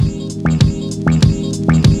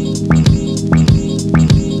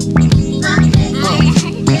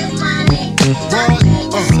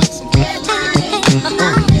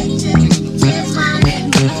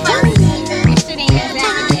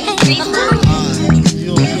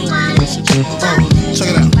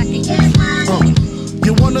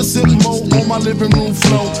living room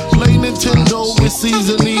flow. Play Nintendo with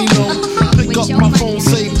Seasonino. Pick up my phone,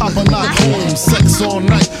 say Papa not home. Sex all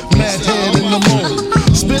night, mad head in the moon.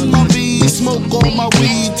 Spin my V, smoke all my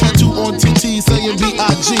weed. Tattoo on TT saying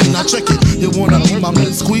B.I.G. Now check it, you wanna be my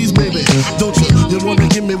man squeeze, baby. Don't you? You wanna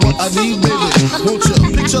give me what I need, baby. Won't you?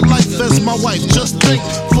 Picture life as my wife, just think.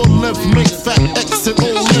 Full length, make fat X and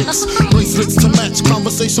old links. Bracelets to match,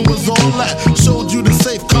 conversation was all that. Showed you the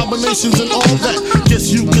safe combinations and all that.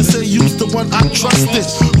 Guess you can say you's the one I trusted.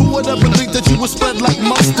 Who would ever think that you would spread like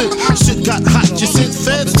mustard? Shit got hot, you sent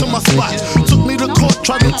feds to my spot. Took me to court,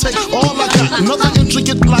 tried to take all I got. Another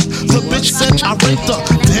intricate plot, the bitch said I raped her.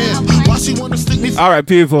 Damn, why she wanna stick me? Alright,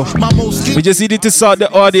 people. We just needed to sort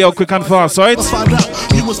the audio quick and fast, right?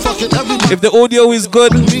 If the audio is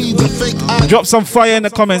good, drop some fire in the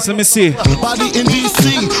comments. Let me see. Let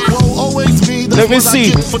me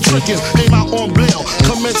see. Came out on bail,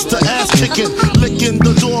 commenced to ass kicking, licking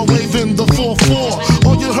the door, waving the 4-4.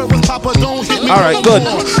 All you heard was Papa, don't hit me. Alright, good.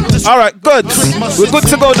 Alright, good. We're good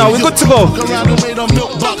to go now. We're good to go.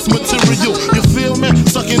 You feel me?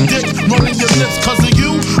 Sucking dick, running your lips cause of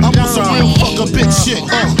you. I'm on some real fucker bitch shit.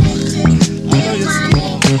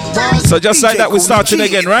 So just like that, we're starting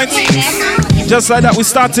again, right? Just like that, we're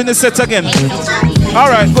starting the set again.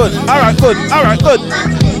 Alright, good. Alright, good. Alright, good.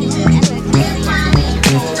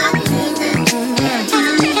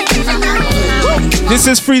 This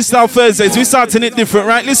is Freestyle Thursdays. We're starting it different,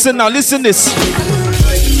 right? Listen now, listen this.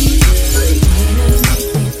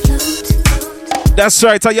 That's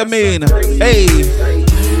right, how you mean? Hey.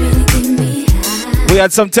 We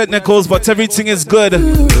had some technicals, but everything is good.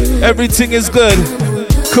 Everything is good.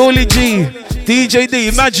 Koolie G, Deejay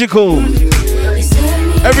Dee, Majikal.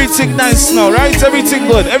 Everything nice now, right? Everything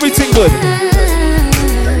good. Everything good.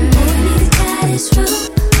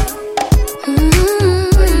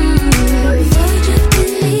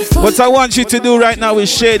 What I want you to do right now is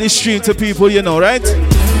share this stream to people, you know, right?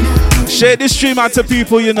 Share this stream out to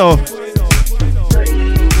people, you know.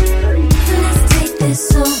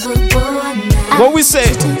 What we say?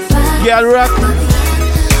 Yeah, rock.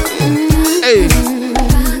 Hey.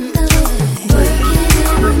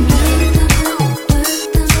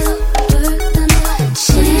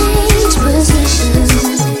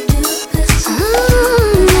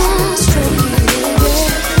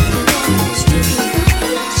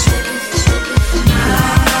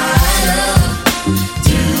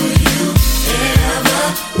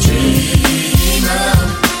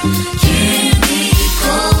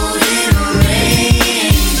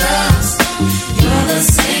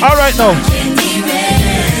 All right now.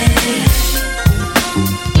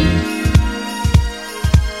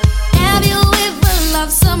 Have you ever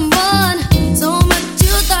loved someone so much you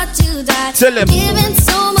thought you died? Tell him. Giving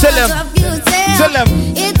so much Tell him. of you Tell him.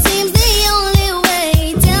 It seems the only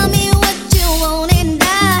way. Tell me what you want and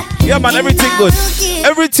die. Yeah, man, everything good.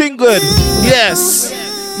 Everything good. Yes.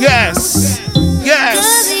 Yes.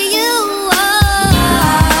 Yes.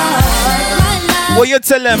 What you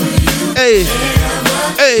tell him? Hey.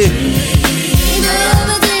 Hey.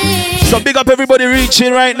 So big up everybody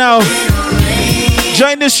reaching right now.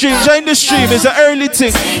 Join the stream. Join the stream. It's an early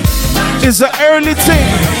thing. It's an early thing.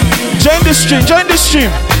 Join the stream. Join the stream.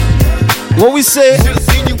 What we say?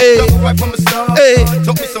 Hey. Hey. Hey.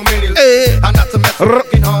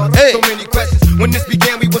 Hey. When this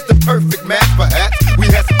began, we was the perfect match, perhaps. We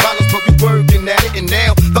had some problems, but we working at it, and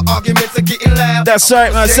now the arguments are getting loud. That's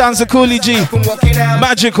right, man. Sounds of Koolie G.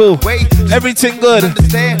 Majikal. Everything good.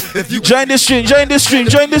 Join the stream, join the stream,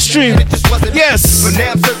 join the stream. Yes.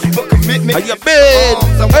 How you been?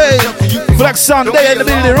 Hey. Black Sunday in the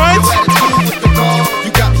building, right?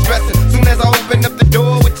 You got me stressing. Soon as I open up the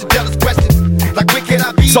door with your jealous questions. Like, where can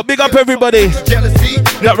I be? So big up everybody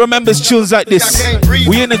that remembers tunes like this.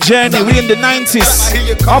 We in the journey, we in the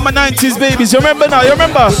 90s. All my 90s babies, you remember now, you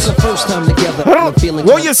remember?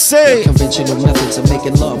 What you say?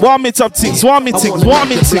 Warm it up things, warm it things, warm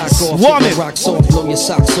it things, warm it.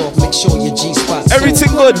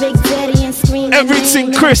 Everything good.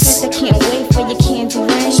 Everything crisp.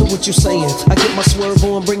 So what you saying? I get my swerve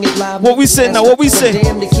on, bring it live. What we say now, what we say?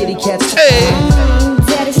 Hey.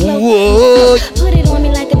 Whoa. Put it on me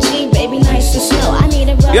like a G, baby, nice and slow. I need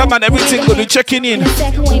a rub. Yeah, man, everything good. We checking in.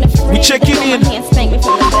 We checking in.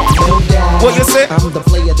 What you say? I'm the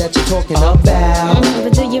player that you're talking about.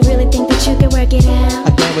 But do you really think that you can work it out? I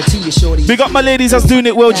guarantee you, shorty. Big up my ladies that's doing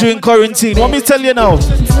it well during quarantine. What me tell you now?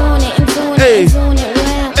 Hey.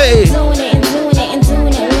 Hey.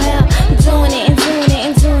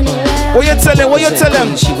 What you tell him? What you tell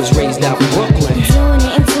him? She was raised out in Brooklyn.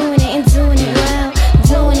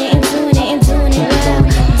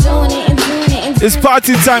 It's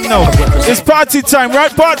party time now. It's party time,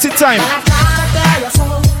 right? Party time.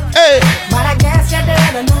 Hey.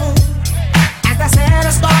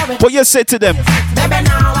 What you say to them?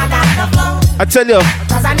 I tell you.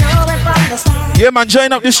 Yeah, man,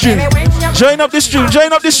 join up the stream. Join up the stream.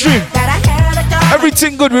 Join up the stream.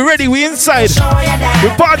 Everything good. We ready. We inside. We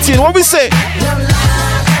partying. What we say?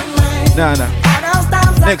 Nah.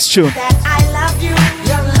 Next tune.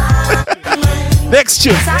 Next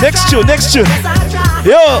tune. Next tune. Next tune.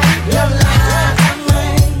 Yo.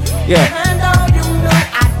 Yeah.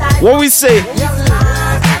 What we say?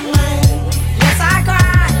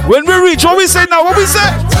 When we reach, what we say now? What we say?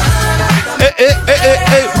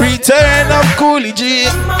 Hey. Return of Koolie G.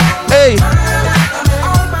 Hey.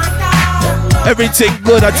 Everything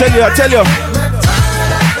good. I tell you.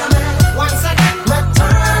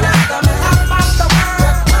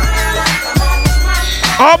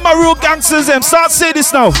 All my real gangsters, them start say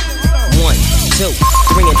this now. 1, 2,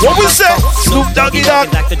 3 and 2. What we say? Snoop Doggy Dogg.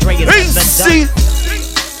 See.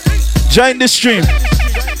 Join the stream.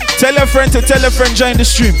 Tell a friend to tell a friend. Join the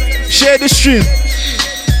stream. Share the stream.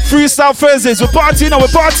 Freestyle Thursdays. We're partying now. We're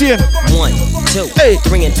partying. 1, 2,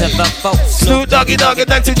 3 and 4. Snoop Doggy Dogg and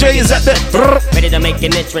Dr. J is at the ready to make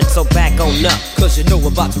an entrance, so back on up, cause you know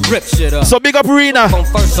about to rip shit up. So big up Arena,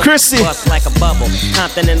 Chrissy, like a bubble.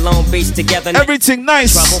 Compton and Long Beach together. Everything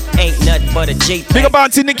nice. Trouble ain't nothing but a G. Big up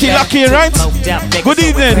Auntie Nikki, lucky, right? Good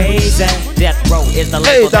evening. Death Row is the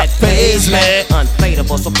label that pays, man.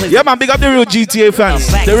 Unfadable, so please. Yeah, man, big up the real GTA fans,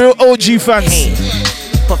 the real OG fans.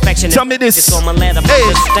 Tell me this. Hey. From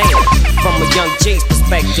a young G's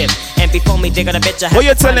perspective. And before me dig on a bitch, I have what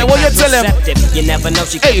you tell him? What you tell him? You never know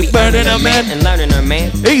she could be burning her man and learning her man.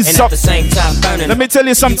 And at the same time burning. Let me tell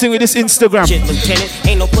you something with this Instagram.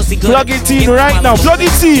 Ain't no pussy good. Plug it in right now. Plug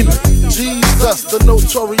it in. Jesus, the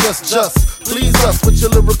notorious just. Please us with your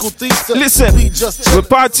lyrical thesis. Listen, we're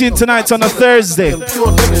partying tonight on a Thursday.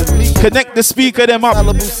 Connect the speaker them up.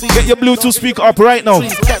 Get your Bluetooth speaker up right now.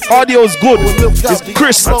 Audio's good. It's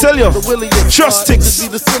Chris, I tell you. Trust sticks.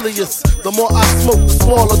 The more I smoke, the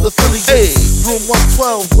smaller the Philly gets. Room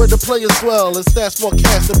 112, where the players dwell, and stash more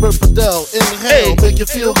cash than Bert Fidel. Inhale, make you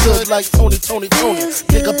feel good like Tony.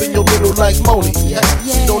 Pick up in your middle like Moni.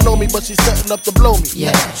 She don't know me, but she's setting up to blow me. She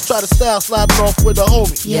try to style sliding off with a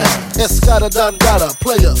homie. Escada Don Gata,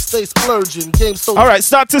 player, stay splurging, game so. Alright,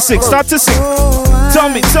 start to sing. Tell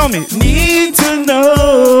me. Need to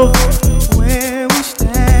know where we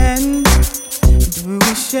stand. Do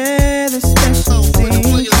we share the special thing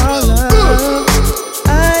called love?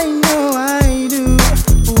 I know I do.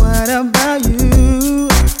 What about you?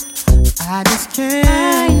 I just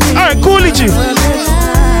can't. Alright, Koolie G.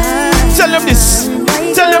 Tell them this.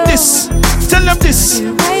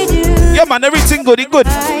 Yeah, man, everything good.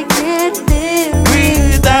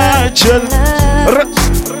 Without you.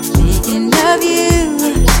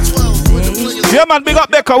 Yeah, man, big up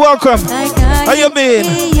Becca, welcome. How you been?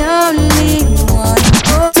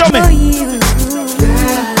 Tell me.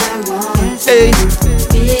 Hey.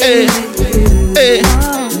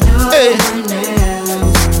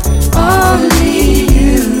 Only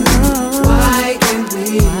you. Why can't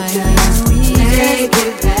we make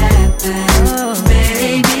it happen?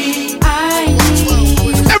 Baby, I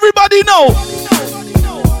need. Everybody know.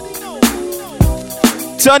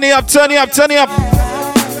 Turn it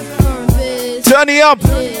up.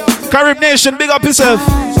 Carib Nation, big up yourself.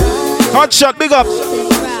 Hot shot, big up.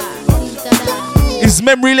 It's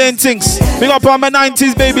memory lane things. Big up on my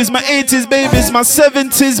 90s babies, my 80s babies, my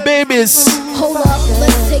 70s babies. Hold up,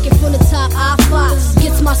 let's take it from the top. I-Fox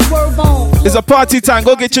gets my swerve on. It's a party time.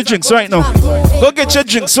 Go get your drinks right now.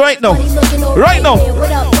 Right now.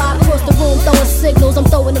 What up, I cross the room throwing signals. I'm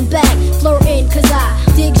throwing them back. Flirting cause I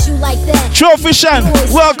digs you like that. Trophy Shan,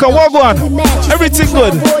 welcome, on. Everything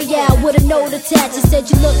good. Boy, yeah, I would've known attached. You said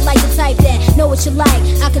you look like the type that know what you like.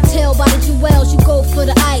 I could tell by the jewels you go for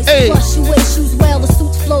the ice. Plus you wear shoes well, the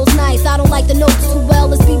suit flows nice. I don't like the notes too well,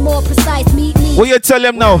 let's be more precise. Meet me. What you tell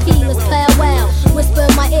them now? Whisper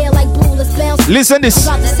in my ear like blue, let's bounce. Listen this.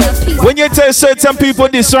 When you tell certain people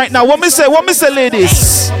this right now, what me say,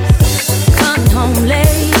 ladies? Come home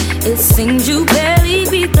late, it seems you barely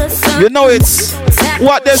beat the sun. You know it's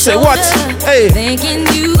what they say, what? Hey. Thinking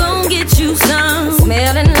you gon' get you some.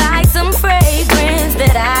 Smelling like some fragrance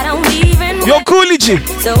that I don't even Yo, Koolie G.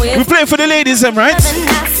 We playing for the ladies, them, right?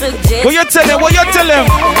 What you tell them? Day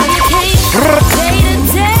to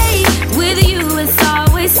day with you is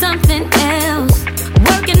always something else.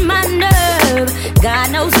 Working my nerve. God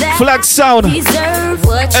knows that Flag sound.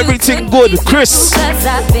 Everything good, Chris. Cause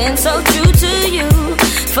I've been so true to you.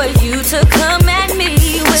 for you to come at me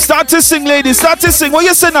with. Start to sing, ladies. Start to sing. What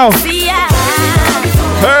you say now? See, I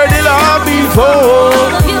Heard it all before.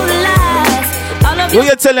 all of your lies, all of What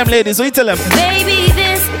you tell them, ladies? What you tell them? baby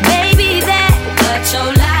this, baby that, but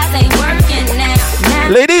your lies ain't working now.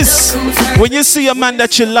 Ladies, when you see a man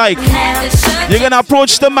that you like, Now it's shut. you're gonna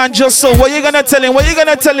approach the man just so. What you gonna tell him? What you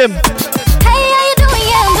gonna tell him? Hey, how you doing?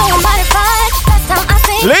 Yeah, I'm doing mighty fine. Last time I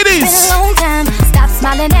seen Ladies. it's been a long time. Stop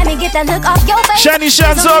smiling at me, get that look off your face. Shani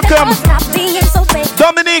Shans, Don't need to welcome. Stop being so fake.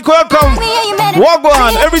 Dominique, welcome. Me and you met it. Walk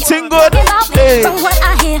on. Everything good? Hey. From what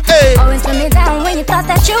I hear, Hey. always put me down when you thought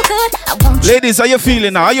that you could. I want you. Ladies, how you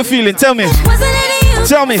feeling now? How you feeling? Tell me. Wasn't it you?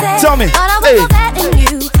 Tell me, Said, tell me. Thought I was Hey. so bad in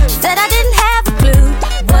you. Said I didn't have a clue.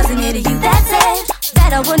 Wasn't it you that said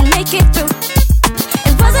that I wouldn't make it through?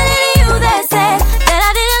 And wasn't it you that said that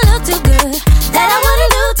I didn't look too good? That I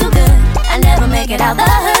wouldn't do too good. I never make it out the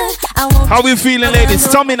hood. I won't How we feeling, ladies?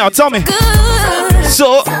 Tell me now. Tell me. good.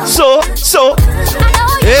 So. I know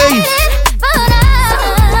you Hey. hate it, but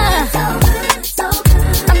I'm doing so.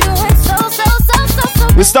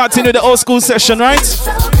 We're starting with the old school session, right? It's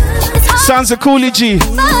hard, Sounds of Koolie G.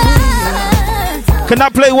 but Can I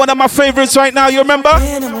play one of my favorites right now? You remember?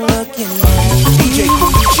 And I'm looking at DJ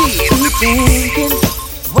Koolie in the mix. thinking,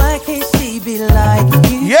 why can't she be like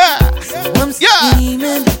you? Yeah. I'm Yeah.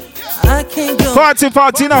 scheming, I can't go Party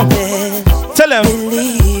now. bed. Tell them.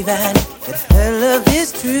 Believe that her love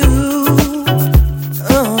is true.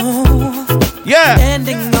 Oh, Yeah.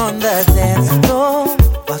 standing on the dance floor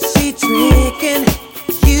while she tricking.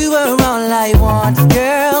 You are all I want,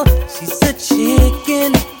 girl. She's a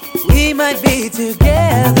chicken. We might be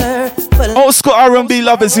together, but Old school R&B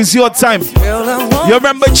lovers, it's your time. girl, I want You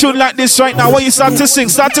remember a tune like this right now? When you start to sing,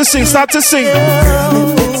 start to sing, start to sing.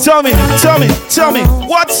 Tell me, tell me, tell me.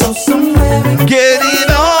 What? somewhere in Get it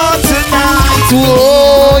on tonight.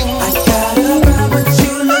 Whoa. I gotta run, but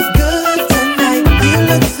you look good tonight. You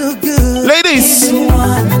look so good. Ladies,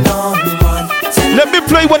 One-on-one. let me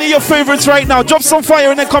play one of your favorites right now. Drop some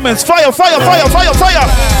fire in the comments. Fire, fire, fire, fire, fire.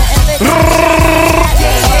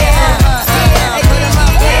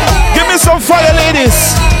 Give me some fire,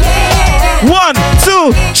 ladies. 1,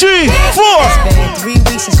 2, 3, 4. Been 3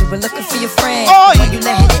 weeks since you were looking for your friend. Oi. When you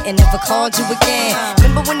let hit it and never called you again.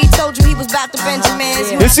 Remember when he told you he was about to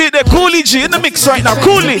Benjamins? You see the Koolie G in the mix right now.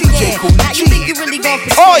 Koolie. Now you think you really gon'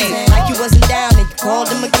 Oi. pretend like you wasn't down and you called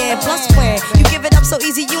him again. Plus when you give it up so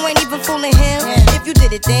easy, you ain't even fooling him. If you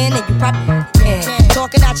did it then you probably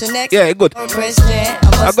talking out your neck. Yeah, good. Christian,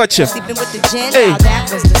 I got you. Sleeping with the gin. Hey. Now that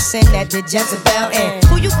was the sin that did Jezebel in.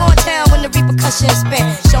 Who you gonna tell when the repercussions spin?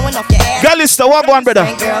 Showing off your ass. Galista, what one, brother?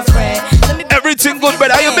 Girlfriend. Let me Everything good,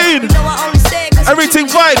 brother. How you been? You know I only say it 'cause Everything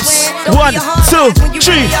you treat me vibes. like a win. Don't 1, be a hard 2, ass when you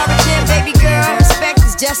 3. really are a gem, baby girl. Respect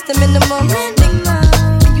is just the minimum.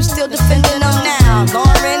 Nigga, you still defending them now.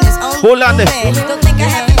 Lauren is on. Hold on there. Don't think I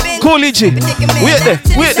haven't been. Koolie G. Wait there,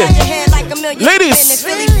 wait there. Ladies. It's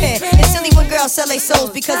silly when girls sell their souls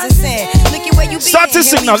because it's sin. Look at where you be. Start to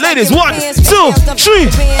sing now, ladies. 1, 2, 3.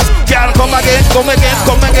 Girl, come again, come again,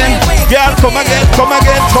 come again. Girl, come again, come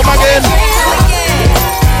again, come again.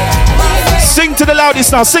 Sing to the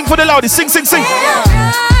loudest now. Sing for the loudest. Sing, sing, sing.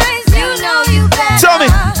 Tell me.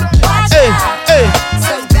 Hey, hey.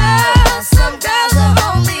 Some girls are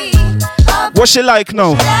only What's she like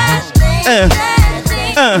now?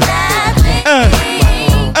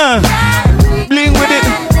 Bling with it.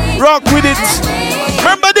 Rock with it.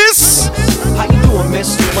 Remember this? How you doing,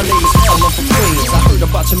 miss? My name is Hell, I'm from Queens. I heard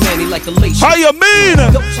about your man, he like a late How you mean?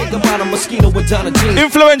 Don't check about a mosquito with Donna Jean.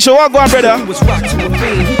 Influential, what go on, He brother? was rock to a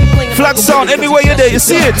fiend. He be playing Flag like a sound woman anywhere you're there, you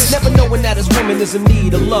see it. Never knowing that his woman is in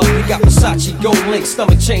need of love. You got Versace, gold link,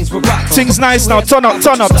 stomach chains with rock. Things nice now. Turn up,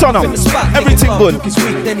 turn up, turn up. Everything good. He's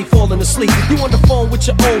weak, then he falling asleep. You on the phone with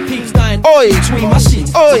your old peeps dying Oi. between my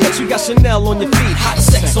sheets. Oi. So that you got Chanel on your feet. Hot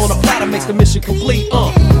sex on a platter makes the mission complete.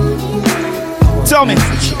 Tell me,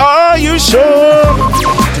 are you sure?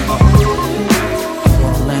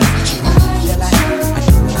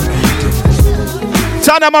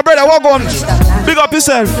 Tana, my brother, walk on. Big up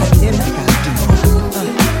yourself.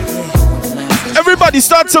 Everybody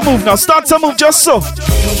start to move now. Start to move just so.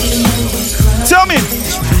 Tell me.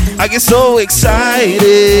 I get so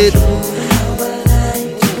excited.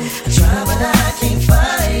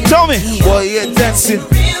 Tell me. Boy, you're dancing.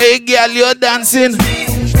 Hey, girl, you're dancing.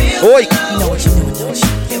 Oi.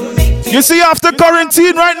 You see, after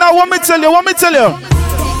quarantine right now, what me tell you?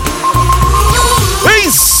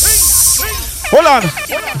 Peace. Hold on.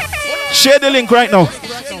 Share the link right now.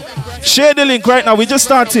 Share the link right now. We just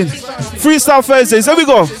starting. Freestyle Thursdays. Here we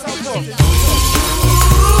go.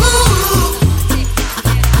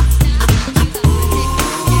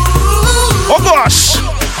 Oh gosh.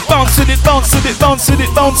 it, bounce with it, bounce with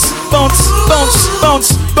it, bounce, bounce, bounce,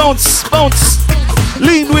 bounce, bounce, bounce.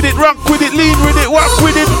 Lean with it, rock with it, lean with it, walk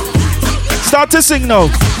with it. Start to sing now.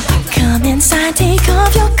 Come inside, take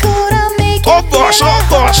off your coat, I'll make Oh gosh, oh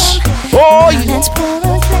gosh. Oh, let's pour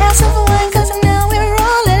a glass of wine, cause now we're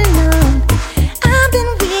all alone. I've been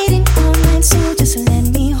waiting all night, so just let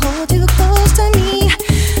me hold you close to me,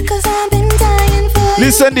 cause I've been dying for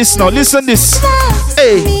listen this now, listen this.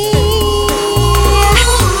 Hey.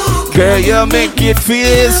 Girl, you make it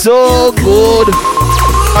feel so good.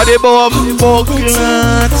 Are they bomb buckets?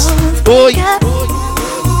 Oh, yeah.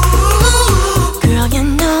 Girl, you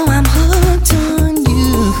know I'm hooked on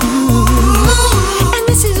you, and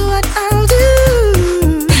this is what I'll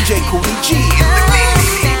do. DJ Koolie G. I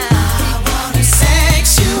wanna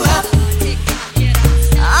sex you up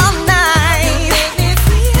all night.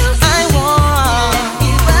 I want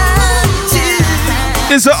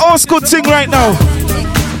to. It's an old school thing right now.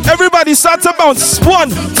 Everybody start to bounce. 1,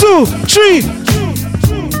 2, 3.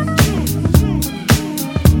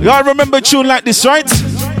 Y'all remember a tune like this, right?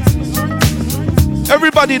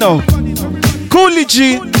 Everybody know. Koolie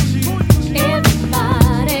G.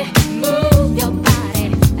 Everybody move your body.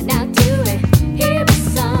 Now do it. Here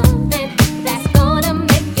is something that's gonna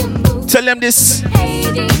make you move. Tell them this. Hey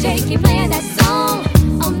DJ, keep playing that song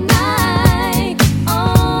all night.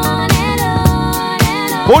 On and on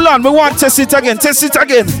and on. Hold on, we want to test it again. Test it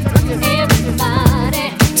again. Everybody,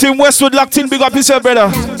 Team Westwood locked in. Big up yourself, brother.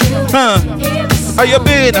 Huh? How you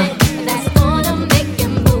been? that's gonna make you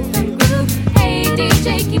move and groove. Hey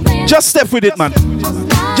DJ, keep playing. Just step with it, man.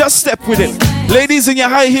 Just step with it. Ladies in your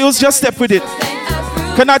high heels, just step with it.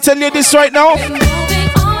 Can I tell you this right now? Moving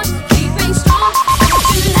on, keeping strong.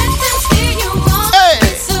 Don't you let them steer you wrong. Hey.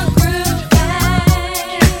 It's a groove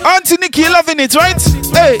thing. Auntie Nikki loving it, right?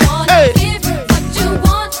 Hey, hey. Give what you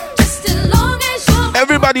want, just as long as you're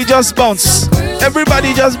Everybody just bounce.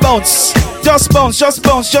 Everybody just bounce. Just bounce, just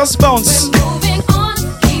bounce, just bounce. moving on,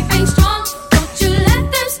 keeping strong. Don't you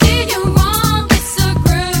let them steer you wrong. It's a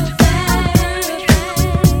groove thing.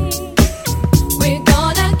 We're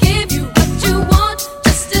gonna give you what you want,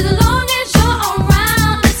 just as long as you're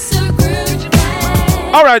around. It's a groove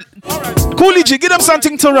thing. All right. Koolie G, give them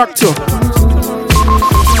something to rock to.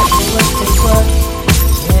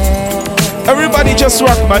 Everybody just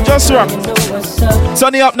rock, man. Just rock.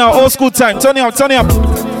 Turn it up now. Old school time. Turn it up, turn it up.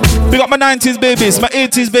 Big up my 90s babies, my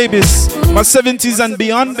 80s babies, my 70s and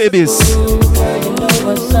beyond babies.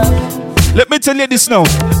 Let me tell you this now.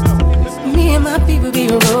 Me and my people be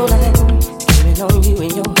rolling, giving on you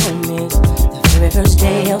and your homies. The very first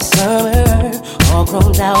day of summer, all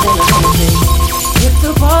grown out in the country. Hit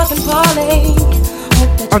the park and parlay.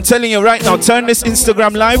 I'm telling you right now, turn this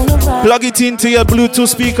Instagram live, plug it into your Bluetooth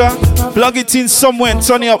speaker, plug it in somewhere and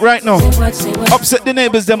turn it up right now. Upset the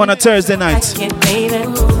neighbors them on a Thursday night.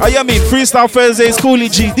 I hear me, Freestyle Thursdays, Koolie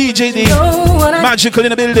G, DJ Dee, Majikal in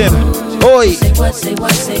the building. Oi.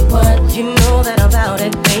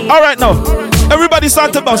 All right now, everybody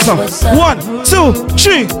start to bounce now. 1, 2,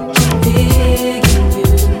 3.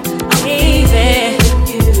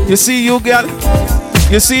 You see you, girl.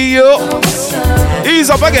 You see you. Ease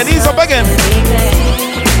up again, ease up again.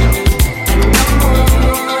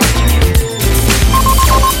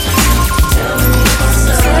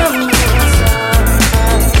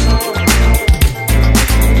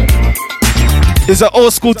 It's an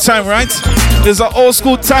old school time, right? It's an old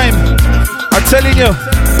school time. I'm telling you.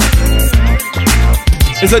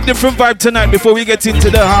 It's a different vibe tonight before we get into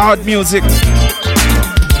the hard music.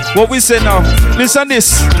 What we say now? Listen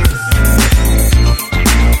this.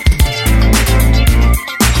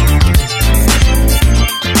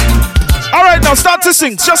 All right, now start to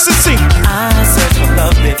sing. Just to sing. I searched for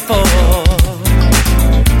love before,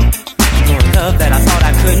 for love that I thought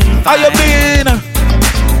I couldn't find. How you been?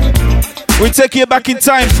 We take you back in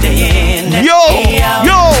time. Yo,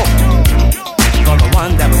 yo. For the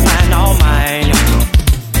one that was mine, all mine.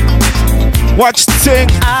 Watch the thing.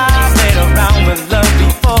 I played around with love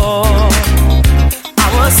before. I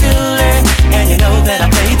was silly, and you know that I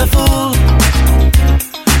played the fool.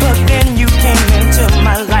 But then you came into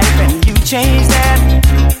my life and you changed that.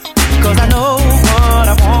 'Cause I know what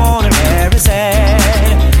I want and very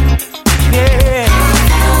sad. Yeah.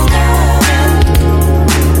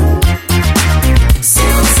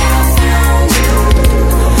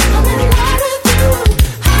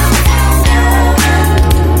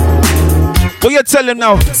 What you tell him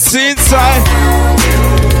now? See inside.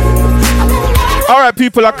 Alright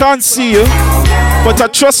people, I can't see you, but I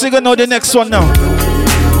trust you're gonna know the next one now.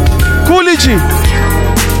 Koolie G.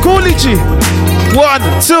 Koolie G. 1,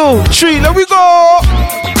 2, 3, let we go.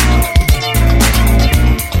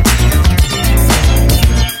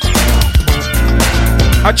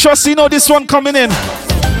 I trust you know this one coming in.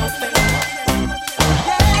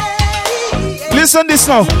 Listen this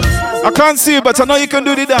now. I can't see it, but I know you can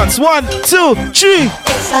do the dance. 1, 2, 3.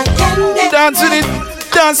 Dance with it,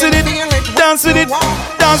 dance with it, dance with it,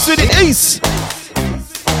 dance with it. Ace.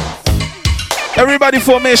 Everybody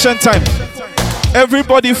formation time.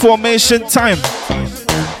 Everybody formation time.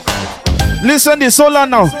 Listen this, hold on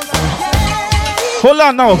now. Hold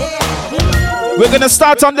on now. We're gonna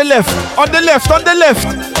start on the left. On the left, on the left.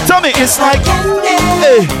 Tell me, it's like,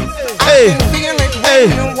 hey, hey, hey.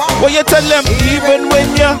 What you tell them, even when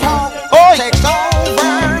you, oi,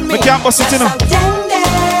 me can't bust it in.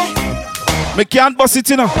 Me can't bust it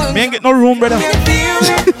in. Me ain't get no room, brother. Oi.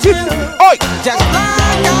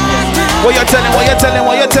 What you tell them, what you tell them,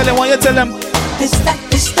 what you tell them, what you tell them. This that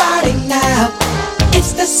is starting now.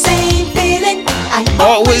 It's the same feeling I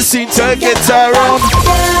always seem to get around.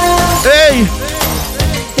 Hey.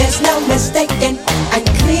 There's no mistaking. I'm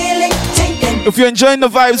clearly taken. If you're enjoying the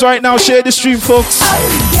vibes right now, share the stream, folks.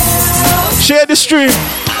 Share the stream.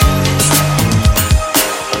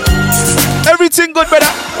 Everything good, brother.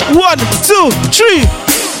 1, 2, 3.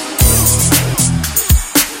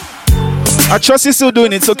 I trust you're still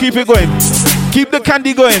doing it, so keep it going. Keep the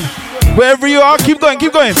candy going. Wherever you are, keep going,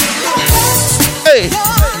 keep going. Hey.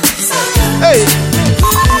 Hey.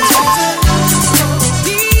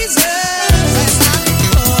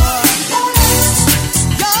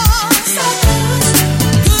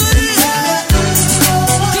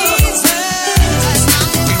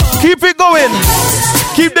 Keep it going.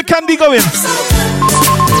 Keep the candy going.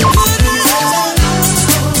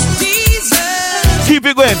 Keep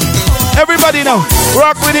it going. Everybody now.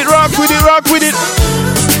 Rock with it, rock with it, rock with it.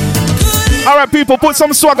 All right, people, put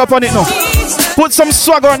some swag up on it now. Put some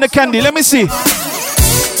swagger on the candy. Let me see.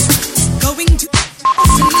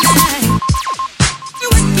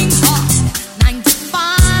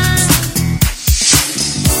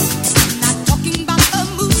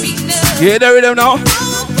 You hear the rhythm now?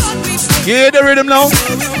 You hear the rhythm now?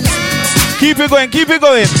 Keep it going, keep it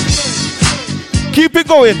going. Keep it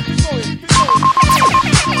going.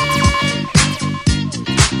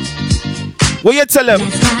 What you tell them?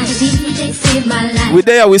 We're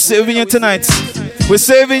there, we're saving you tonight. We're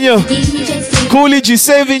saving you. Koolie G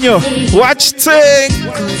saving you. Watch thing.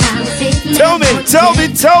 Tell me, tell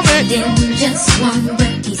me, tell me.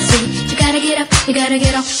 You gotta get off, you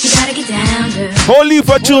gotta get down, girl. Whole heap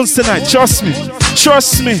of tunes tonight, trust me.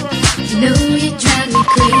 Trust me. You know you drive me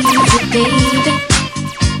crazy, baby.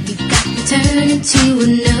 You got me turning to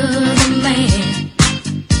another man.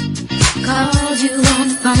 Called you on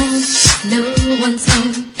the phone, no one's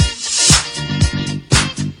home.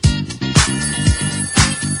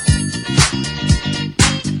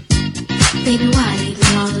 Baby, why leave me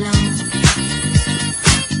all alone?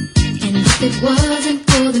 And if it wasn't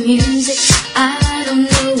for the music, I don't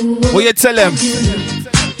know what you tell them?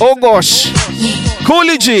 Oh gosh. Yeah.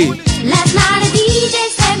 Koolie G. Last night a DJ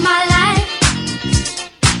saved my life.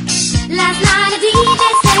 Last night a DJ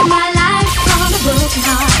saved my life from a broken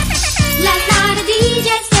heart. Last night a DJ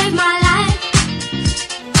saved my life.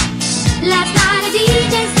 Last night a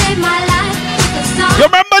DJ saved my life. You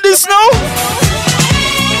remember this now?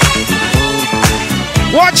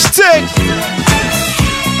 Watch thing.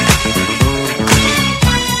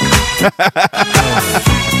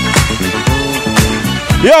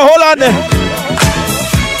 Yo, hold on there.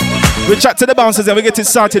 We chat to the bouncers and we get it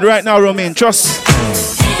started right now, Romain. Trust.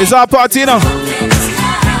 It's our party, you know.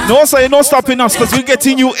 No, say no stopping us because we're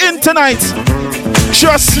getting you in tonight.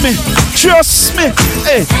 Trust me. Trust me.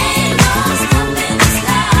 Hey.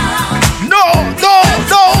 No, no,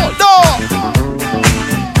 no, no.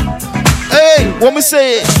 Hey, what me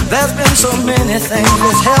say? There's been so many things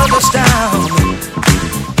that's held us down,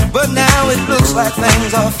 but now it looks like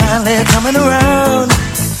things are finally coming around.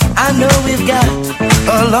 I know we've got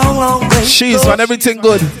a long, long way. She's on everything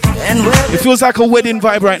good. It feels like a wedding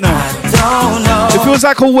vibe right now. I don't know. It feels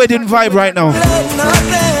like a wedding vibe right now.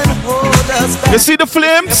 You see the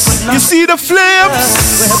flames? You see the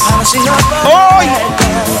flames? Oh,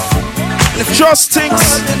 just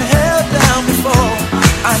things.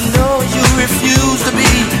 I know you refuse to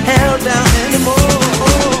be held down anymore.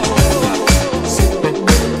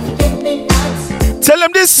 Tell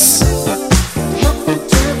him this.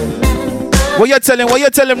 What you tell him? What you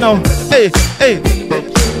tell him now? Hey, hey.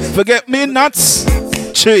 Forget me nuts.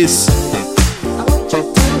 Cheers.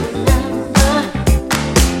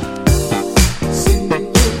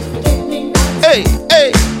 Hey,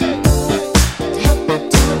 hey.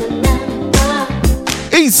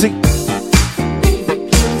 Easy.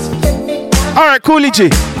 All right, Koolie G.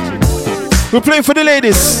 We're playing for the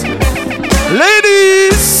ladies.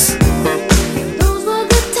 Ladies! Those were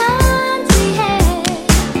good times we had,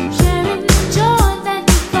 sharing the joy that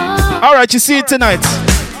we fought. All right, you see it tonight.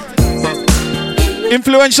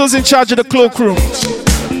 Influentials in charge of the cloakroom.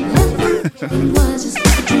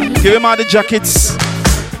 Give him all the jackets.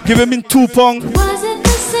 Give him in £2. Was it the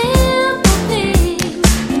simple thing?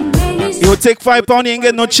 He would take £5, he ain't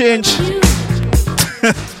get no change.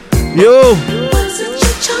 Yo.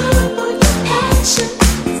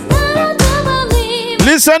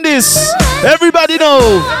 Listen this. Everybody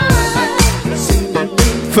know.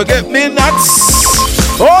 Forget me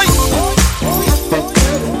nuts. Oi.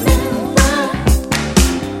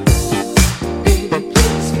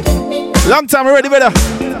 Long time already, better.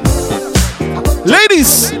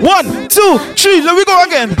 Ladies, 1, 2, 3, let me go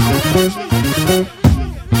again.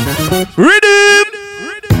 Rhythm.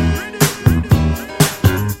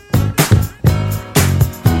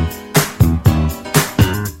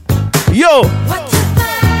 Yo.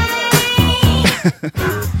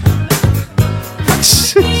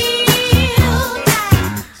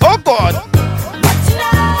 Oh God.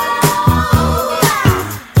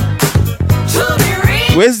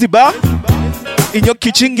 Where's the bar? In your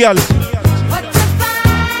kitchen, girl.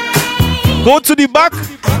 Go to the back,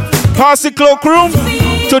 pass the cloakroom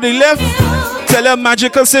to the left, tell her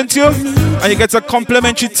Majikal sent you, and you get a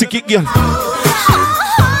complimentary ticket, girl.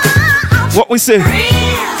 What we say?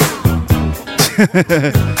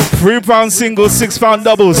 £3 singles, £6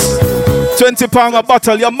 doubles, £20 a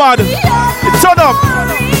bottle. You're mad. Turn up.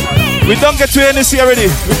 We don't get to NC already.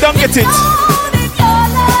 We don't get it.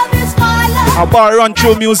 Our bar run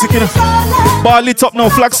through music, you know. Bar lit up now.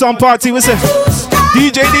 Flag sound party. We say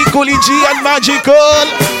Deejay Dee, Koolie G and Majikal.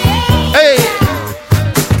 Hey.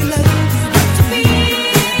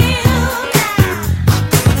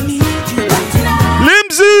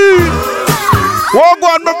 Limsy. Walk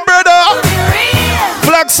on, my brother.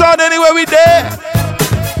 Flag sound anywhere we there.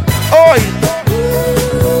 Oi.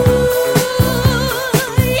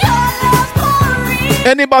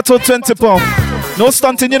 Any bottle £20. No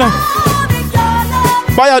stunting, you know.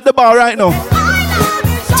 Buy out the bar right now.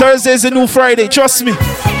 Thursday's a new Friday. Trust me.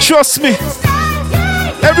 Trust me.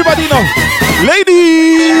 Everybody know.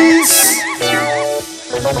 Ladies.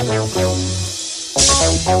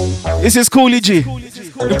 This is Koolie G.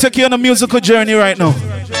 We take you on a musical journey right now.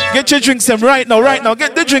 Get your drinks them right now. Right now.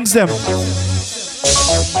 Get the drinks them.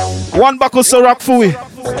 One buckle so rock for we.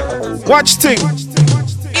 Watch thing.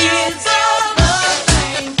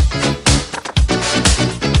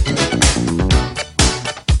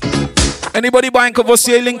 Anybody buying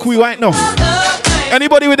Cavossier, link me right now.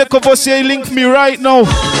 Anybody with a Cavossier, link me right now.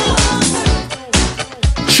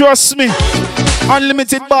 Trust me.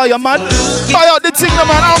 Unlimited buyer, man. Buy out the thing,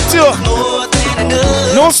 man. Out to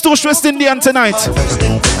you. No Stoosh West Indian tonight.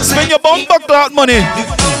 Spend your bum back that money.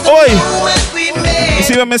 Oi. You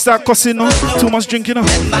see when I start cussing now? Too much drinking now.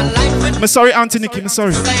 I'm sorry, Auntie Nikki. I'm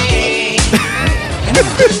sorry.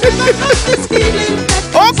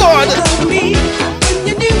 Oh, God.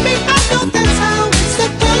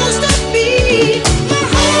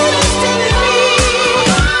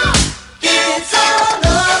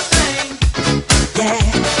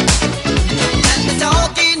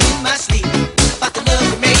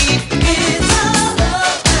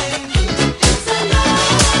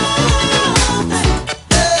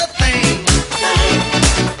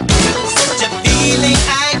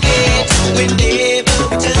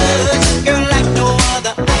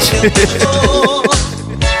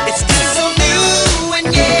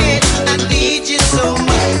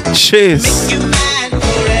 Cheers.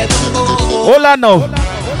 Hola no.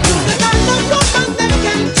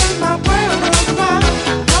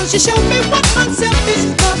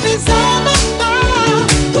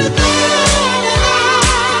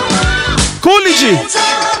 Koolie G.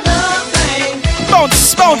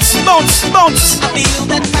 Bounce, bounce, bounce, bounce. I feel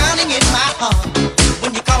that pounding in my heart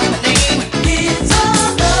when you call my name.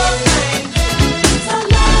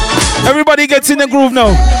 Everybody gets in the groove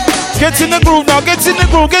now. Get in the groove now. Get in the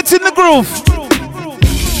groove. Get in the groove.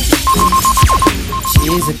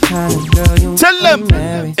 She's the kind of girl you tell them.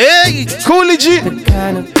 Marry. Hey, Koolie G. The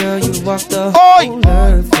kind of girl you walk the whole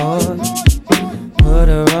earth for. Put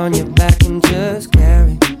her on your back and just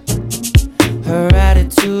carry. Her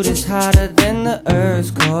attitude is hotter than the earth's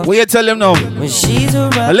core. What you tell him now? When she's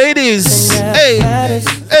around, ladies, hey,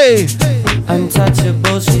 hey.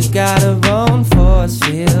 Untouchable, she's got her own force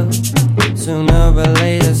field. Sooner or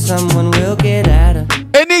later, someone will get at her.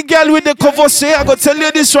 Any girl with the cover say, I go tell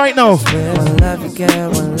you this right now. Wanna love you,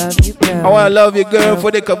 girl. Wanna love you, girl. I wanna love you, girl,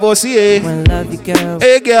 for the cover say. Wanna love you, girl.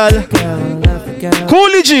 Hey, girl. Wanna love you, girl.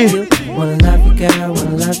 Koolie G. Wanna love you, girl.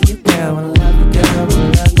 Wanna love you, girl. Wanna love you.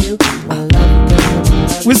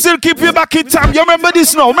 We still keep you back in time. You remember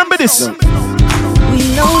this now? Remember this? We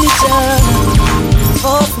know each other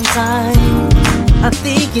for some time. I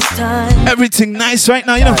think it's time. Everything nice right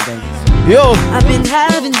now, you know. Yo. I've been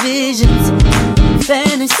having visions,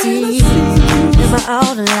 fantasies in my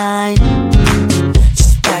outer line.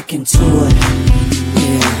 Just back into it,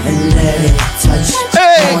 yeah, and let it touch.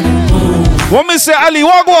 Hey, what me say, Ali?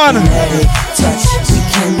 Walk on. Let it touch. We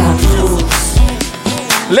cannot lose.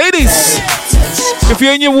 Ladies, if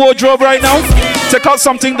you're in your wardrobe right now, take out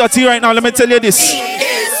something dirty right now. Let me tell you this.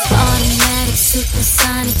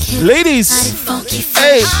 Ladies,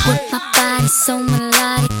 hey. With my body so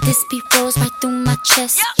melodic, this beat rolls right through my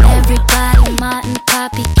chest. Everybody, Martin,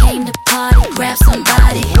 Poppy came to party, grab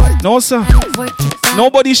somebody. No, sir.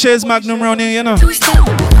 Nobody shares Magnum around here, you know.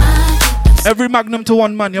 Every Magnum to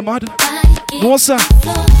one man, you mad? No, sir.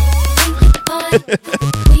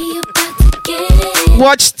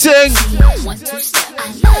 Watch thing.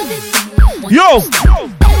 Yo,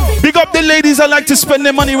 big up the ladies that like to spend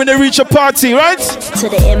their money when they reach a party, right? To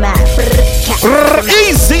the MI.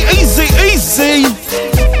 Easy, easy, easy.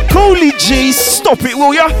 Koolie G, stop it,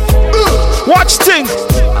 will ya? Watch thing.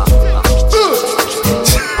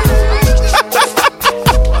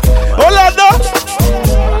 Hold on now.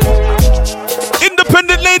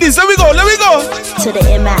 Independent ladies, let me go, let me go. To the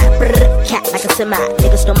MI, cat like a semi.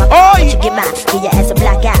 Niggas know my car, you get mine. Give your ass a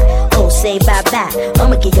black eye. Oh, say bye-bye.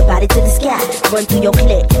 I'ma get your body to the sky. Run through your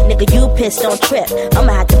clip. Nigga, you pissed, don't trip.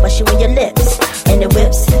 I'ma have to bust you in your lips. And the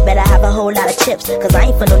whips, better have a whole lot of chips. Cause I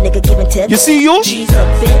ain't for no nigga giving tips. You see you? She's a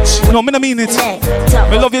bitch. No, me no mean it.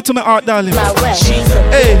 I love you to my heart, darling. My way. She's a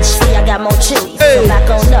bitch. See, I got more cheese. Hey. So back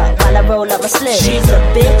on up while I roll up my sleeve. She's a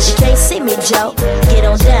bitch. You can't see me, Joe. Get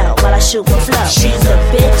on down while I shoot my flow. She's a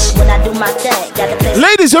bitch. When I do my thing, got the place.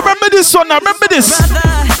 Ladies, remember this one now. Remember this. Brother,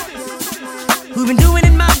 who been doing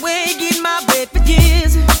it my way, getting my way for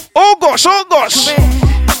years. Oh gosh, oh gosh. And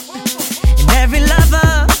every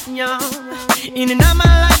lover, young, in and out my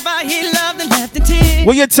life, I hear love and left and tears.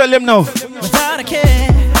 What you tell him now? Without a care.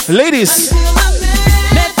 Ladies.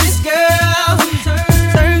 Met this girl,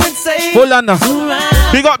 turn and say, Hold on now.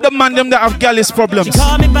 Big up the man them that have gallus problems.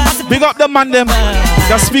 Big up the man them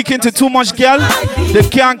that speaking to too much gal. They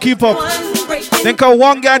can't keep up. Then call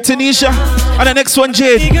one guy Tanisha and the next one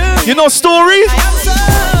Jade. You know story?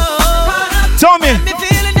 Tell me.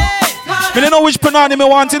 I don't know which panani me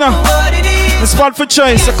want, you know. The spot for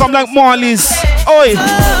choice. I come like Marley's. Oi.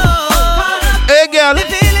 Hey girl.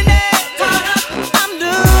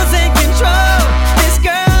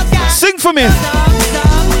 Sing for me.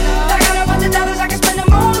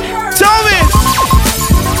 Tell me.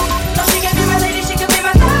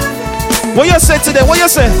 What you say today? What you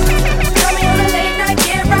say?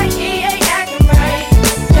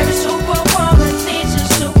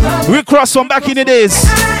 We crossed from back in the days.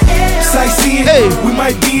 Sightseeing, hey. We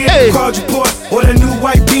might be in the quadruport or the new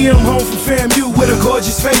white BM home from FAMU with a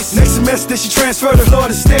gorgeous face. Next semester she transferred to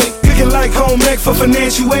Florida State. Cooking like home ec for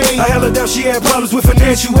financial aid. I held her down, she had problems with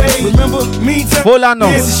financial aid. Remember, meantime, hold on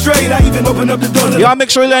now. Straight. I even opened up the door to y'all make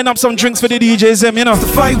sure you line up some drinks for the DJs them, you know. To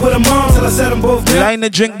fight with her mom till I set them both down. Line the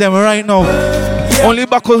drink them right now. Only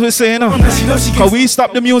back what we say, you know. Cause we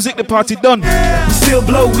stop the music, the party done. Still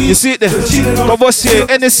blow weed. You see it there? Of us here,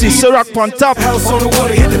 NSC, Ciroc on top. House on the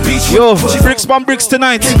water, hit the beach. Yo, bricks bomb bricks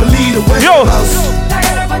tonight. Yo.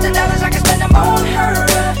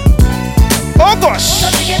 Oh gosh.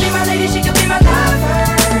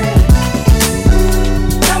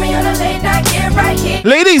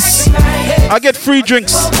 Ladies, I get free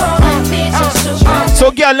drinks.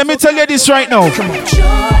 So girl, let me tell you this right now.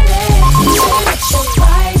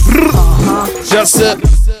 Just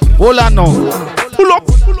hold on now. Pull up.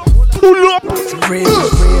 Pull up.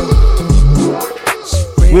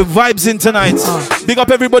 With vibes in tonight. Big up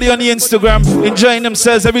everybody on the Instagram. Enjoying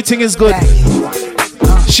themselves. Everything is good.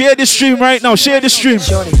 Share the stream right now. Share the stream.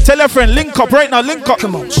 Tell a friend. Link up right now. Link up.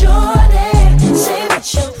 Come on.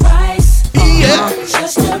 Yeah.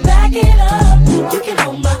 Just to back it up, you can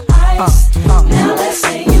hold my eyes. Now let's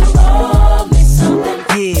say you owe me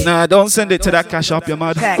something. Nah, don't send it to that cash up, your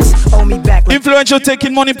mad. Owe me back. Influential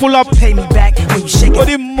taking money, pull up. Pay me back when you shake it. Put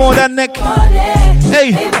him more than neck.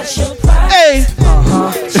 Hey. Hey.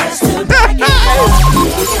 Just to back it up,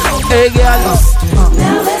 you can hold my hey, girl.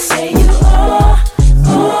 Now let's say you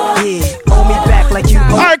owe me back like you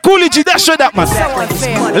owe. Alright, Koolie G, that's straight up, man.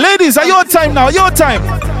 Ladies, are your time now? Your time.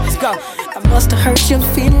 Let's go. I must have hurt your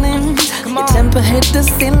feelings. Your temper hit the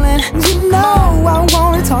ceiling. You know I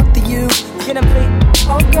wanna talk to you. Can I play?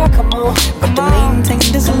 Oh girl, come on. But to maintain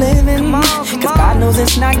this living, cause God knows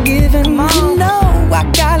it's not giving. You know I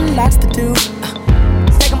got lots to do.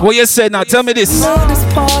 What you said now? Tell me this.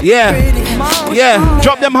 Yeah. Yeah.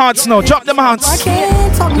 Drop them hearts now. Drop them hearts.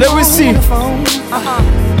 Let me see.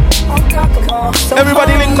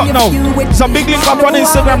 Everybody link up now. Some big link up on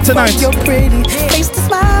Instagram tonight.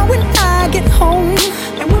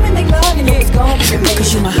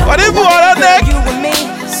 What if you are on there?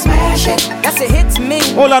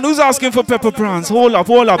 Hold on, who's asking for pepper prawns? Hold up.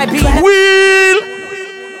 Wheel!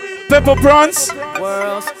 Pepper prawns?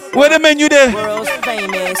 Where the menu there?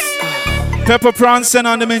 Pepper prawns, send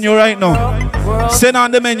on the menu right now. Send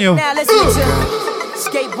on the menu.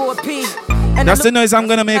 Skateboard P. That's the noise I'm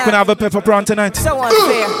gonna make when I have a pepper prawn tonight. So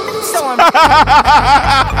unfair. Let's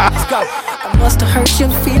go. I must have hurt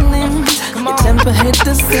your feelings. Your temper hit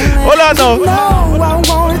the ceiling. Hold on now. No, I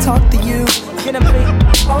wanna talk to you.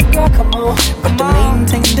 Oh God, come on. But the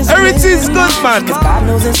maintain this. Everything's good, man. Cause God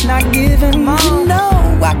knows it's not given. You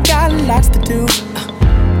know I got lots to do.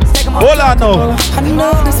 Hold on now. I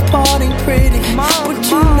know this part ain't pretty, but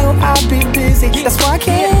you know I'll be busy. That's why I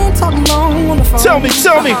can't talk long on the phone. Tell me.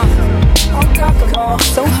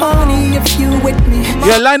 So honey, if you with me.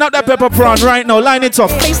 Yeah, line up that pepper prawn right now. Line it up.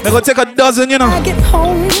 They're gonna take a dozen, you know.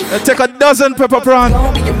 They'll take a dozen pepper prawn.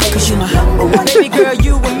 Baby girl,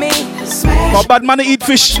 you and me. But bad man eat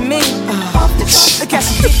fish. Look how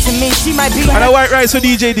she get to me. She might be. And a white rice for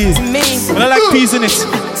Deejay Dee. And I like peas in it.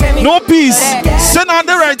 No peas. Send on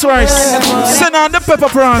the right rice. Send on the pepper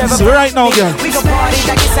prawns right now, girl.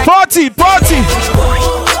 Party.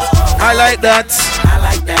 I like that.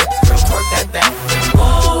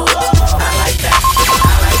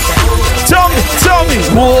 Tell me.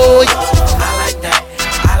 Boy. I like that.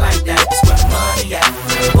 It's where the money at.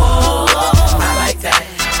 I like that.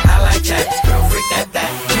 Girl, freak that.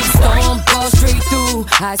 Storm fall straight through.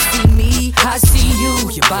 I see me, I see you.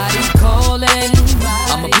 Your body calling.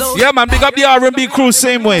 I'ma blow. Yeah, man, big up the R&B crew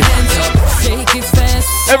same way. Shake it fast.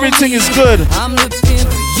 Everything is good. I'm the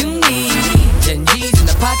pimp you need. 10 G's in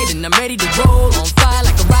the pocket and I'm ready to roll. On fire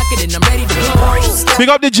like a rocket and I'm ready to blow. Big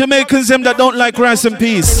up the Jamaicans, them that don't like rice and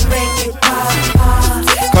peas.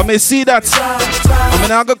 Come and see that. I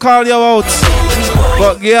mean, I'm gonna call you out.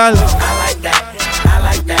 But girl,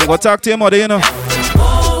 you go talk to your mother, you know.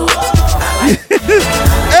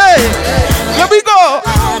 Hey, here we go.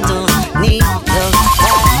 I don't need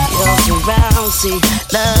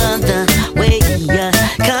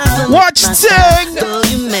Watch thing.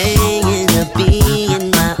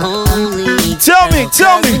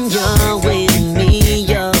 Tell me. You're with me,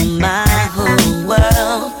 you're my whole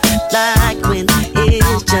world. Like when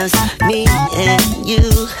it's just me and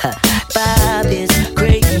you. Vibe is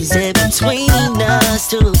crazy between us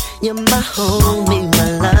two. You're my homie, my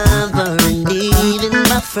lover, and even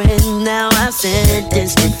my friend. Now I've said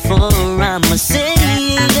this before, I'ma say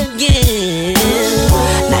it again.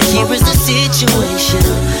 Now here is the situation.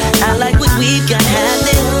 I like what we've got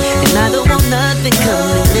happening, and I don't want nothing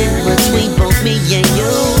coming in between both me and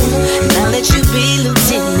you. And I'll let you be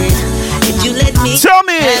lieutenant if you let me. Tell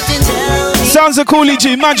me. Sounds of Koolie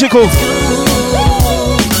G, Majikal.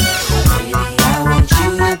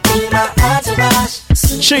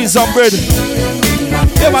 Cheese on bread.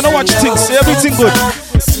 Yeah, man, don't watch things. Everything good.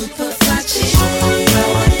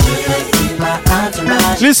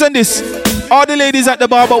 Listen this. All the ladies at the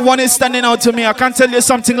bar, but one is standing out to me. I can't tell you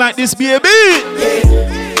something like this, baby.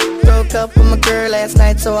 Broke up with my girl last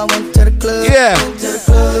night, so I went to the club. Yeah.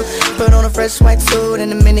 Put on a fresh white suit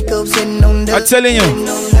and a mini coupe sitting on the. I'm telling you,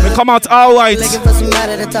 we come out all white.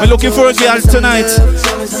 We're looking for a girl tonight.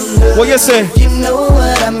 What you say? You know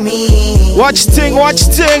what I mean. Watch thing.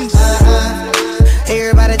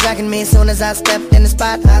 Everybody jacking me as soon as I stepped in the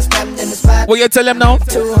spot. What you tell them now?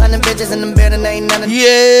 200 bitches in the building, ain't none of them.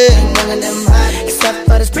 Yeah. Ain't none of them hot. Except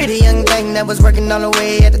for this pretty young thing that was working all the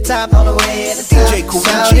way at the top. Deejay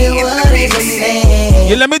Dee.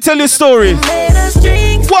 Yeah, let me tell you a story.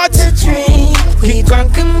 What? He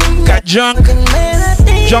got drunk.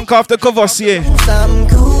 Drunk off the covers, yeah.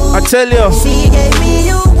 I tell you. She gave me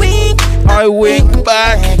a wink. I wink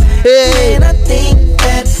back. Hey. And I think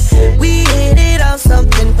that we hit it on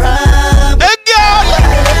something proper. Hey, girl.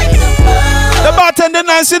 The bartender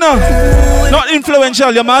nice, you know. Not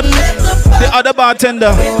influential, you mad? The other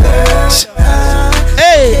bartender.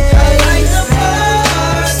 Hey.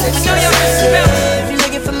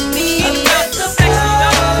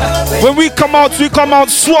 When we come out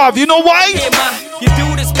suave. You know why? You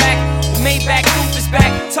do this back, made back, proof is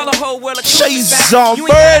back. Tell the whole world the truth is back. She's on You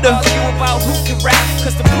ain't gotta bird. argue about who can rap,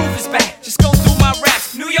 cause the proof is back. Just go through my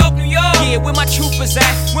raps. New York. Yeah, where my troopers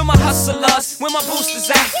at? Where my hustlers? Where my boosters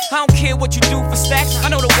at? I don't care what you do for stacks. I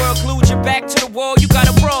know the world glued your back to the wall. You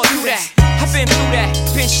gotta brawl through that. I've been through that,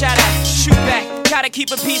 been shot at, shoot back. Gotta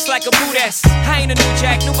keep a peace like a boot ass. I ain't a new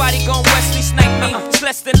jack, nobody gon' Wesley snipe me. It's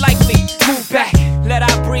less than likely. Move back, let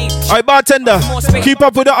I breathe. Alright, bartender, keep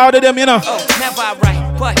up with the order them, you know. Oh, never I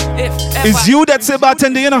write, but if it's you that say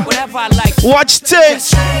bartender, you know. Whatever I like. Watch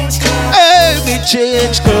things. Hey, me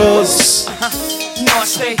change clothes. You know I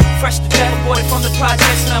stay fresh to death, aborted from the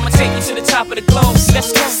projects, and I'ma take you to the top of the globe.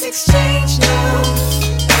 Let's go. Exchange now.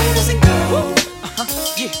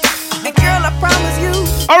 Yeah. And girl, I promise you.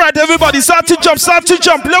 All right, everybody, start to jump, start to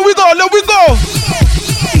jump. Let we go, let we go.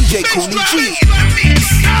 DJ Koolie G.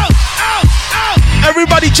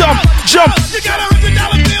 Everybody jump, jump. You got $100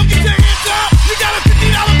 bill, get your hands up. You got a $50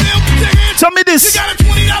 bill, get your hands up. Tell me this. You got a $20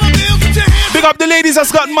 bill, get your hands up. Big up the ladies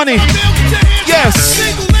that's got money. Yes.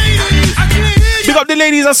 Big up the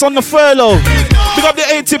ladies that's on the furlough. Big up the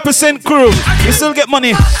 80% crew. You still get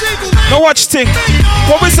money. No watch thing.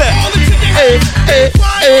 What we say? Hey, hey,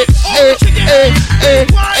 hey, hey, hey, hey,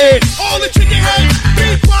 hey.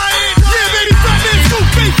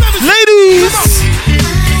 Ladies.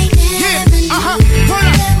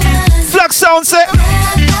 Flag sound say.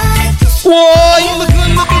 Whoa.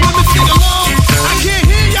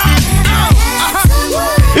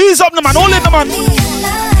 Ease up, the man. Hold it, the man.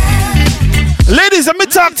 Ladies, let me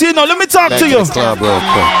talk to you now. Let me talk to you.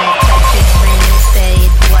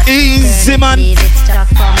 Easy, man.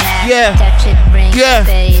 Yeah. Yeah.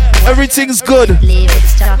 Everything's good.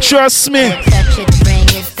 Trust me.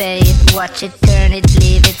 Watch it, turn it,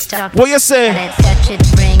 leave it, stop. What you say? Touch it,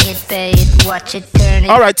 bring it, pay it, watch it, turn it.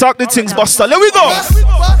 Alright, talk the things, Buster. Let we go.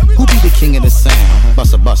 Who be the king of the sound?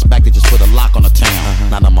 Bust a bus back, they just put a lock on the town.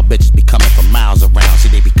 Now that my bitches be coming from miles around. See,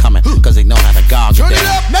 they be coming, cause they know how to gouge it down. Turn it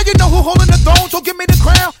up, now you know who holding the throne, so give me the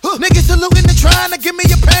crown. Niggas saluting and trying to give me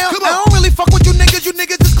a pound. I don't really fuck with you niggas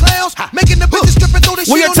is clowns. Making the bitches strip and throw this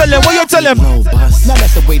shit on the ground. What you tell him? Now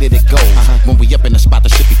that's the way that it goes. When we up in the spot, the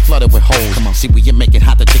shit be flooded with holes. See, when you make it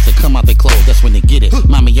hot, the chicks that come out they clothes. That's when they get it.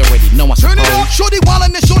 Mommy already know I Turn it up, shorty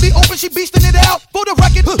wildin' and shorty open, she beastin' it out. For the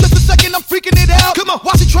record, just a second, I'm freaking it out. Come on,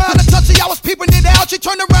 while she trying to touch it, I was peeping it out. She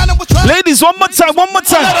turned around and was trying. Ladies, one more time, one more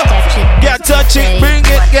time. Get touch it, bring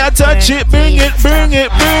it, get touch it, bring it, bring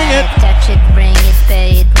it, bring it. Touch it, bring it,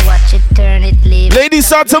 pay it, watch it, turn it, leave it. Ladies,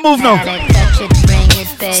 start to move now. Touch it, bring it,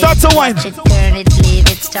 pay it. Start to whine. Touch it, turn it, leave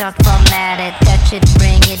it, stop format it. Touch it,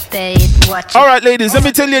 bring it, pay it, watch it. All right, ladies, let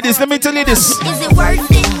me tell you this. Let me tell you this. Is it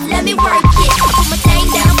worth it? Let me work it. Put my thing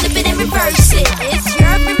down, flip it and reverse it. It's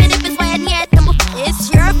your primitive, it's why I need them. It's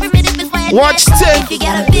your primitive, it's why I need them. Watch tape. If you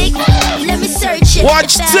got a big, let me search it.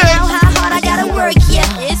 Watch tape. How hard I gotta work, yeah.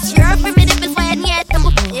 It's your primitive, it's why I need them.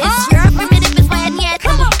 It's your primitive, it's why I need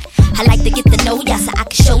them. I like to get to know ya so I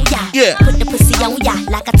can show ya. Yeah. Put the pussy on ya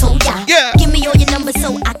like I told ya. Yeah. Give me all your numbers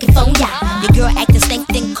so I can phone ya. Your girl acting stink,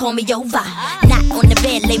 then call me over. Not on the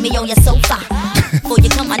bed, lay me on your sofa. Before you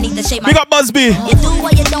come, I need to shave my. Big up Busby. You do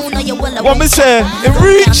what you don't know, you will. What me say? It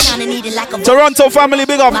reach. Toronto family,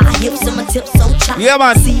 big up. My hips and my tips so chopped. Yeah,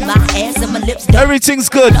 man. See my ass and my lips. Everything's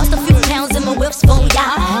good. Lost a few pounds in my whips for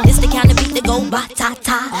ya. This the kind of beat that go ba ta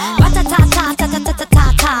ta, ba ta ta ta ta ta ta ta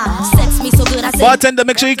ta ta. Sex me so good I say. Bartender,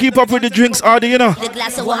 make sure you keep up with the drinks, Ardy, you know. The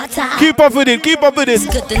glass of water. Keep up with it, keep up with it.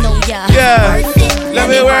 It's good to know ya. Yeah. Let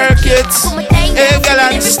me work it. Hey, girl,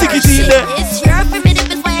 and stick it in there. It's your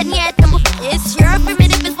primitive, it's why I need them. It's your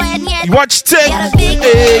primitive, it's why I need them. Watch tape.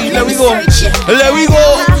 Hey, let me go. Let me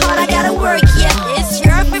go. How hard I gotta work, yeah. It's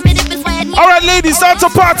your primitive, it's why I need them. All right, ladies, start to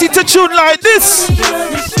party to tune like this.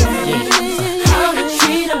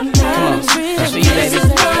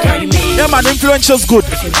 Yeah, man, influential's good.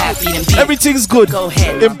 Everything's good. Go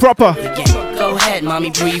ahead, improper. Go ahead,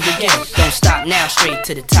 mommy, breathe again. Don't stop now, straight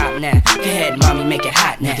to the top now. Go ahead, mommy, make it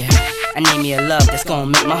hot now. I need me a love that's gonna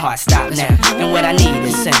make my heart stop now. And what I need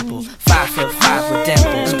is simple. 5'5" with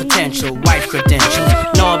dimples, potential wife credentials.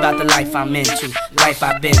 Know about the life I'm into, life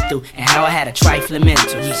I've been through, and how I had a trifling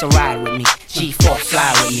mental. So ride with me, G4,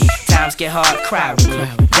 fly with me. Times get hard, cry with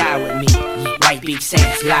me, die with me. White Beach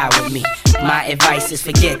Sands, lie with me. My advice is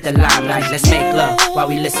forget the limelight. Let's make love while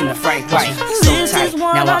we listen to Frank White. So tight,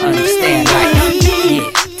 now I understand life.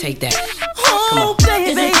 Yeah, take that. Come on.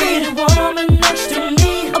 Is a pretty woman next to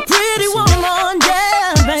me? A pretty woman,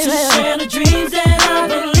 yeah, baby. To share the dreams that I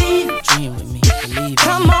believe. Dream with me, believe.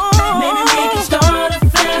 Come on, maybe we can start a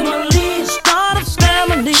family. Start a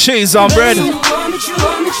family. Cheese on bread.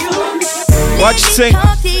 Watch sing.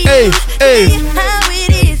 Hey, hey. How it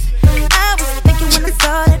is. I was thinking when I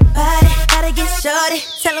saw that body, gotta get shorty.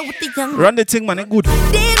 Tell her what the young. Run the thing, man, ain't good.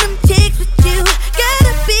 Damn them chicks with you,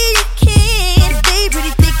 gotta be a king. Stay pretty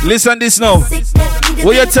thick. Listen this now.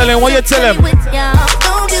 What you tell him? What you tell him?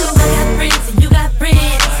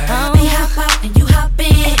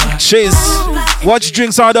 Chase. Watch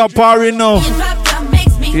drinks on the party now.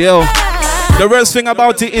 Yo, the worst thing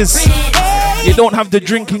about it is you don't have the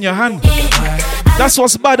drink in your hand. That's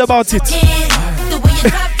what's bad about it.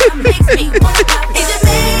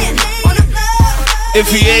 If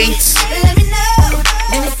he ain't,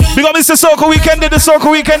 big up Mr. Soca Weekend, the Soca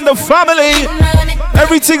Weekend, the family.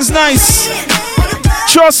 Everything's nice.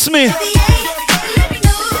 Trust me.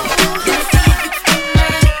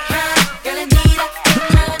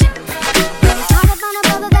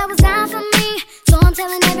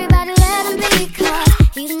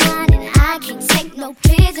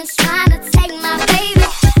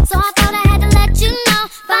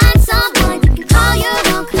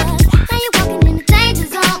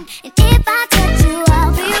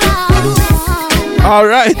 All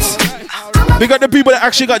right. Big up the people that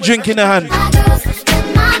actually got drink in their hand.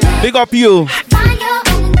 Big up you.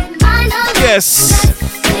 Yes.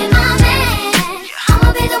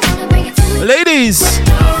 Ladies,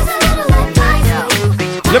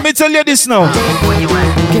 let me tell you this now.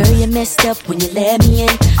 Girl, you messed up when you let me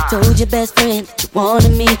in. Told your best friend you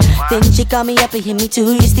wanted me. Then she called me up and hit me to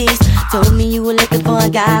your steez. Told me you were looking for a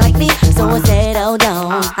guy like me. So I said, hold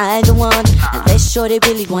on, I ain't the one. Unless shorty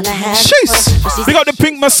really wanna have fun. We got the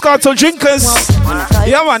pink Moscato drinkers.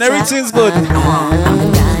 Yeah man, everything's good.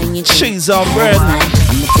 Cheese on bread.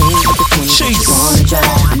 Cheese.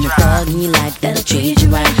 I'm the thug and you like that I treat you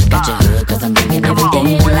right. Got your hood cause I'm bringing everything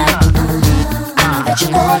you like. I know that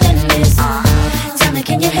you more than this. Tell me,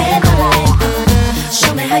 can you handle it?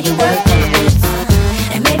 Show me how you work it.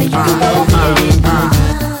 And maybe you can go with it.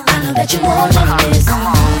 I know that you more than this.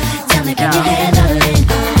 Tell me, can you handle it?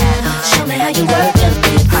 Show me how you work it.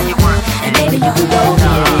 And maybe you can go with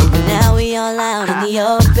it. Now we all out in the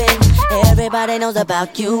open. Everybody knows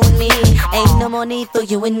about you and me. Ain't no more need for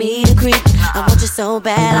you and me to creep. I want you so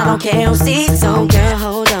bad, I don't care who sees. So girl,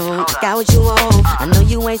 hold on, got what you want. I know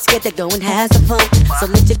you ain't scared to go and have some fun. So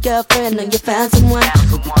let your girlfriend know you found someone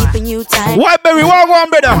who'll be keeping you tight. Whiteberry, what on,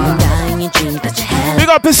 brother? Big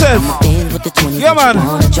up yourself. Yeah, man.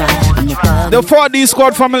 The 4D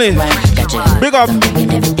squad family. Big up.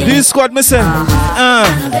 D squad, myself.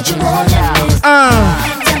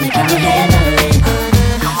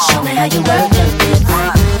 Show me how you work it,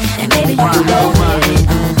 and maybe you can go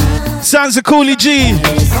with it. Sounds a Koolie G.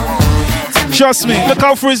 Trust me, look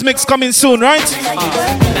out for his mix coming soon, right?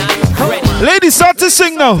 Ladies, start to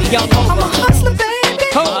sing now. I'm a hustler, baby.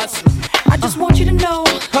 I just want you to know.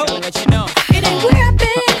 It ain't where I've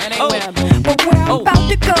been, but where I'm about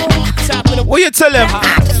to go. What you tell him?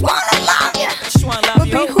 I just wanna love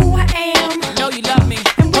you, but be who I am. Know you love me.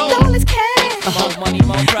 And with all this cash, more money,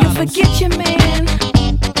 more problems. You forget your man.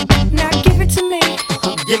 Now give it to me.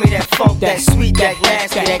 Give me that funk, that sweet, that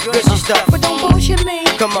nasty, that gushy stuff. But don't bullshit me.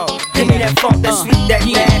 Come on, give me that funk, that sweet, that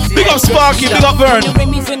nasty. Big up Sparky, big up Vern.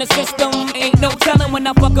 Remy's in the system, ain't no telling when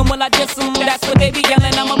I fuck 'em, will I diss 'em. That's what they be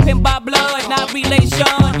yelling. I'm a pimp by blood, not relation.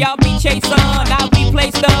 Y'all be chasing, I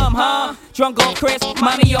replace them, huh? Drunk on Chris,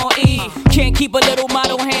 money on E. Can't keep a little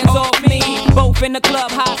model hands off me. Both in the club,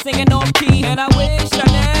 high singing off key, and I wish I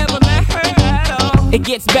never met her at all. It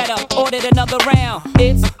gets better, ordered another round.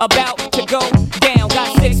 It's about to go down.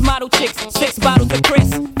 Got 6 model chicks, 6 bottles of Chris,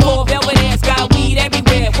 4 Belvedere's, got weed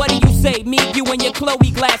everywhere. What do you say? Me, you, and your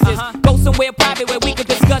Chloe glasses. Go somewhere private where we can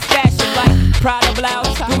discuss fashion, like Prada blouse,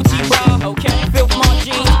 Gucci bra, okay, Filth Mon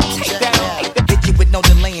jeans. Take that. Hit you with no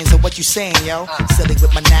delaying, so what you saying, yo? Silly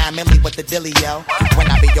with my 9 milli with the dilly, yo. When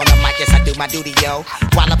I be on the mic, yes, I do my duty, yo.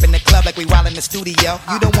 While up in the club like we while in the studio.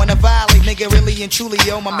 You don't wanna violate, nigga, really and truly,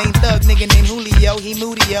 yo. My main thug, nigga named Julio, he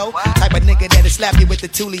moody, yo. Type of nigga that'll slap you with the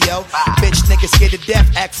tulio. Bitch, nigga scared to death,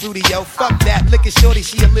 act fruity, yo. Fuck that, look at shorty,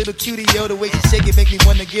 she a little cutie, yo. The way she shake it make me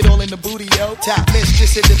wanna get all in the booty, yo. Top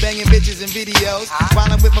mistress in the banging bitches and videos.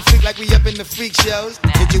 Wildin' with my freak like we up in the freak shows.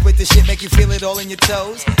 Hit you with the shit, make you feel it all in your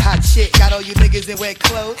toes. Hot shit, got all you niggas in wet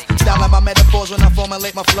clothes. Style like my metaphors when I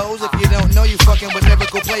formulate my flows. If you don't know, you fucking with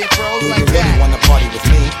lyrical player pros like that. Do you really wanna party with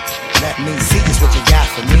me? Let me see just what you got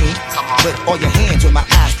for me. Put all your hands with my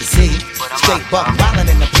eyes to see. Straight buck wildin'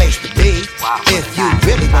 in the place to be. If you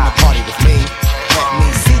really wanna party with me, let me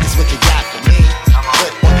see just what you got for me.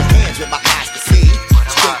 Put all your hands with my eyes to see.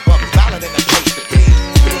 Straight buck wildin' in the place to be.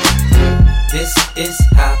 This is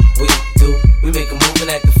how we do. We make a move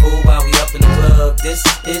and act a fool while we up in the club. This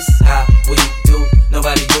is how we do.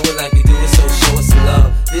 Nobody do it like we do it, so show us some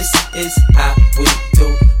love. This is how we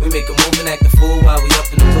do. We make a move and act a fool while we up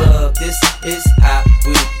in the club. This is how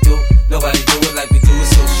we do. Nobody do it like we do it,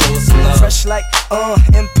 so show us some love. Fresh like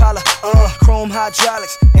Impala, chrome chrome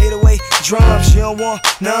hydraulics, 808 drums. You don't want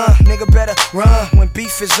none, nigga better run. When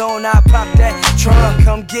beef is on, I pop that trunk.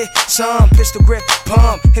 Come get some pistol grip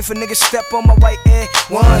pump. If a nigga step on my white air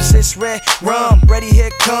ones, it's red rum. Ready,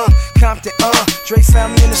 here come Compton, Dre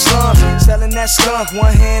found me in the slums, selling that skunk.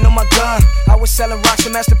 One hand on my gun. I was selling rocks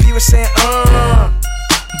and Master P was saying,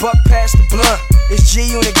 buck past the blunt. It's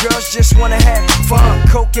G-Unit, girls just wanna have fun.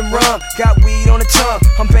 Coke and rum, got weed on the tongue.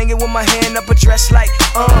 I'm banging with my hand up a dress like,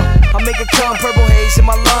 I make it come, purple haze in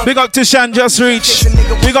my lungs. Big up to Shan, just reach.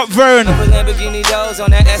 Big up Vern.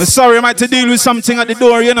 But sorry, I might have to deal with something at the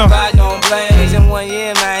door, you know.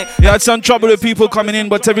 You had some trouble with people coming in,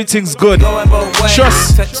 but everything's good.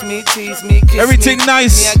 Trust. Touch me, tease me, kiss everything me.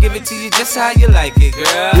 nice. I give it to you just how you like it,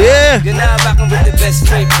 girl. Yeah. You're now rocking with the best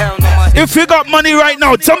straight pound on my hip. If you got money right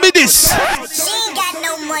now, tell me this. She ain't got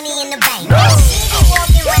no money in the bank. She be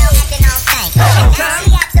walking around acting all stank.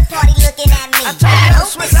 She at the party looking at me.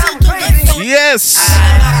 Yes.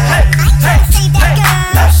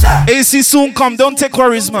 AC soon come, don't take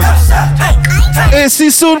worries, man. AC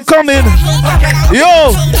soon coming.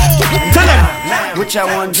 Yo, tell them. What y'all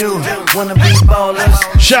wanna do? Wanna be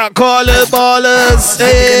ballers? Shot caller ballers.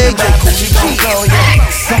 Hey. She gon' call you.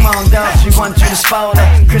 Come on, dog, she want you to spoil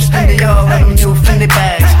her. Christian Dior with them new Fendi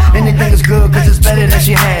bags. Anything is good, cause it's better than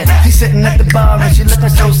she had. She's sitting at the bar and she looking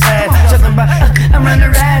so sad. Talking about, I'm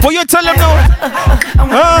running ride. What you tell them now? I'm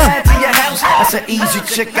running ride to your house. That's an easy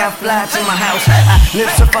chick, I fly to my house. I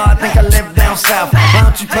live so far, I think I live down south. Why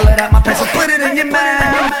don't you pull it out my pants and put it in your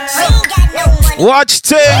mouth? Watch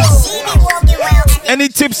things. Any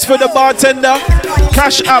tips for the bartender?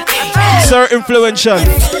 Cash App, Sir Influential.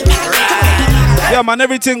 Yeah, man,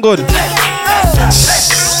 everything good.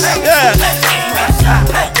 Yeah.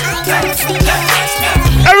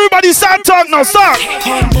 Everybody start talking now, start.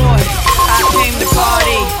 Homeboy, I came to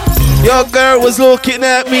party. Your girl was looking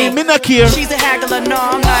at me, me not care. She's a haggler, no,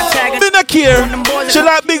 I'm not tagging. Me not care. She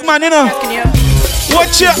like big man, you know.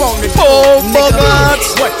 What you want to do,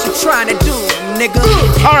 nigga? What you trying to do, nigga?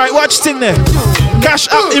 Alright, watch thing there. Cash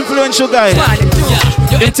App Influential guy.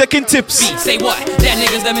 Him taking tips. Say what? That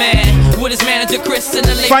nigga's the man. With his manager Chris and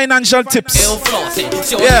the lady. Financial tips. Bill flossing,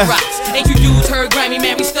 show yeah. the rocks. Ain't you dudes heard Grammy,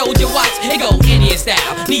 man? We stole your watch. It go Indian style,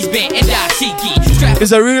 knees bent and dashiki.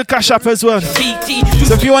 It's a real Cash App as well.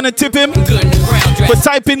 So if you want to tip him, but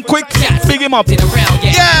type in quick, big him up. Yeah.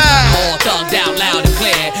 All thugged out loud and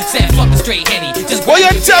clear. Said fuck the straight henny. Just what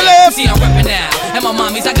you tell him? See I'm reppin' now. And my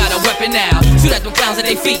mommies, I got a weapon now. Shoot at them clowns at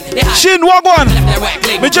their feet. They hot. Shin, walk one.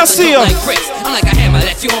 Me just see you. I'm like a hammer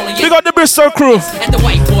that you only We got the Bristol crew. At the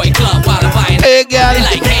white boy club while I'm buying. Hey girl,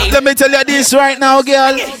 like, hey. Let me tell you this right now,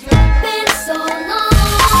 girl.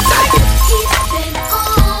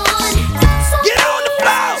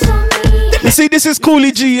 You see, this is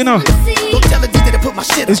Koolie G, you know.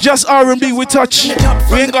 It's just R&B we touch.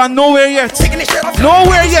 We ain't gone nowhere yet.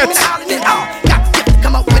 Nowhere yet.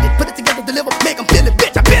 Come up with it, put it together, deliver, make them feel it,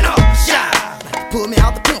 bitch. I've been on shine. Pull me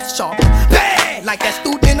out the pencil sharp. Bang! Like that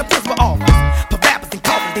student in the principal office. Put rappers and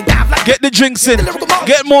coffins, they dive like. Get the drinks in.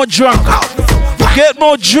 Get more drunk. Get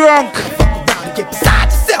more drunk. Get beside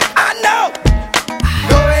yourself, I know.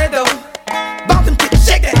 Go ahead though. Bump them kids,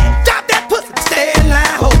 shake that head. Drop that pussy, stay in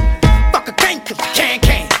line, ho. Fuck a can't, cause you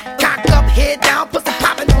can't. Cock up, head down, pussy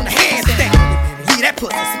popping on the handstand. Leave that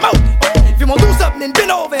pussy smoke. If you wanna do something, then bend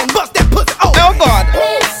over and bust that pussy. Oh God.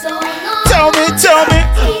 Tell me.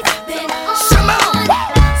 Come on.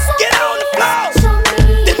 Get on the floor.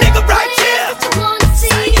 The nigga right here.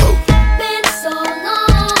 Sing it.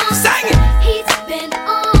 Sing it.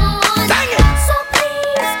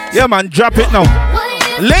 Yeah, man, drop it now.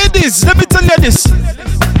 Ladies, let me tell you this.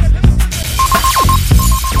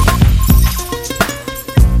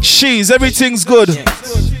 Everything's good.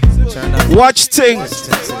 Watch things.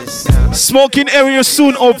 Smoking area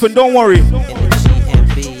soon open, don't worry.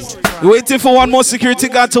 We're waiting for one more security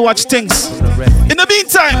guard to watch things. In the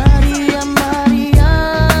meantime,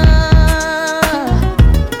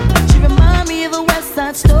 she remind me of a West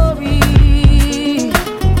Side Story.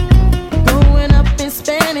 Growing up in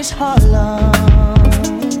Spanish Harlem.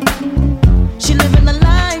 She living a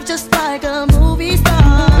life just like a movie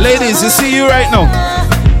star. ladies, you see you right now.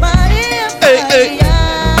 Hey.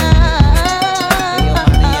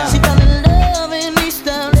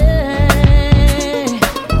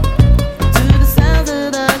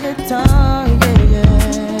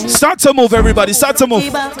 Start to move, everybody. Start to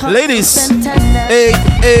move. Ladies. Hey.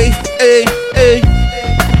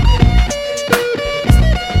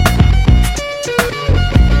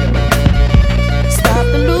 Stop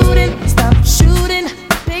the looting, stop shooting,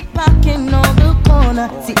 pickpocketing on the corner.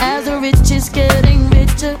 See, as the rich is getting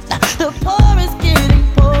richer, the poor is getting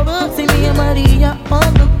poorer. See me and Maria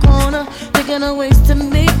on the corner, thinking of ways to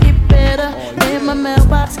make it better. In my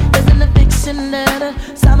mailbox, there's an eviction letter.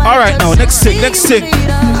 All right, now next thing.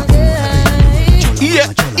 Yeah.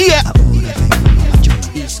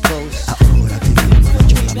 East Coast.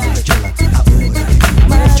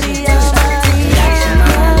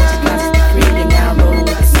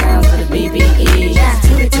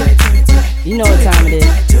 You know what time it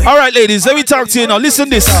is. All right, ladies, let me talk to you now. Listen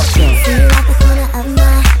this.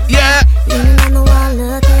 Yeah.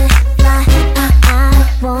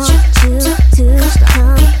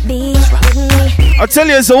 I tell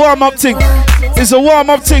you, it's a warm-up thing. It's a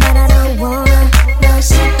warm-up thing.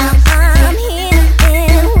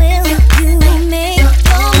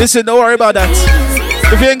 Listen, don't worry about that.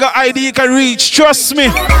 If you ain't got ID, you can reach. Trust me.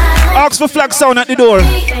 Ask for flag sound at the door.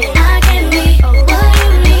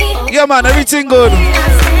 Yeah, man, everything good.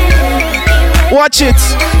 Watch it.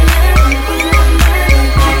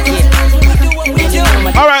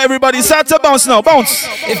 All right, everybody, start to bounce now. Bounce.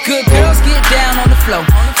 If good girls get down on the floor,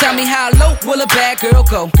 tell me how low will a bad girl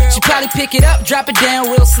go? She probably pick it up, drop it down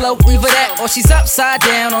real slow. Either that or she's upside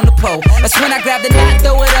down on the pole. That's when I grab the knot,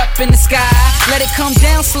 throw it up in the sky. Let it come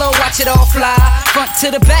down slow, watch it all fly. Front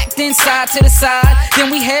to the back, then side to the side.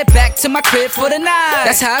 Then we head back to my crib for the night.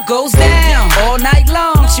 That's how it goes down all night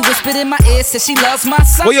long. She whispered in my ear, said she loves my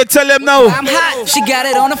song. What you tell them now? I'm hot, she got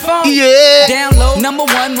it on the phone. Yeah. Down low,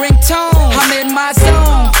 #1 ringtone. I'm in my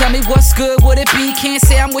zone. Tell me what's good, would it be? Can't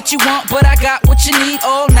say I'm what you want, but I got what you need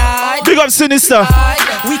all night. Big up, Sinister.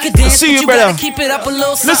 We could dance, see you, but brother. gotta keep it up a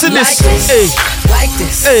little. Listen like this. Hey. Like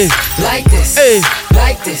this. Hey. Like this. Hey.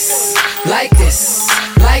 Like this. Like this.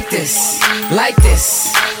 Like this. Like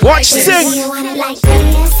this. Watch like sing. this. You want it like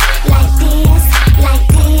this, like this, like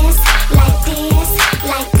this, like this,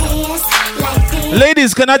 like this, like this.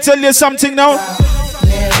 Ladies, can I tell you something now?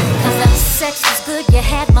 Sex was good, you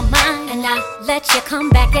had my mind, and I let you come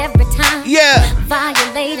back every time. Yeah.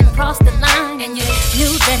 Violate and cross the line, and you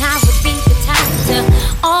knew that I would be the type to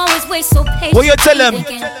always wait so patient. What you tell them?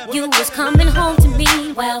 Thinking you was coming home to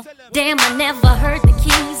me. Well, damn, I never heard the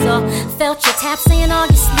keys or felt your tap saying all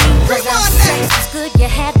your sleep. Cause sex was good, you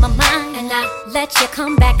had my mind, and I let you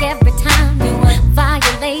come back every time. You would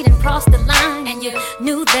violate and cross the line, and you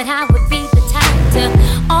knew that I would be the type to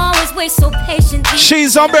always wait so patiently.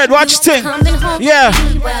 She's on bread, watch thing. Yeah.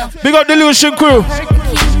 Big up the Lucian crew.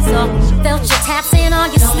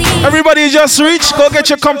 Everybody just reach, go get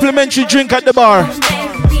your complimentary drink at the bar.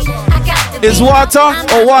 Is water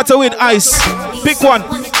or water with ice? Pick one.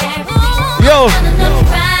 Yo.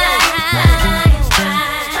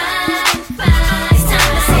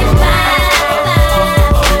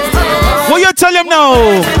 What you tell him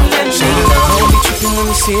now? When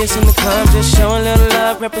we see us in the club, just show a little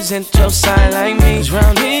love, represent your side like me.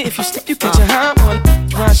 Round here, if you step, you catch a hot one.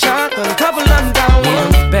 One shot, a couple of them down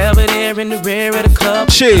one. Belvedere in the rear of the club.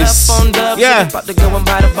 Cheers. Yeah. About to go and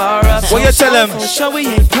buy the bar up. What you tell him? Show we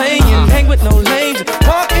ain't playing, hang with no lames,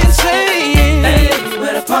 walk insane. Hey,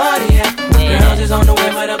 where the party at? Girls is on the way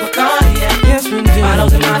with a Bacardi at. Yes, we do.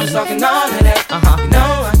 Bottles and models talking all of that. You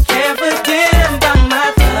know I can't forget about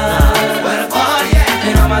my club. Where the party at?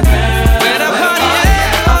 And all my girls.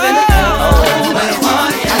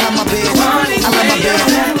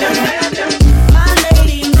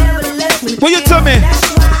 What you tell me?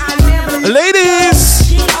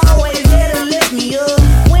 Ladies!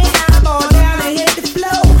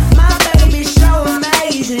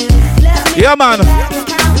 Yeah, man.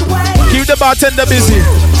 Keep the bartender busy.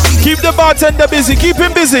 Keep the bartender busy. Keep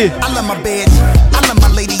him busy. I love my bitch. I love my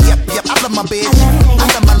lady. Yep, yep. I love my bitch. I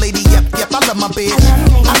love my lady. Yep, yep. I love my bitch.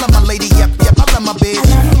 I love my lady. Yep, yep. I love my bitch.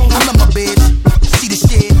 I love my bitch. See the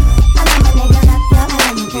shit. I love my bitch.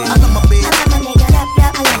 I love my bitch.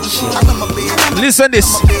 Listen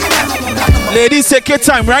this. Ladies, take your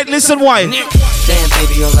time, right? Listen why. Damn,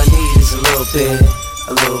 baby, all I need is a little bit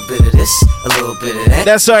of this, a little bit of that.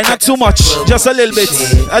 That's right, not too much. Just a little bit.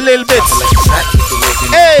 A little bit.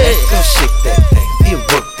 Hey! Go shake that thing, you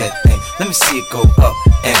work that thing. Let me see it go up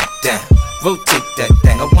and down. Rotate that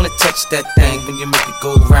thing. I wanna touch that thing when you make it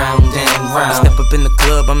go round and round. Step up in the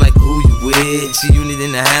club, I'm like, who you with? See unit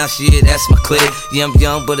in the house, yeah, that's my clique. Yeah, I'm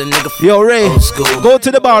young, but a nigga. Yo, Ray, go to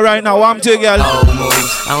the bar right now. Warm to you, girl.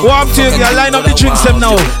 Warm to you, girl. Line up the drinks them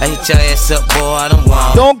now. I hit your ass up, boy. I don't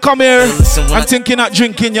want. Don't come here and think you're not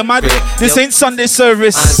drinking. You're mad. This ain't Sunday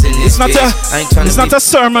service. It's not a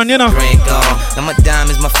sermon, you know. Now my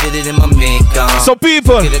diamonds, my fitted, and my mink gone. So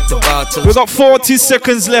people, we got 40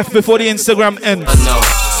 seconds left before the Instagram ends.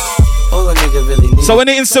 So when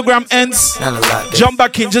the Instagram ends, jump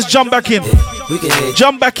back in. Just jump back in.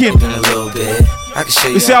 Jump back in. I can show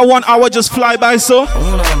you. You see how 1 hour just fly by so? I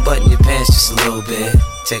wanna unbutton your pants just a little bit.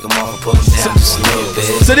 Take them off and pull them down just a little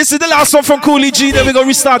bit. So this is the last one from Koolie G. Then we're gonna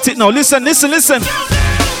restart it now. Listen.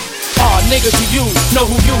 Aw, nigga, do you know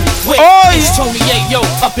who you with? Oh, it's Tony Ayo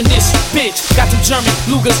up in this bitch. Got them German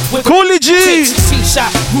Lugers with Koolie G.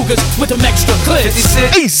 16-shot Rugers with them extra clips.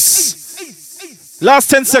 Ace. Last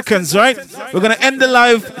 10 seconds, right? We're gonna end the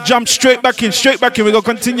live, jump straight back in. We're gonna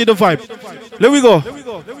continue the vibe. There we go.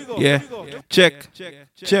 Yeah. Check.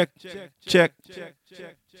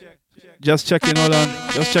 Just checking, hold on.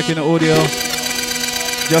 Just checking the audio.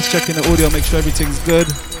 Make sure everything's good.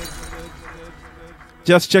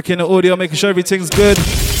 Just checking the audio, making sure everything's good.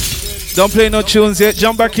 Don't play no tunes yet.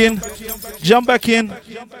 Jump back in.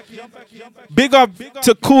 Big up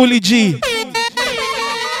to Koolie G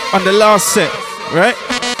on the last set, right?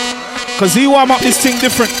 Because he warm up this thing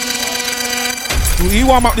different.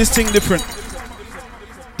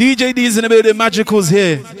 Deejay Dee is in the building. Majical's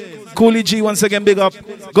here. Koolie G once again, big up.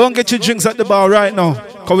 Go and get your drinks at the bar right now,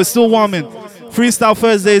 because we're still warming. Freestyle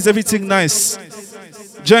Thursdays, everything nice.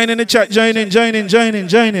 Join in the chat, join in.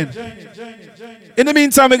 In the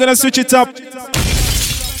meantime, we're going to switch it up.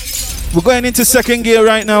 We're going into second gear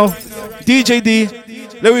right now. Deejay Dee,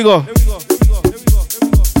 there we go.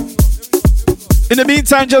 In the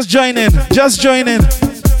meantime, just join in.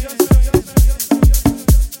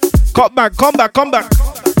 Come back.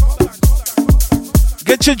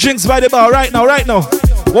 Get your drinks by the bar right now.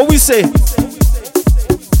 What we say?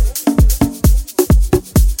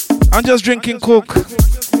 I'm just drinking Coke.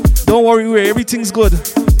 Don't worry, Ray. Everything's good.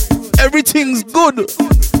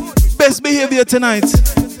 Best behavior tonight.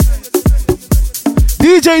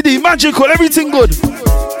 Deejay Dee, Majikal, everything good.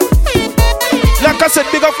 Like I said,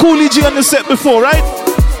 big up Koolie G on the set before, right?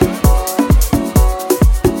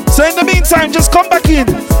 So in the meantime, just come back in.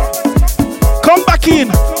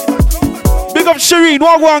 Big up Shireen,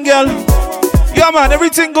 walk one girl. Yeah man,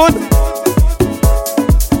 everything good?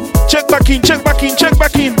 Check back in.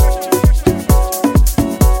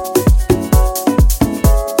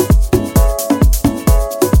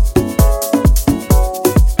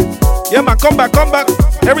 Yeah man, come back.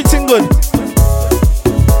 Everything good.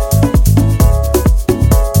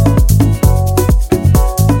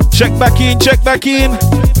 Check back in.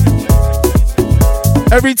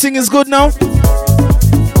 Everything is good now.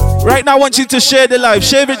 Right now I want you to share the live.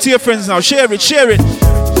 Share it to your friends now. Share it.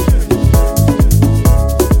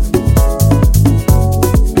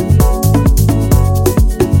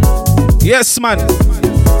 Yes, man.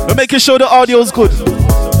 We're making sure the audio is good.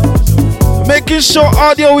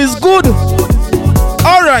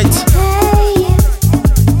 All right. Hey,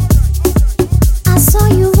 I saw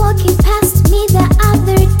you walking past me the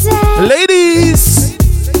other day. Ladies,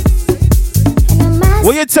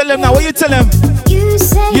 what you tell them now? You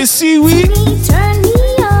say, you see we? Turn me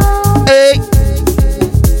on. Hey.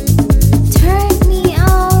 Turn me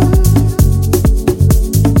on.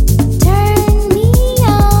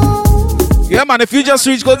 Yeah, man, if you just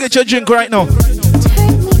reach, go get your drink right now.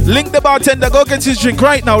 Link the bartender, go get his drink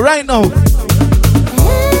right now. Hey,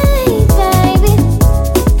 baby.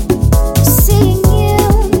 Seeing you,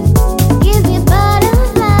 give me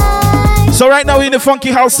butterflies. So right now we're in the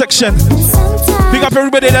funky house section. Big up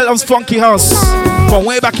everybody that loves funky house. From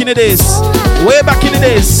way back in the days.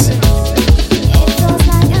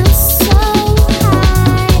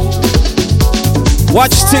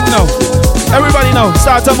 Watch thing now. Everybody now.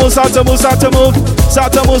 Start to move.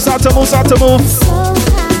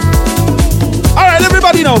 Alright,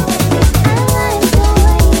 everybody now.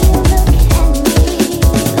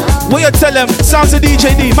 What you tell them? Sounds of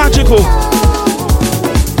Deejay Dee, Majikal.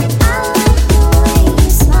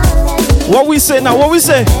 What we say now?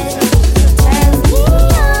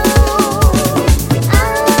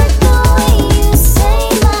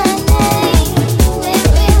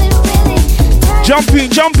 Jump in.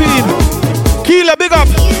 Keela, big up.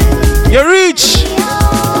 You reach.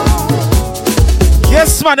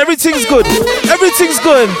 Yes, man, everything's good. I can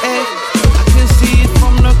see it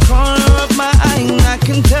from the corner of my eye, and I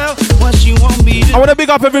can tell what she want me to. I want to big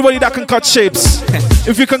up everybody that can cut shapes.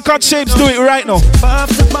 If you can cut shapes, do it right now.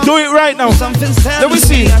 Let me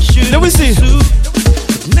see.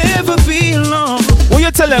 Never be alone. What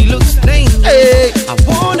you tell them? Hey. I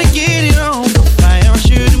wanna get it on. I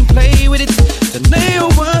shouldn't play with it. The nail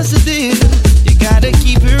was the deal. You gotta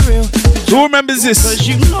keep it real. Who remembers this?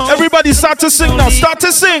 Everybody start to sing now. She's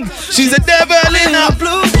a devil in a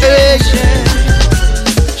blue dress.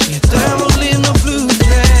 She's a devil in a blue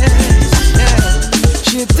dress.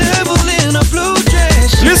 She's a devil in a blue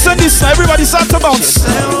dress. Listen this, everybody start to bounce.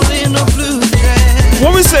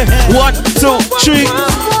 What we say? 1, 2, 3.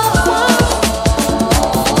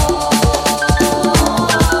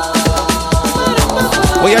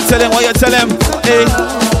 tell them? What you tell them? Hey,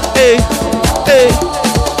 hey, hey.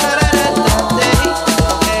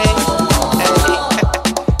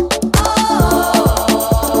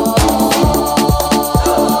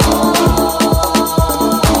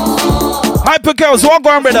 Hyper girls, walk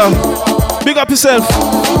on, brother. Big up yourself.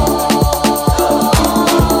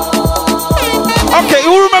 Okay,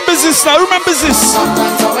 who remembers this now? Who remembers this?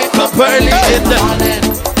 Up early in the morning.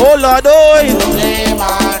 Oh Lord, oh.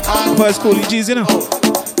 First Koolie G's, you know.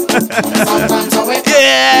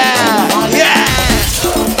 Yeah, yeah.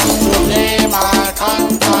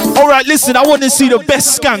 All right, listen. I want to see the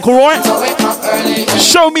best skank. All right.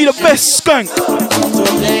 Show me the best skank.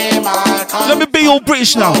 Let me be all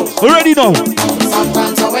British now. Already know.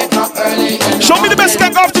 Show me the best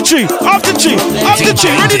skank after tree. After tree. After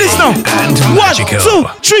tree. Ready this now. 1, 2,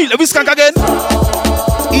 3. Let me skank again.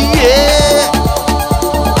 Yeah.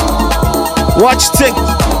 Watch thing.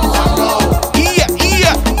 Yeah,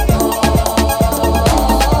 yeah.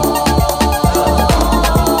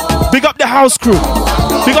 Big up the house crew.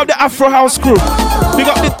 Big up the Afro house crew. Big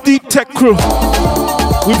up the deep tech crew.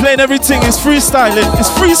 We playing everything. It's freestyling. It's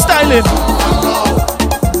freestyling.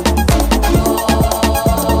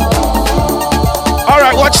 All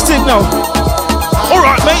right, watch thing now. All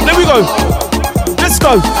right, mate. There we go. Let's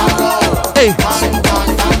go. Hey.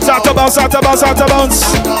 Start to bounce, start to bounce, start to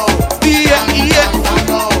bounce. Yeah, yeah.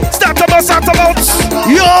 Start to bounce, start to bounce.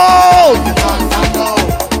 Yo!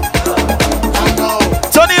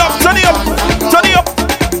 Turn it up, turn it up, turn it up.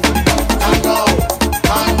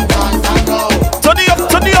 Turn it up,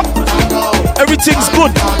 turn it up. Everything's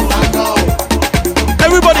good.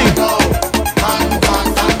 Everybody.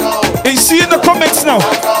 You see in the comments now.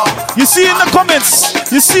 You see in the comments.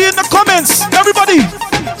 You see in the comments. Everybody.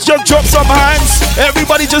 Just drop some hands.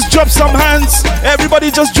 Everybody just drop some hands.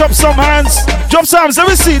 Everybody just drop some hands. Drop some hands. Let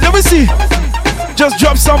me see. Let me see. Just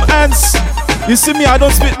drop some hands. You see me? I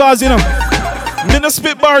don't spit bars, you know. Me no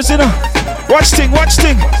spit bars, you know. Watch thing, watch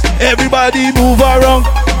thing. Everybody move around.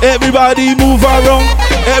 Everybody move around.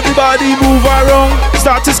 Everybody move around.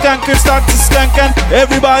 Start to skanking, start to skanking.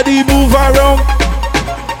 Everybody move around.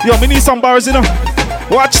 Yo, me need some bars, you know.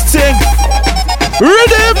 Watch thing.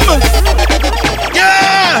 Rhythm.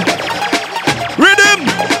 Yeah! Rhythm!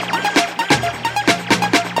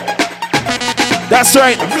 That's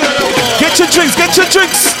right. Get your drinks, get your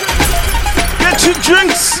drinks. Get your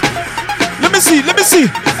drinks. Let me see, let me see.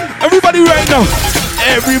 Everybody right now.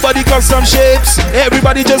 Everybody cut some shapes.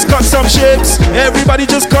 Everybody just cut some shapes. Everybody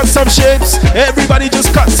just cut some shapes. Everybody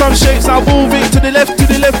just cut some shapes. Now moving to the left, to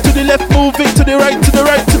the left, to the left. Moving to the right, to the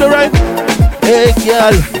right, to the right. Hey,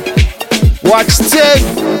 girl. Watch take.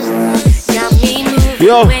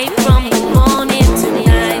 Yo. Away from the morning to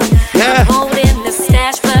night. Yeah. I'm holding the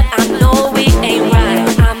stash, but I know it ain't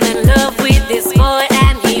right. I'm in love with this boy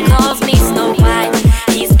and he calls me Snow White.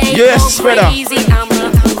 He's crazy. I'm a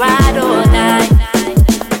ride or die.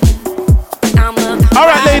 I'm a all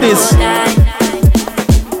right, ladies.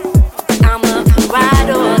 I'm a ride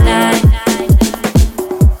or die.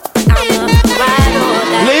 I'm a ride or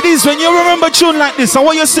die. Ladies, when you remember a tune like this, I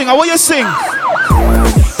want you to sing. I want you to sing.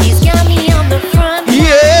 He's got me on the front.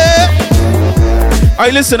 Yeah.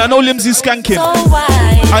 Alright, listen, I know Limsy is skanking.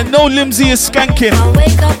 I know Limsy is skanking.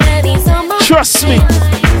 Trust me.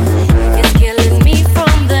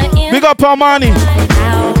 Big up Armani.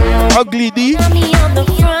 Ugly D.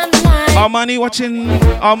 Armani watching.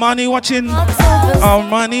 Armani watching.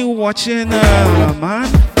 Armani watching. Man.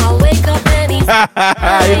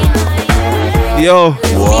 Yo.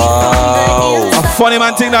 Wow. A funny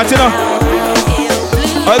man thing that, you know.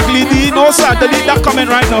 Ugly D, no sir, delete that comment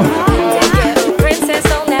right now.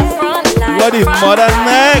 Bloody mother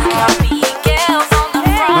neck.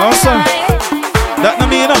 No sir. That not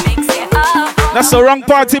me, you know. That's the wrong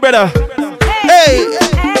party, brother. Hey.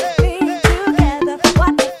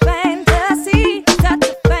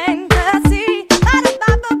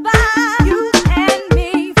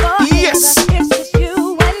 Yes.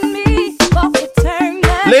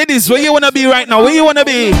 Ladies, where you wanna be right now? Where you wanna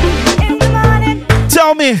be?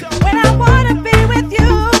 Tell me. When I wanna be with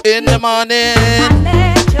you in the morning.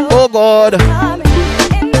 Oh God.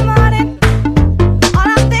 In the morning, all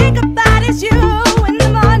I think about is you. In the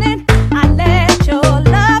morning, I let your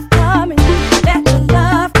love come in. Let your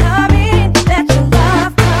love come in. Let your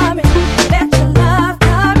love come in. Let your love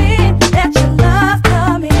come in. Let your love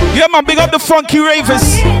come in. Yeah, man, big up the funky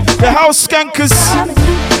ravers, the house skankers.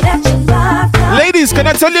 Ladies, can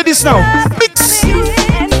I tell you this now? Mix.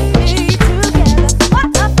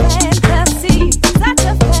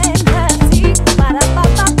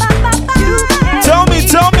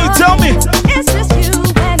 Tell me.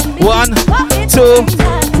 1, 2,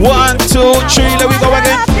 1, three, let me go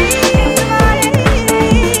again.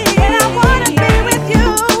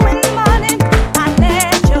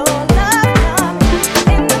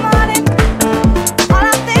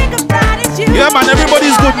 Yeah, man,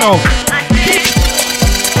 everybody's good now.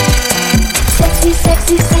 Sexy,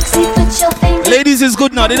 sexy, sexy, put your fingers. Ladies is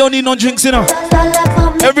good now. They don't need no drinks, you know.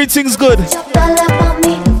 Everything's good.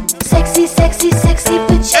 Sexy, sexy, sexy,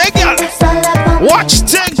 put your fingers. Watch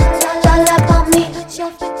thing.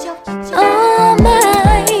 Oh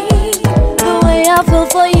my, the way I feel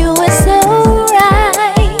for you is so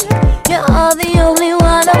right. You're the only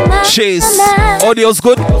one of my Chase. Audio's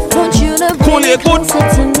good. Koolie good.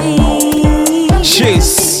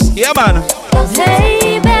 Chase. Yeah, man.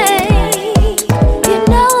 Hey, babe, you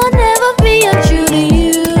know I'll never be untrue to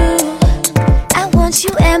you. I want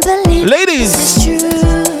you and believe Ladies. it's true.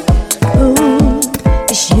 Ooh,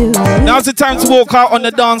 it's you. Now's the time to walk out on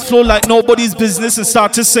the dance floor like nobody's business and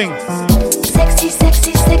start to sing. Sexy,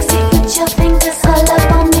 sexy, sexy, put your fingers all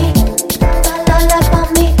up on me. All up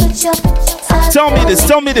on me, put your Tell me this,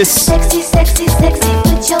 tell me this. Sexy, sexy, sexy,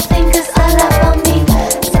 put your fingers all up on me.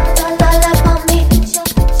 All up on me.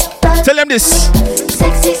 Tell them this.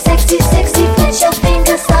 Sexy, sexy, sexy, put your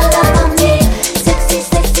fingers all up on me. Sexy,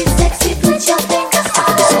 sexy, sexy, put your fingers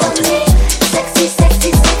all up on me. Sexy,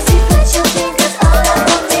 sexy, sexy, put your fingers all up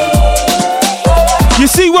on me. You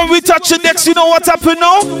see when we touch the decks, you know what happened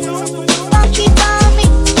now? Funky for me.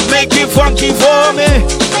 Make it funky for me.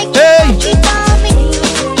 Make Hey. it funky for me.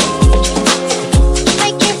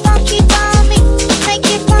 Make it funky for me. Make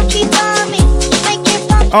it funky for me. Make it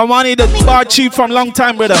funky. I wanted the bar cheap from long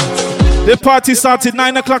time, brother. The party started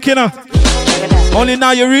 9 o'clock, you know. Only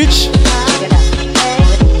now you reach.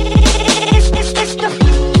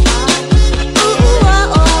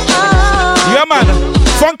 Yeah, man.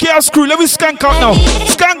 Funky ass crew. Let me skank out now.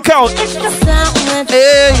 Skank out.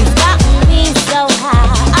 Hey. Got me so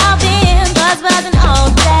high. I've been buzzing all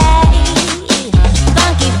day.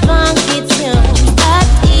 Funky, funky tune. A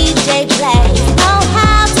DJ plays. Know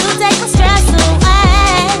how to take my stress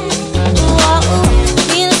away. Whoa,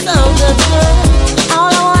 feeling so good.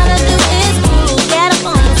 All I wanna do is move. Get up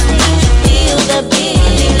on the stage, feel the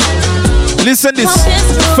beat. Listen this.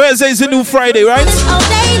 Thursday is a new Friday, right? All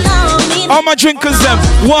day long. All my drinkers them.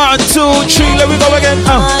 1, 2, 3. Let me go again.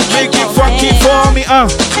 Make it funky for me.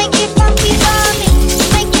 Make it funky for me.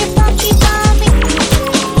 Make it funky for me.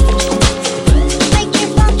 Make it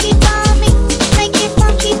funky for me. Make it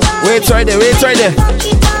funky for me. Wait right there. Wait right there.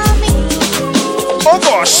 Funky for me. Oh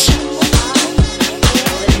gosh.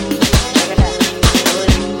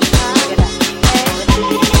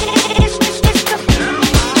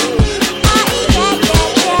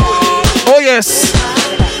 Oh yes.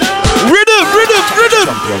 Rhythm, rhythm, rhythm.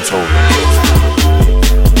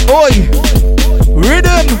 Oi.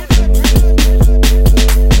 Rhythm.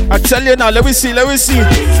 I tell you now, let me see, let me see.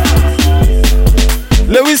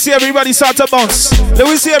 Let me see everybody start to bounce. Let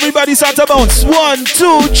me see everybody start to bounce. 1,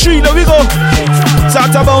 2, 3, let me go.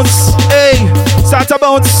 Start to bounce. Hey. Start to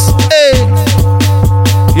bounce. Hey.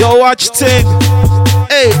 Yo, watch thing.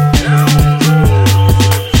 Hey.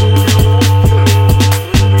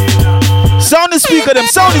 Sound the speaker them.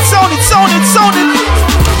 Sound it, sound it, sound it, sound it.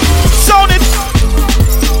 Sound it.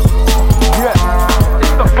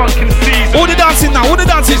 Who the dancing now? Who the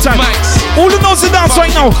dancing time? Who knows the dance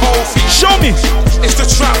right now? Show me. It's the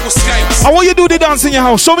travel skates. I want you to do the dance in your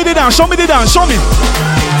house. Show me the dance. Show me the dance. Show me.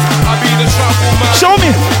 I be the travel man. Show me.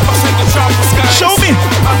 The travel skates. Show me.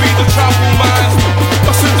 I be the travel man.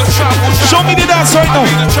 The travel. Show me the dance right now. I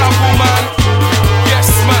be the travel man. Yes,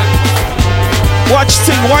 man. Watch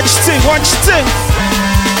thing. Watch thing. Watch thing.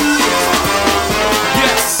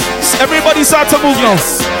 Yes. Everybody start to move now.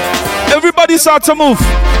 Everybody start to move.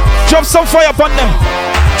 Drop some fire upon them.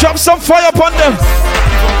 Drop some fire upon them.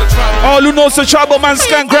 All who knows the tribal man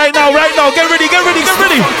skank right now, right now. Get ready, get ready, get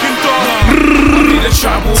ready.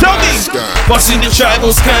 Tell me. Busting the tribal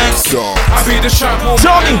skank. I be the tribal man.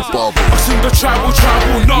 Tell me. Busting the tribal,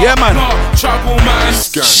 no. Yeah, man. Tribal man.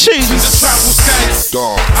 Jesus. The tribal skanks.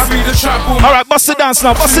 I be the tribal man. All right, bust the dance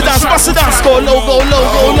now. Bust the dance, bust the dance. Go low, go low,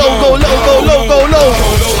 go low, go low, go low, go low.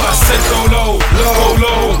 I said go low, go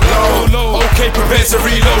low, go low. Okay, prepare to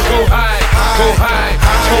reload. Go high, go high,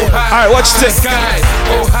 go high. All right, watch this. Go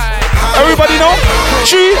high. Everybody know?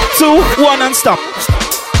 3, 2, 1 and stop.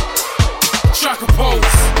 Track a pose.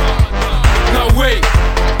 Now wait.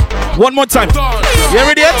 One more time. You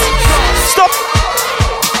ready yet? Stop.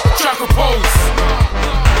 Track a pose.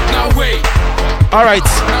 Now wait. All right.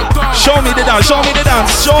 Show me the dance. Show me the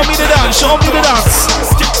dance. Show me the dance. Show me the dance.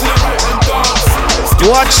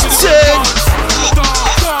 Watch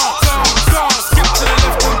it.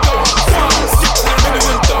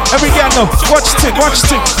 right now. Watch thing, watch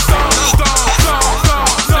thing.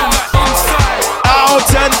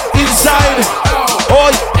 Out and inside.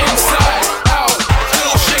 Oh,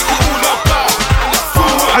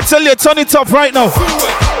 I tell you, turn it up right now.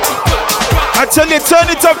 I tell you, turn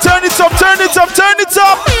it up, turn it up, turn it up, turn it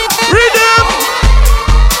up. Rhythm.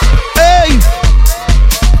 Hey.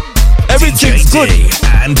 Everything's Deejay good. Dee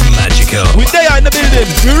and Majikal. We there in the building.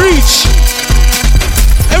 We reach.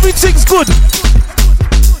 Everything's good.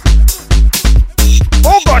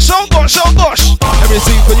 Oh gosh, oh gosh, oh gosh. Let me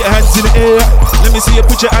see you put your hands in the air. Let me see you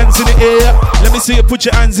put your hands in the air. Let me see you put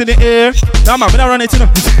your hands in the air. Nah, man, I'm not running it, you know.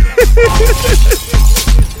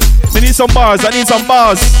 I need some bars, I need some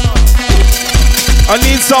bars. I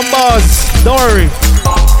need some bars. Don't worry.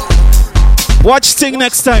 Watch thing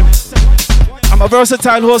next time. I'm a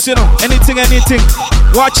versatile host, you know. Anything, anything.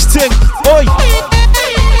 Watch thing. Oi.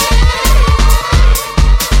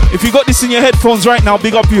 If you got this in your headphones right now,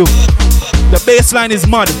 big up you. The bass line is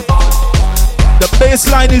mud. The bass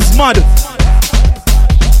line is mud.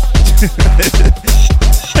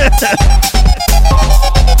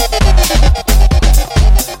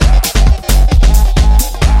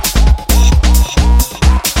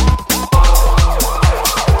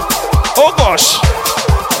 Oh gosh.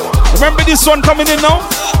 Remember this one coming in now?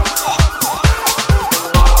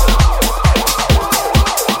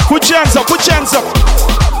 Put your hands up, put your hands up.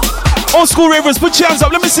 Old school ravers, put your hands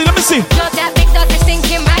up. Let me see, let me see. That big dog is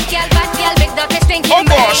stinking bad girl, big dog is stinking. Oh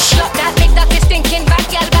gosh. That big dog is stinking bad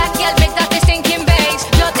girl, big dog is stinking bass.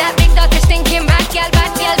 That big dog is stinking bad girl,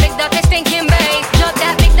 big dog is stinking bass.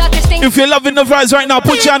 That big dog is stinking. If you're loving the vibes right now,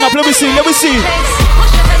 put your hand up. Let me see, let me see.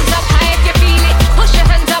 Push your hands up high if you feel it. Push your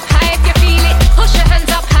hands up high if you feel it. Push your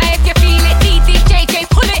hands up high if you feel it. Deejay,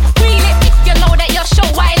 pull it, wheel it. You know that you're show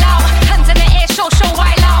wild out. Hands in the air, show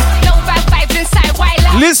wild out. No bad vibes inside, wild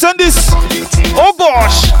out. Listen this. Oh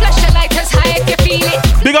gosh. Flash your lighters high if you feel it.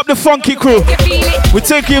 Big up the funky crew. We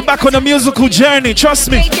take you back on a musical journey. Trust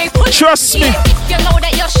me. Trust me. You know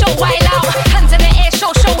that you're show wild out. Hands in the air,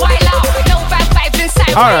 show wild out. No bad vibes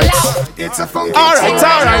inside, All right. wild out. It's a funky. All right,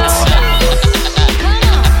 all right.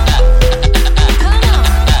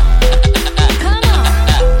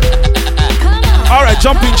 All right,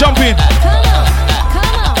 jump in, jump in.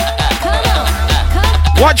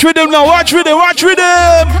 Watch rhythm now, watch rhythm, watch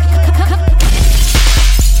rhythm.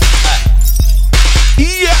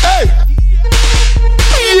 Yeah, hey.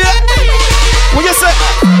 Yeah. What you say?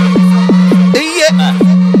 Yeah.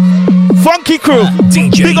 Funky crew.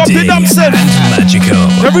 Deejay Big up the Dee themselves. and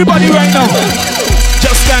Majikal. Everybody right now.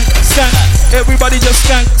 Just skank, skank. Everybody just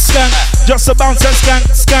skank, skank. Just a bounce and skank,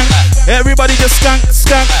 skank. Everybody just skank,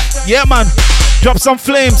 skank. Yeah, man. Drop some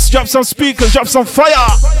flames, drop some speakers, drop some fire.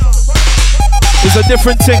 It's a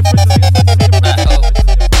different thing.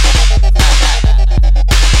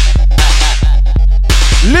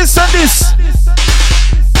 Listen this.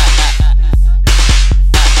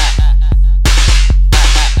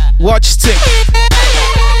 Watch thing.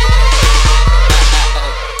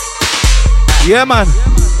 Yeah, man.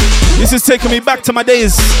 This is taking me back to my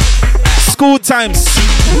days. School times.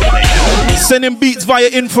 Sending beats via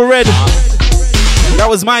infrared. That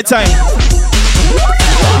was my time.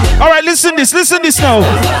 All right, listen this now.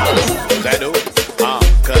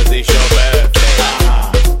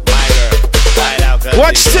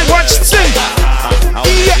 Watch it, watch it.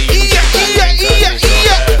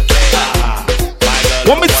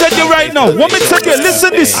 Want me to tell you right now? Want me to tell you?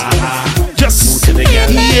 Listen this. Just move to the gal.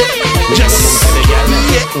 Just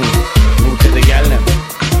move to the gal.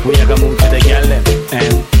 We are gonna move to the gal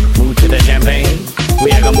and move to the champagne.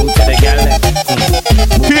 We are gonna move to the gal.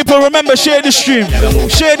 People, remember, share the stream.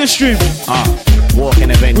 Share the stream. Walking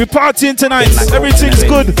event. We're partying tonight. Everything's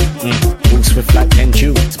good. Move swift like 10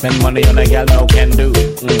 chew. Spend money on a gal, no can do.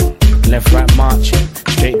 Left, right, march.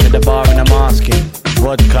 Straight to the bar and I'm asking.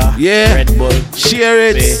 Vodka, yeah. Red Bull. Share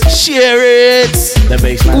it. Beer. Share it. The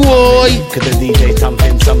bassline. Cause the DJ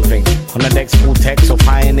thumping something. On the next full text or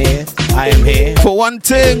pioneer. I am here. For one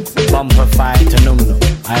thing. Bumper fight to num num.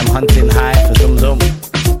 I am hunting high for zum zum.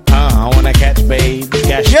 I wanna catch babe.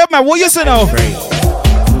 Cash. Yeah, man, what you say now?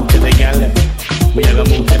 Move to the gallon. We are gonna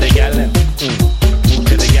move to the gallon. Move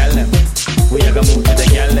to the gallon. We are gonna move to the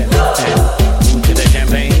gallon. Move to the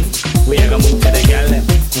champagne. We are gonna move to the gallon.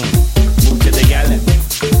 Move to the gallon.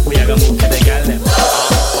 We are gonna move to the gallon.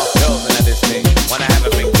 Girls in this thing. Wanna have a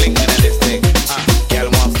big bling in this thing.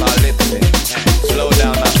 Gal wants start lifting. Slow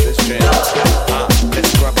down off the string.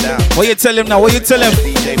 Let's scrub down. What you tell him now? What you tell him?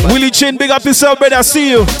 Willie Chin, big up yourself, brother. I see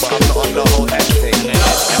you.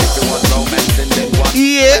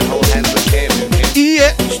 Yeah.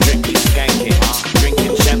 Yeah. Strictly skanking.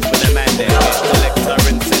 Drinking champ with a man there. Selector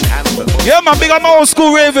rinsing anthem. man, big up my old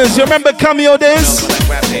school ravers. You remember cameo days?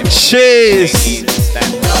 Jeez.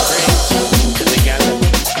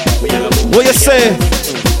 What you say?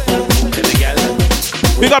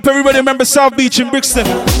 Big up everybody, remember South Beach in Brixton?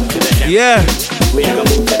 Yeah.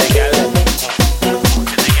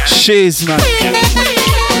 Jeez, man.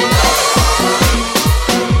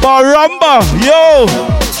 Baramba, yo.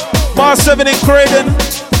 Bar 7 in Croydon.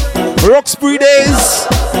 Roxbury days.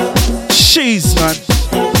 Jeez, man.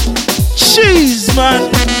 Jeez,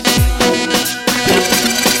 man.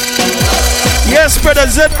 Yes, brother,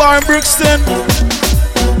 Z-Bar in Brixton.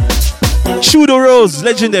 Tudor Rose,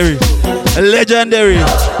 legendary. Legendary.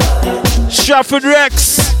 Stratford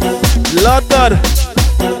Rex. Lord God.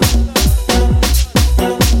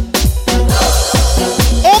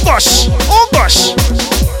 Oh gosh. Oh gosh.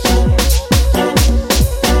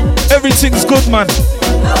 Everything's good, man.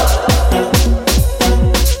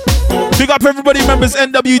 Big up everybody remembers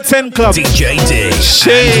NW10 Club. Deejay Dee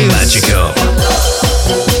and Majikal.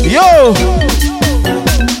 Yo.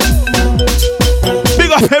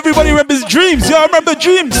 Big up everybody remembers Dreams. Yo, I remember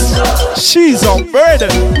Dreams. She's on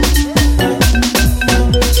burden.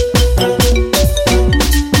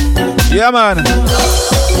 Yeah, man.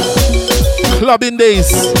 Clubbing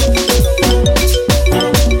days.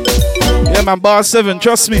 Yeah, man. Bar 7,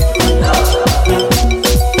 trust me.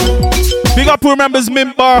 Big up who remembers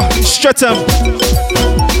Mint Bar, Streatham.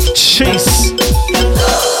 Chase.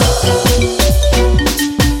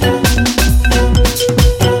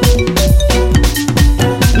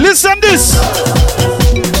 Listen this.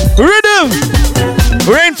 Rhythm.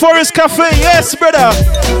 Rainforest Cafe. Yes, brother.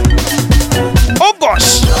 Oh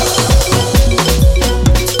gosh.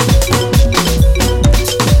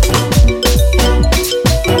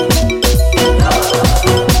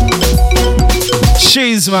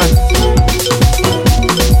 Jeez, man.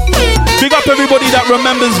 Big up everybody that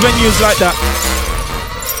remembers venues like that.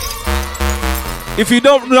 If you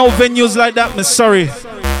don't know venues like that, I'm sorry.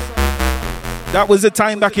 That was the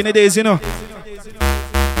time back in the days, you know.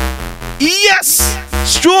 Yes!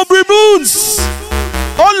 Strawberry Moons!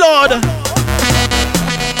 Oh Lord!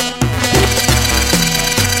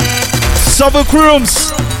 Southwark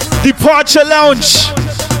Rooms, Departure Lounge,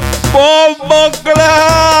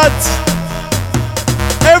 Bomboclat!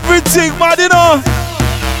 Everything, man, you know.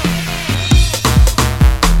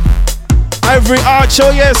 Ivory Arch,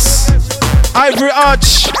 oh yes. Ivory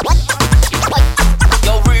Arch.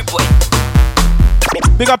 Yo, rude boy.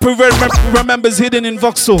 Big up remembers hidden in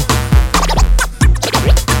Vauxhall.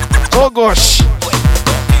 Oh gosh.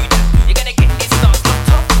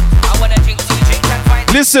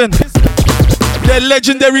 Listen, they're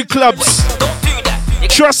legendary clubs.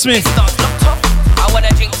 Trust me.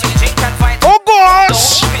 Oh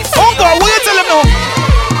gosh. Oh God, what you tell them now?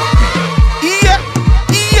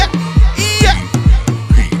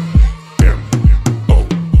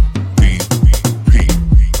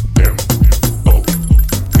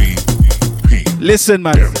 Listen,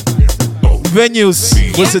 man. Venues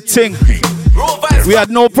was a thing. We had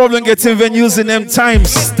no problem getting venues in them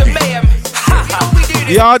times.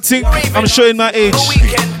 Y'all think I'm showing my age.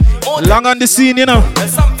 Long on the scene, you know.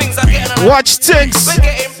 Watch things.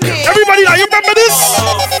 Everybody, now you remember this?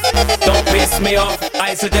 Don't piss me off.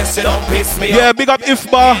 I suggest you don't piss me off. Yeah, big up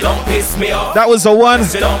Ifbar. Don't piss me off. That was the one.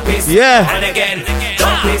 Yeah. And again,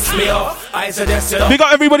 don't piss me off. I suggest you don't. Big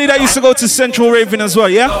up everybody that used to go to Central Raving as well,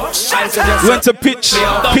 yeah? We went to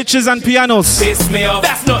pitches and pianos. Piss me off.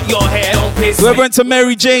 That's not your hair. Don't piss we me. went to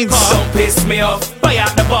Mary Jane's. Don't piss me off. Buy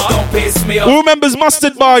out the bar. Don't piss me off. Who remembers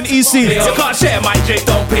Mustard Bar in EC? You can't share my drink.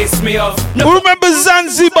 Don't piss me off. Who remembers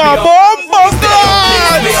Zanzibar?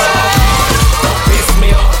 Bomboclat!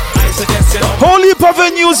 Whole heap of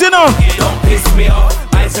venues, you know. Don't piss me off.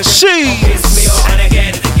 I suggest you don't piss me off. And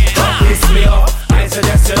again, don't piss me off. I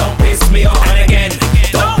suggest you don't piss me off. And again,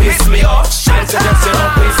 don't piss me off. I suggest you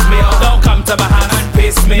don't piss me off. Don't come to my house and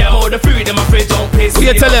piss me off. All the food in my fridge, don't piss me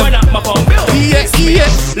off. Run up my phone bill, don't piss me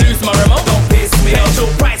off. Lose my remote, don't piss me off.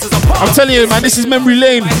 Prices are I'm telling you, man, this is memory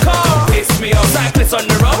lane.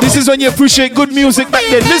 This is when you appreciate good music back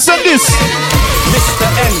then. Listen this. Mr.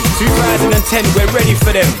 M, 2010, we're ready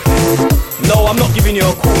for them. No, I'm not giving you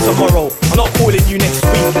a call tomorrow. I'm not calling you next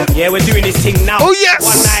week. Yeah, we're doing this thing now. Oh yes.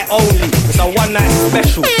 One night only. It's a one night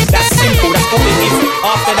special. That's simple. That's all it is.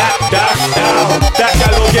 After that, dash down. That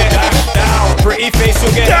gal will get dashed down. Pretty face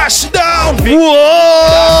will get dashed down.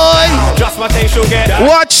 Whoa. Just my taste will get dashed.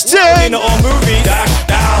 Watch in or movie. Dash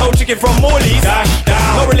down. No chicken from Morley's. Dash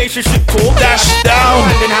down. No relationship talk. Dash down.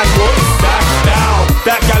 And then has ropes. Dash down.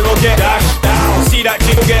 That gal will get dashed down. See that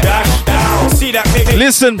chick will get dashed down. See that pig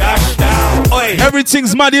Listen,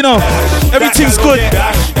 everything's mad, you know. Everything's good.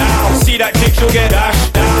 See that dick, she'll get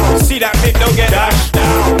dashed down. See that dick, they'll get dashed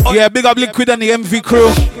down. Yeah, big up Liquid and the MV crew.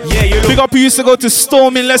 Yeah, you look big up, you used to go to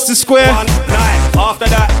Storm in Leicester Square. After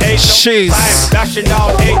that, Jeez. dashing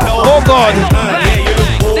down, Oh God. Yeah, you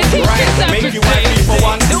look cool, right? Make you happy for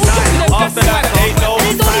one night. After that, ain't no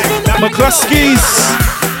time. McCluskey's.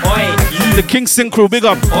 The Kingston crew, big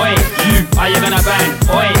up. Oi, you, are you gonna bang?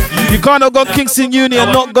 Oi, you can't have gone Kingston Uni and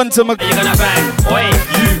not gone to Are you gonna bang? Oi,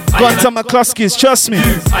 you, gone to McCluskey's, trust me.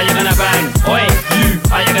 Are you gonna bang? Oi, you,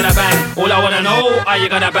 are you gonna bang? All I wanna know, are you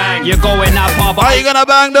gonna bang? You're going out far, but are you gonna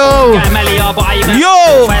bang though? Melia, but are you gonna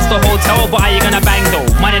Yo! Where's the hotel, but are you gonna bang though?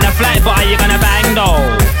 Money in a flight, but are you gonna bang though?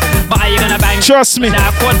 But are you gonna bang? Trust me.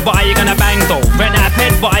 That quad, but are you gonna bang though? Rent that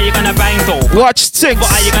pet, but are you gonna bang though? Watch Ticks. But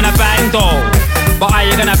are you gonna bang though? But are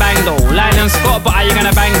you gonna bang though? Lionel Scott, but are you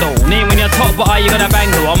gonna bang though? Name on your top, but are you gonna bang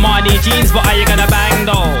though? Armani jeans, but are you gonna bang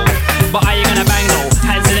though? But are you gonna bang though?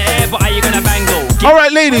 Hands in the air, but are you gonna bang though? All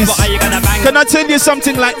right, ladies. But are you gonna bang? Can I tell you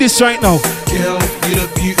something like this right now? Girl, you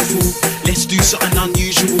look beautiful. Let's do something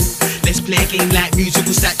unusual. Let's play a game like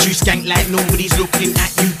musical statue skank like nobody's looking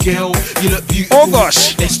at you, girl. You look beautiful. Oh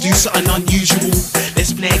gosh. Let's do something unusual.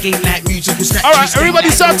 Let's play a game like musical statue. All right,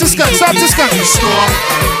 everybody start to skank. Start to skank. Stop.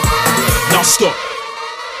 Now stop.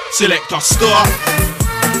 Selector, stop.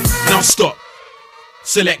 Now stop.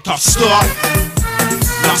 Selector, stop.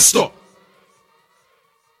 Now stop.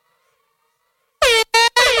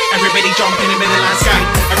 Everybody jump in the middle and skank.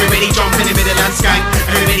 Everybody jump in the middle and skank.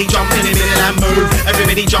 Everybody jump in the middle and move.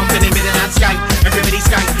 Everybody jump in the middle and skank. Everybody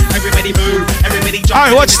skank. Everybody move. Everybody jump. All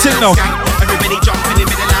right, watch it now. Everybody jump in the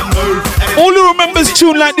middle and move. All who remembers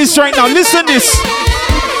tune like this right now, listen this.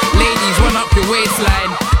 Ladies, run up your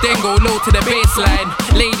waistline, then go low to the baseline.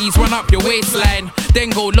 Ladies, run up your waistline, then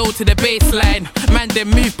go low to the baseline. Man, then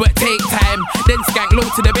move but take time, then skank low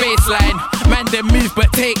to the baseline. Man, then move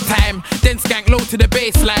but take time, then skank low to the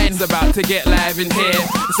baseline. It's about to get live in here.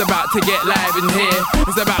 It's about to get live in here.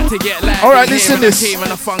 It's about to get live. All right, in listen here. this.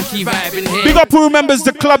 And a funky vibe in here. Big up who remembers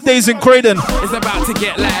the club days in Croydon. It's about to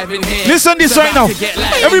get live in here. Listen this It's right now. about to get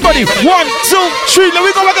live in Everybody, here. 1, 2, 3, let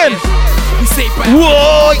me go again. We say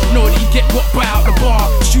whoa, know that you get what by out the bar.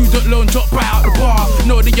 Student loan drop by out the bar.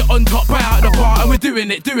 Know that you're on top by out the bar. And we're doing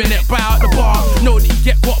it by out the bar. Know that you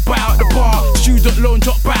get what by out the bar. Student loan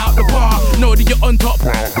drop by out the bar. Know that you're on top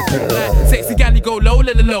by out the bar. Sexy galley go low,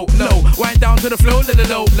 little low, low. Wind down to the flow, little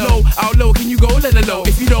low, low. How low can you go, little low?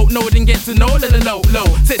 If you don't know, then get to know, little low, low.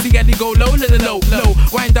 Sexy galley go low, little low, low.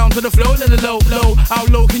 Wind down to the flow, little low, low. How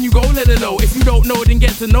low can you go, little low? If you don't know, then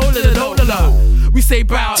get to know, little low, low. We say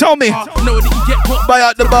bow. Tell me. Know that you get what by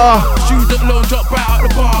out the bar. Student loan drop by out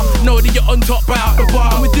the bar. Know that you're on top by out the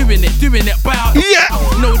bar. And we're doing it by out the yeah.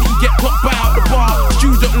 bar. Know that you get what by out the bar.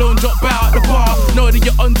 Student loan drop by out the bar. Know that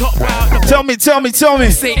you're on top by out the bar. Tell me.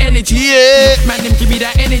 Say energy. Yeah. Man, them give me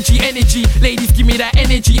that energy. Ladies, give me that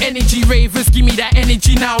energy. Ravers, give me that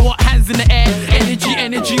energy. Now what? Hands in the air.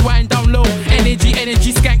 Energy. Wind down low. Energy.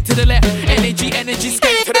 Skank to the left. Energy.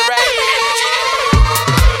 Skank to the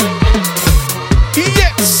right.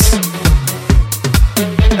 Yes.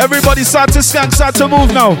 Everybody start to skank, start to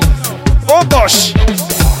move now. Oh gosh.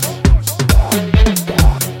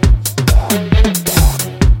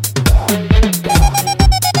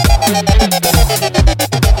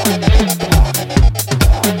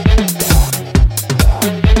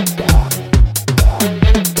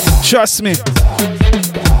 Trust me.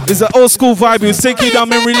 It's an old school vibe. We'll take you down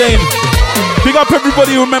memory lane. Big up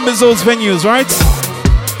everybody who remembers those venues, right?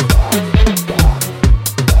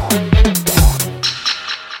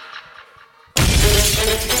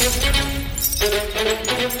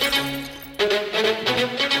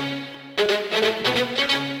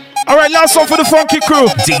 Alright, last one for the funky crew.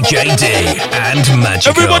 Deejay Dee and Majikal.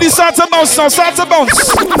 Everybody start to bounce now, start to bounce.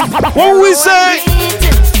 What we say?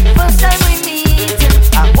 First time we meet,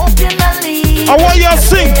 I hope you're not leaving. I want y'all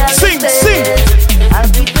sing. I'll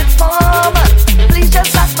keep it formal, please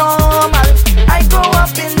just act normal. I grow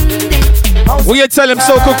up in the house. What you tell him,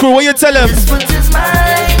 Soca Crew? What you tell him?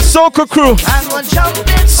 Soca Crew.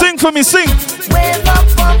 Sing for me, sing. Wave up,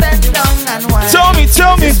 up and down and wine. Tell me.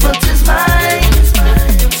 This foot is mine.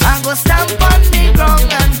 I go stamp on the ground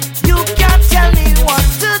and you can't tell me what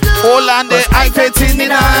to do. All on the iPad in the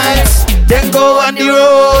night, then go on the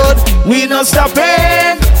road. We no stopping,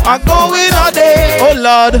 I going all day. Oh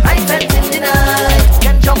Lord. iPad in the night,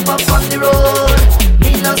 then jump up on the road.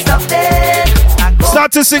 We no stopping.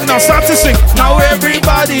 Start to sing now, start to sing. Now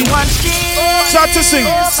everybody watch this. Start to sing.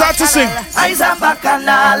 Eyes and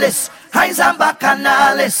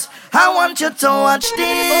bacchanals. I want you to watch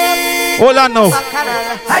this. Hold on now.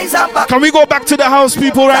 Can we go back to the house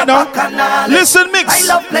people right now? Listen, mix. I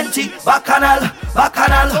love plenty. Bacchanal,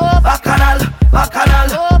 bacchanal, bacchanal,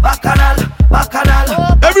 bacchanal, bacchanal,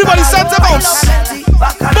 bacchanal. Everybody start to bounce.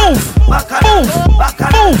 Move, move, move,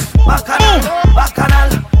 move. Bacchanal, bacchanal,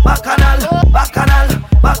 bacchanal,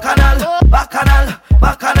 bacchanal, bacchanal,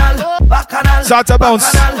 bacchanal, bacchanal. Start to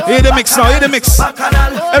bounce. Hear the mix now, hear the mix.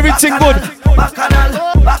 Everything good.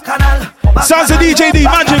 Sounds of Deejay Dee,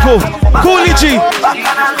 Majikal, Koolie G.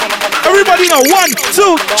 Everybody now, 1,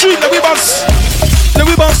 2, 3, let me bounce. Let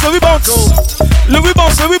me bounce, let me bounce. Let me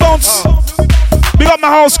bounce, let me bounce. Big up my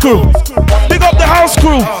house crew. Big up the house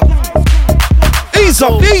crew. Ease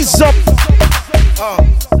up, ease up.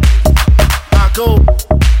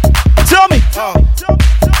 Tell me.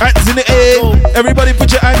 Hands in the air. Everybody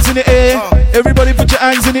put your hands in the air. Everybody put your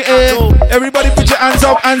hands in the air. Everybody put your hands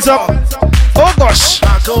up, hands up. Oh gosh.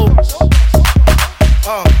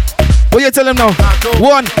 What you tell them now?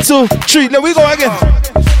 1, 2, 3. Let we go again.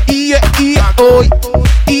 E-E-O.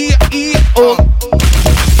 E-E-O.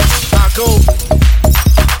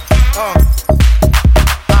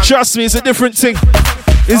 Trust me, it's a different thing.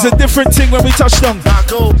 It's a different thing when we touch them.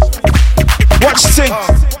 Watch the thing.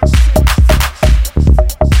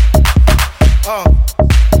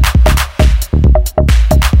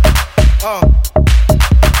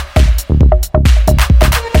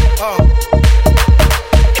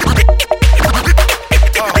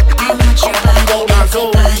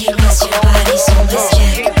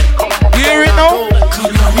 Hear it now?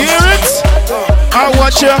 Hear it? I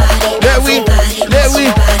watch you. Let we.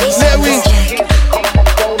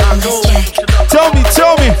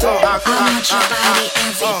 Tell me. I want your body,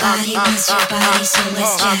 everybody wants your body, so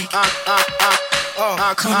let's check.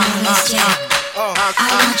 Come on, let's check. I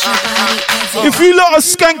want your body, everybody. If you lot are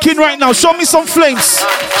skanking right now, show me some flames.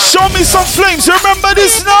 Show me some flames. Remember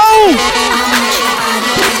this now. I want your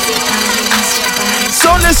body, everybody wants your body.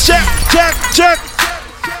 So let's check.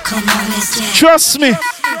 Come on, let's check. Trust me.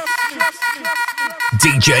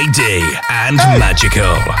 Deejay Dee and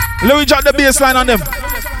Majikal. Let me drop the bass line on them.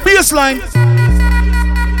 Bass line.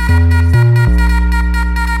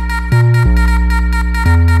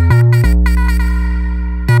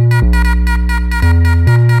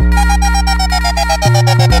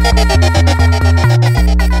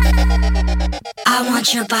 I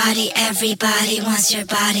want your body, everybody wants your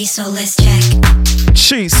body, so let's check.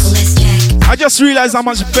 Jeez. Let's check. I just realized how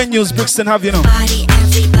much venues Brixton have, you know. Body,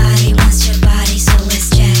 everybody wants your body, so let's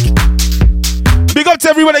check. Big up to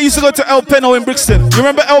everyone that used to go to El Peno in Brixton. You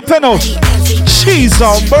remember El Peno? Jeez,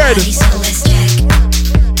 oh bird.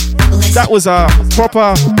 That was a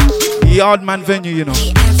proper yardman venue, you know.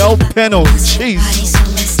 El Peno, jeez.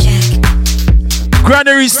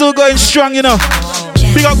 Granaries still going strong, you know.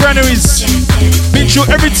 Big up Granaries. Been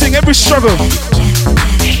through everything, every struggle.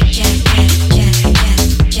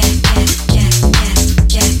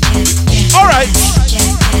 Alright.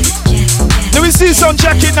 Let me see some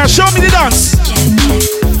jacket now. Show me the dance.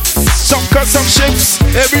 Some cut some shapes.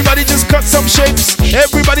 Everybody just cut some shapes.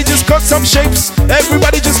 Everybody just cut some shapes.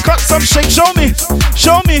 Everybody just cut some shapes. Show me.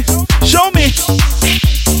 Show me. Show me.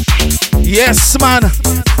 Yes, man.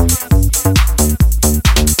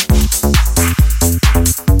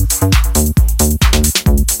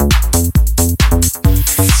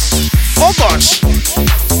 Oh gosh.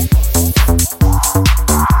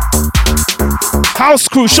 House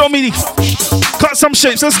crew, show me the. Cut some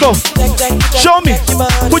shapes, let's go. Show me.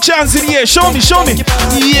 Put your hands in the air. Show me, show me.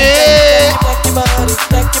 Yeah.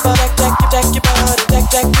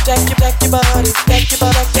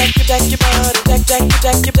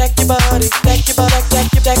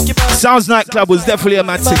 Sounds nightclub was definitely a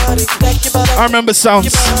mad thing. I remember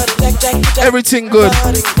Sounds. Everything good.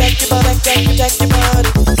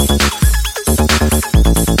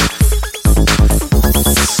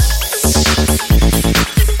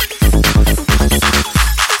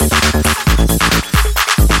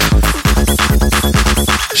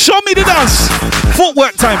 Show me the dance.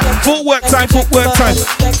 Footwork time. Footwork time. Footwork time.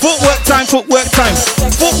 Footwork time. Footwork time.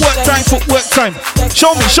 Footwork time. Footwork time.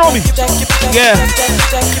 Show me. Show me. Yeah.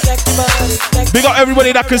 Big up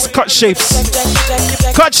everybody that can cut shapes.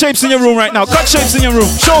 Cut shapes in your room right now. Cut shapes in your room.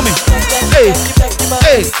 Show me. Hey.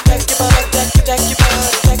 Hey.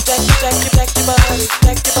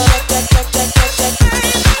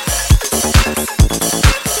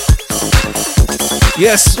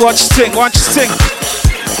 Yes. Watch thing. Watch thing.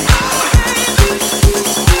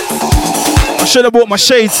 I should have bought my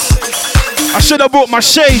shades. I should have bought my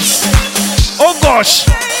shades. Oh gosh.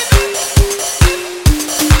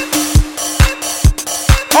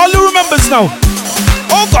 All who remembers now.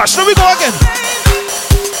 Oh gosh, here we go again.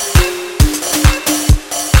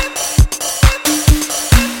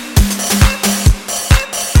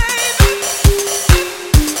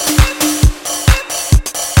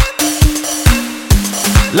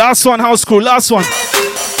 Last one, house crew, last one.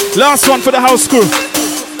 Last one for the house crew.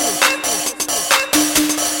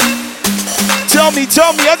 Tell me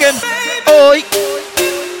again. Oi.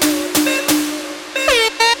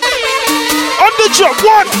 On the drop,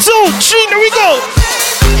 1, 2, 3, there we go.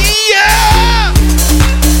 Yeah.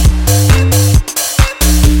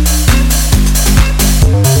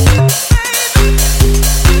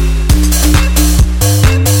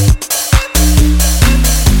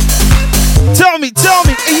 Tell me,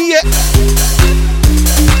 yeah.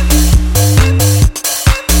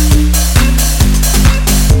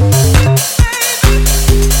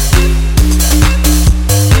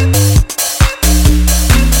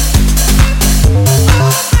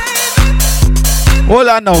 Hold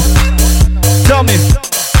on now. Tell me.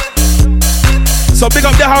 So big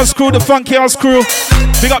up the house crew, the funky house crew.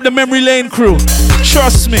 Big up the memory lane crew.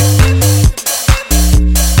 Trust me.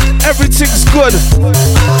 Everything's good.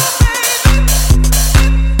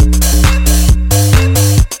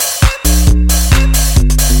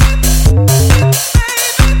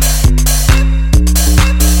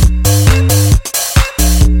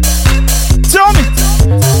 Tell me.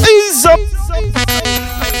 Ease up.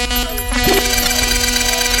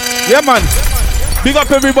 Yeah, man. Big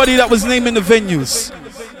up everybody that was naming the venues.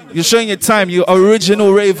 You're showing your time, you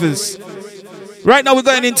original ravers. Right now we're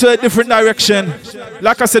going into a different direction.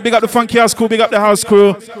 Like I said, big up the funky house crew, big up the house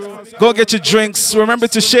crew. Go get your drinks. Remember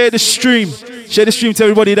to share the stream. Share the stream to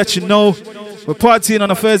everybody that you know. We're partying on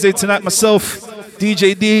a Thursday tonight. Myself,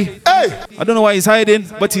 Deejay Dee. Hey. I don't know why he's hiding,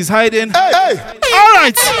 but he's hiding. Hey. Hey. All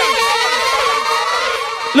right.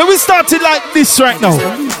 Let me start it like this right now.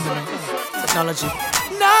 Technology.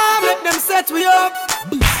 Now let them set we up.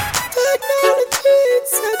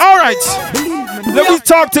 All right. Let me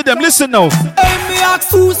talk to them. Listen now. Hey, me ask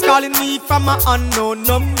who's calling me from an unknown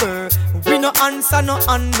number. We no answer no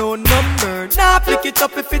unknown number. Now pick it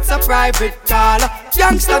up if it's a private call.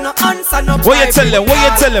 Youngster no answer no private call.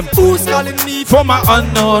 What you tell them? Who's calling me from an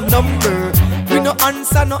unknown number? We no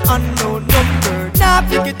answer no unknown number. Now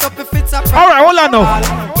pick it up if it's a private. All right, hold on now.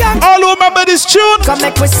 All who remember this tune? Come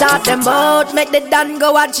make we start them out. Make the Dan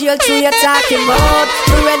go at jail to your talking mode.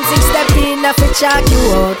 Forensic step in if we check you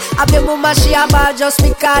out. Have your mama she a ball just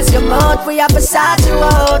because you mouth. We have to sort you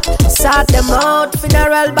out. Sort them out.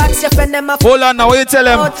 Funeral box you friend them a. Hold on now, what you tell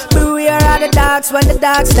them? Beware of the dogs when the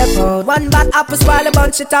dogs step out. One bad apple spoil a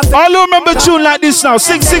bunch of top. All who remember tune like this now?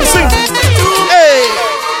 Sing. Hey.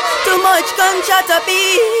 Too much gunshot to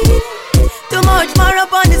be. Too much more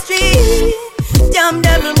up on the street. Damn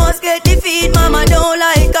devil must get defeat. Mama don't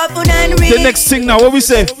like coffin and read. The next thing now, what we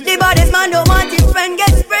say? The baddest man don't want his friend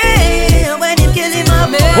get sprayed. When he kill him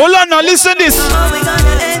up. Hold on now, listen this.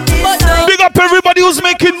 Big up everybody who's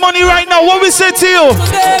making money right now. What we say to you?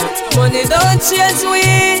 Money don't change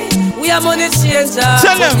we are money changer.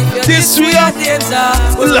 Tell them this we are danger.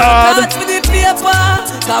 Lord. With the paper,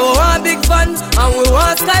 cause we want big fun and we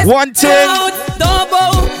want skies. One thing. Don't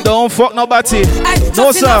bow. Don't fuck nobody.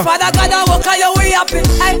 No sir. Father God and walk on your way up.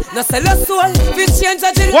 No sell your soul. We change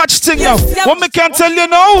the watch thing now. What me can tell you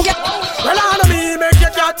now? Well, I know me make you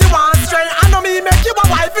dirty one straight. I know me make you a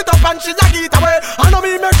wife it up and she a get away. I know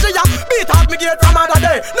me make she a beat out me gate from other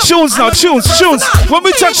day. Tunes now, tunes. When we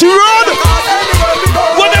touch the road,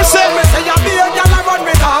 what they say?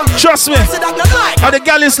 Trust me, how the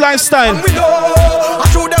gal is lifestyle.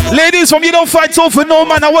 Ladies, from you don't fight over no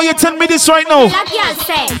man. I want you to tell me this right now. Like y'all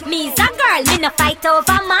say, me's a girl, me no fight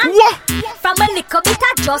over man. What? From a little bit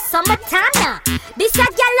of just some tana. This a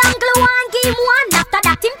gal angle one game one. After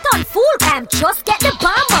that him turn fool cam, just get the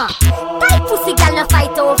bomber. Tight pussy gal no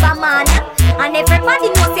fight over man. And everybody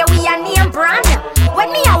knows say we a name brand.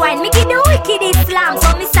 When me a wine, me give the wicked Islam.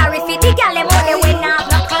 So me sorry for the gal them all they win out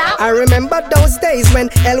no clap. I remember those days when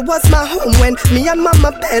hell was my home. When me and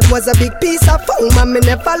mama bed was a big piece of foam. And me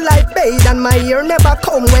never like bathe and my ear never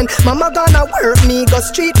come. When mama gonna work, me go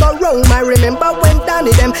street go roam. I remember when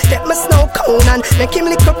Danny them get my snow cone and make him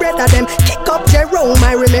lick a bread of them kick up Jerome.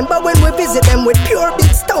 I remember when we visit them with pure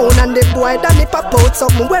big stone. And the boy Danny pop out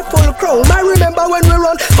something with full chrome. I remember when we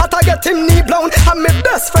run, but I get him knee blown. And my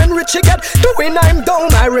best friend Richie get doing I'm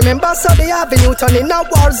down. I remember Sunday Avenue turn in a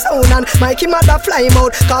war zone. And Mikey mother fly him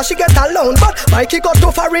out cause she get alone. But Mikey got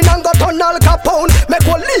too far in and got on Al Capone. Make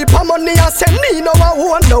one leap of money and send me no I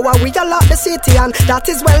won't know we a lot the city and that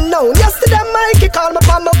is well known. Yesterday Mikey called me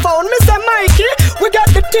on my phone. Me say Mikey, we got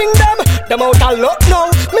the thing them out of luck now.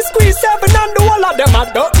 Me squeeze 7 and the whole of them I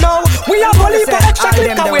don't know. We We have only for extra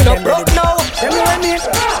click and we not broke now. Them know what I mean?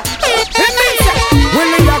 It means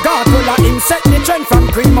Willie a God full of him set the trend from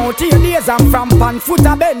cream out here days and from pan foot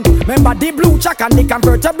a bend. Remember the blue check and the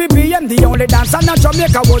convertible BM. The only dancer in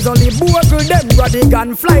Jamaica was only Bogle them. Got the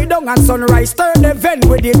gun fly down and sunrise turn the vent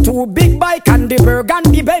with the two big bike and the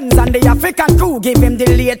Burgundy Benz and the African crew give him the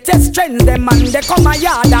latest trends. Them man they come a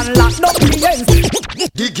yard and lock up the ends.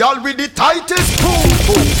 The girl with the tightest boom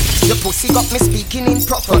boom. Your pussy got me speaking in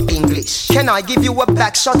proper English. Can I give you a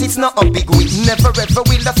back shot? It's not a big wish. Never ever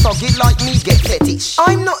will a thuggy like me get fetish.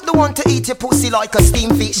 I'm not the one to eat your pussy like a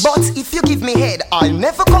steam fish, but if you give me head, I'll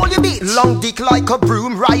never call you bitch. Long dick like a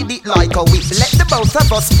broom, ride it like a whip. Let the both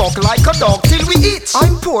of us fuck like a dog till we eat.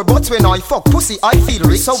 I'm poor, but when I fuck pussy, I feel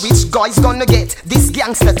rich. So which guy's gonna get this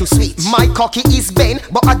gangster to sweet? My cocky is bent,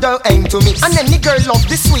 but I don't aim to miss. And any girl love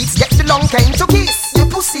the sweets, get the long cane to kiss. Your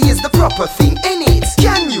pussy is the proper thing, ain't it?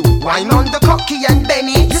 Can you wine on the cocky and bend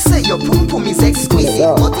it? You say your pum pum is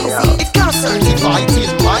exquisite, but is it? It can't certify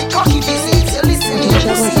till my cocky visits. You listen, your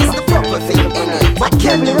pussy is the proper thing, ain't it? But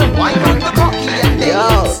can you wine on the cocky and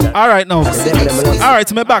bend it? Alright now.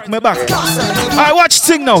 Alright, me back. Alright, watch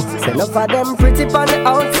thing now.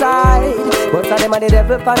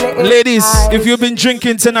 Ladies, if you've been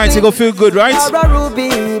drinking tonight, you gonna feel good, right?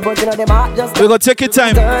 We gonna take your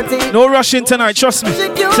time. No rushing tonight, trust me.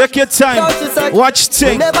 Take your time. Watch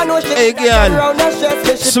thing. Hey girl.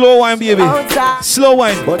 Slow wine, baby. Slow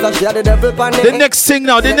wine. The next thing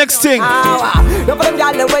now, the next thing.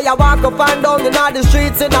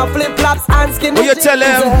 What you tell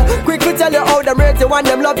them? Quickly tell you how them rate you want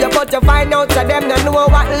them love you, but you find out to them they know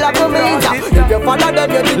what love means. If you follow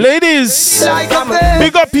them, you ladies,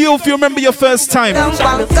 big up you if you remember your first time.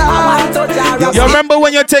 You remember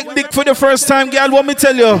when you take dick for the first time, girl? What me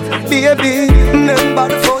tell you? Baby, remember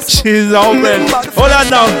the first. She's all man. Hold on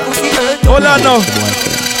now.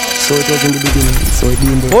 So it was in the beginning, so it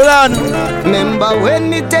been there. Hold on. Remember when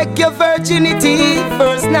me take your virginity,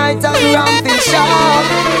 first night at the ramping shop.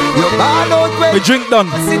 You ball out when the drink done.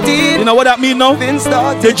 You know what that mean now?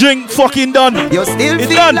 The drink fucking done. You still it's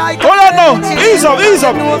feel done. like hold on now. Ease up.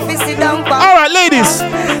 Alright, ladies.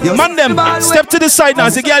 Man them, step to the side now.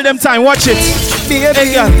 The girl them time. Watch it.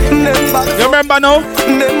 Hey girl. You remember now?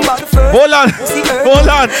 Hold on.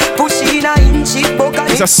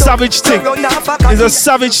 It's a savage thing. It's a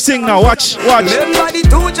savage thing now. Watch. Remember the 2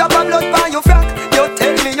 drop of blood by your frack. You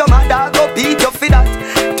tell me your mother go beat you for that.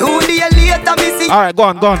 2 days later me see. Alright, go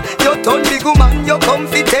on. You turn big woman, you come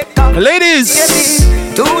fi take up. Ladies,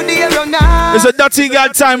 2 days run now. It's a dirty girl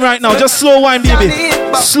time right now. Just slow wine, baby.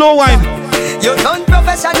 Slow wine. You done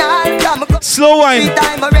professional. Slow wine.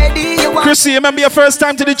 Chrissy, remember your first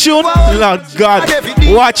time to the tune? Lord God.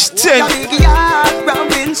 Watch 10.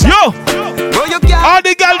 Yo. All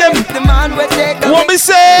the girl them. What me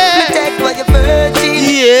say?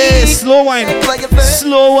 Yeah. Slow wine.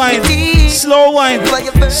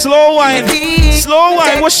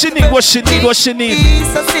 What she need?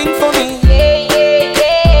 So sing for me.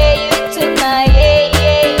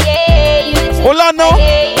 Hold on now.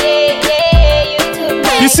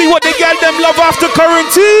 You see what the girl them love after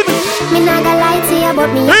quarantine?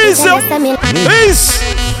 Please.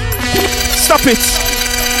 Stop it.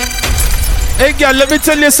 Hey girl, let me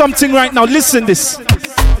tell you something right now. Listen this.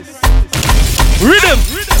 Rhythm.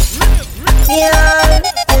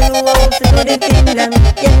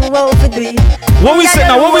 What we say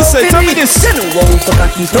now? Tell me this. Girl,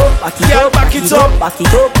 back it up.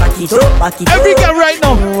 Every girl right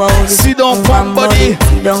now. Sit down, pump body.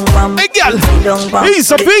 Hey girl,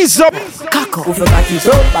 ease up.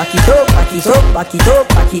 Back it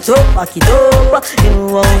up.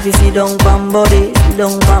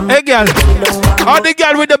 Hey girl, all the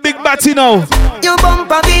girl with the big body now. You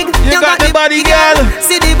bumper big, you got the body, girl.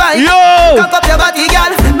 See the bike, yo. Cock up your body, girl.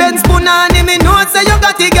 Ben spoon on him, know say you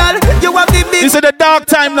got it, girl. You have the big. It's the dark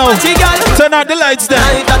time now. Turn out the lights then.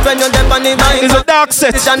 It's a dark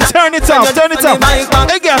set. Turn it off.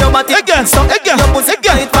 Hey girl. Your body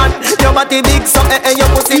big, so your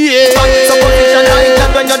pussy. Yeah. So position like that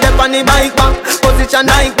when you're on the bike back. Position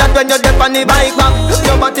like that when you're on the bike back.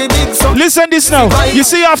 Your body big, so. Listen this now. You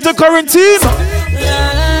see after quarantine.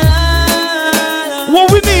 What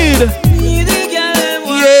we need?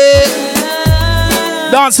 Yeah.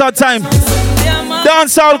 Dancehall time.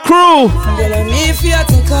 Dancehall crew.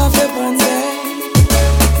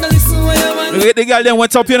 You get the girl them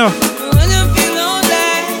went up, you know.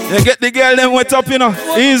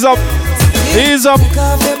 Ease up.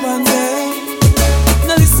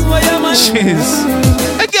 Jeez.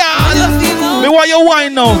 Hey girl. Me want you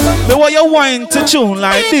wine now. Me want you wine to tune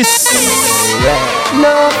like this.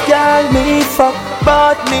 No girl me fuck.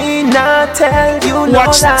 but me not tell you no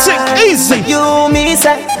Watch lie. thing easy. You me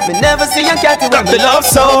say, me never see a cat when me love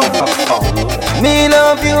so. Me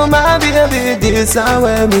love you, my baby, this is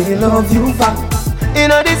where me love you back. In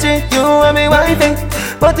the street, you and me wifey,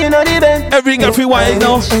 but in the bed. Every girl free wine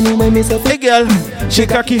now. Hey girl, she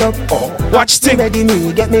cocky. Watch thing. Ready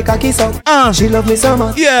me, get me cocky so. She love me so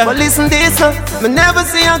much. Yeah. But listen this, me never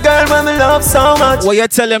see a girl when me love so much. What you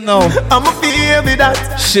tell him now? I'm a baby that.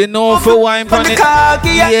 She know for wine From the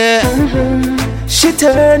cocky, yeah. She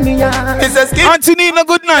turned me on. Auntie Nina,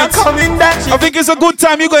 good night. I think it's a good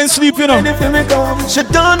time you go and sleep, you know. She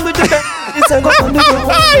done with the bed.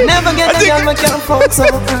 Never get a girl make you fuck so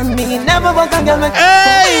on me. Never walk a girl make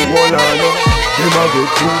hey.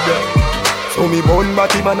 So me born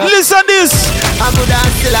body man. Listen this.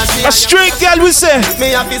 A straight girl we say.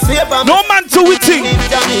 No man to we think.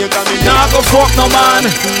 Nah go fuck no man.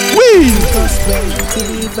 We.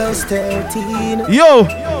 Yo.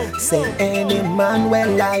 Say any man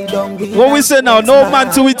will lie down. What we say now? No man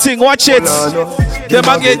to we think. Watch it. Them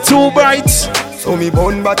a get too bright. So me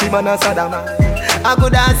born body man a Saddam. I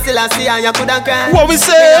could have still see and you could have cried. What we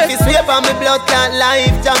say? If it's sweep on me blood clot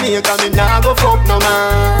life, Jamaica me nah go fuck no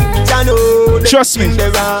man. Trust me,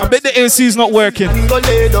 I bet the AC is not working.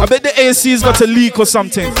 I bet the AC has got a leak or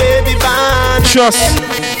something. Trust.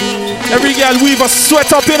 Every girl weave a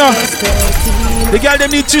sweat up in her. The girl them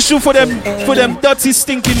need tissue for them dirty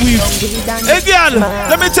stinking weave. Hey girl,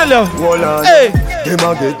 let me tell you. Hey,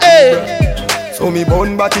 hey. So me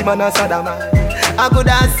born body man a Saddam. I could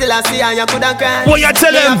have still see and you could have cried. What you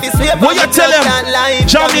tell him? What you tell him?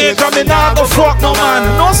 Jamaica me nah go fuck no man.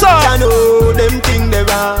 No sir. I know them thing they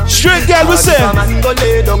wrong. Straight girl we say. Man go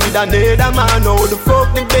lay down with another man. How the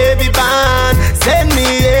fuck the baby band? Send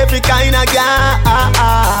me every kind of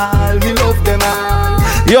girl. Me love them man.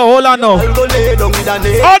 Yo, hold on now. All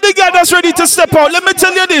the girls that's ready to step out, let me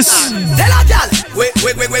tell you this.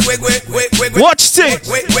 Watch thing.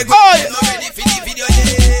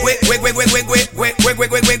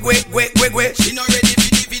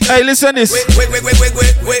 Hey, listen this.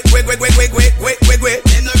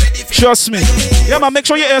 Trust me. Yeah, man, make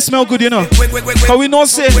sure your hair smell good, you know. Cause we know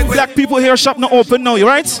say black people hair shop not open now, you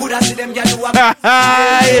right?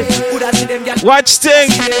 Watch thing.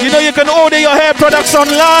 You know you can order your hair products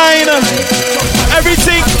online.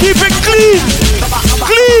 Everything, keep it clean.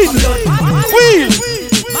 Clean. Wheel.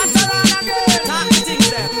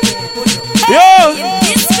 Yo.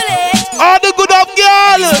 All the good up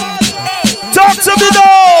girl. Talk to me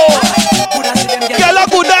though. Girl a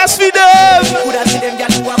good ass for them.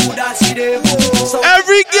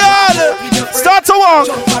 Every girl start to walk.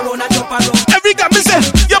 Every girl me say,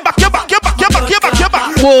 you back.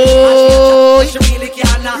 Whoa.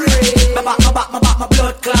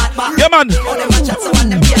 Yeah man.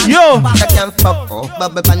 Yo.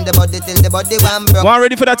 One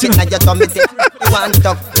ready for that thing?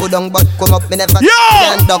 Yo.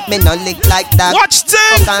 Watch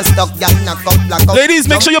thing. Ladies,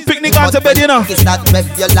 make sure you picnic on to bed, you know. It's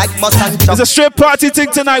a straight party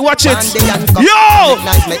thing tonight. Watch it. Yo.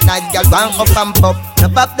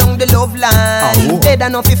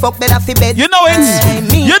 You know it.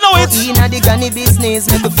 You know it.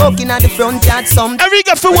 Every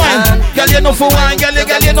girl for wine. Girl, you know for wine. Girl,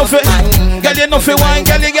 you know for wine. Girl, you know for wine.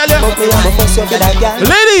 Girl.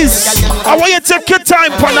 Ladies, I want you to take your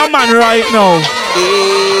time for a man right now.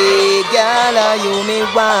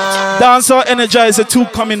 Dancehall Energizer 2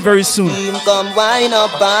 coming very soon.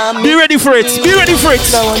 Be ready for it. Be ready for it.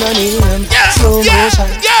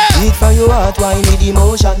 Yeah. Eat from your heart, wine with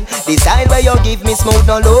emotion. Decide where you give me smoke,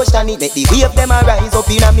 no lotion. It make the wave them a rise up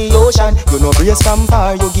in a me ocean. You know brace from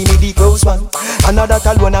far, you give me the close one. Another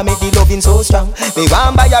tall one, I make the loving so strong. Me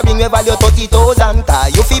want buy a ring, we value 30,000.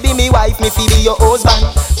 Cause you fi be me wife, me fi be your husband.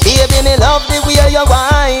 Baby, me love the way you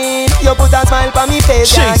wine. You put a smile on me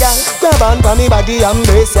face, yeah, girl. Grab on for me body,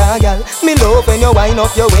 embrace, yeah, girl. Me love when you wine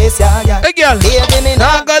up your waist, yeah, girl. Hey, girl. Baby, me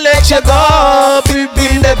not gonna let you go.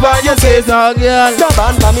 Build up on your face, yeah, girl. Grab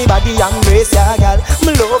on for me body, embrace, yeah, girl.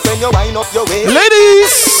 Me love when you wine up your waist.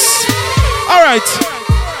 Ladies, all right.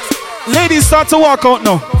 Ladies, start to walk out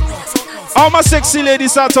now. All my sexy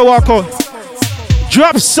ladies start to walk out.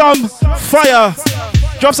 Drop some fire.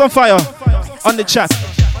 Drop some fire on the chat.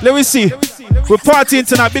 Let me see. We're partying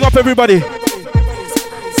tonight. Big up everybody.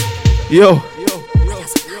 Yo.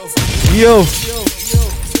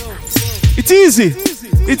 It's easy.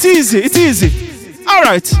 It's easy. It's easy. All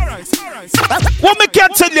right. What me can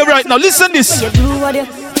tell you right now. Listen this. Do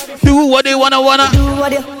what you wanna. do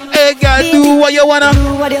what you Hey girl, do what you wanna.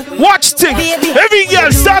 Watch thing. Every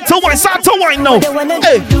girl start to wine now.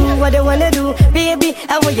 Hey. Do what you wanna do, baby.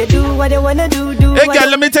 I want you do what you wanna do. Hey girl,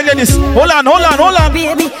 let me tell you this. Hold on.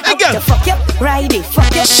 Baby, hey girl. Fuck you, ride it,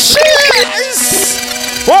 fuck you.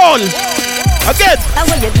 Hold. Again. I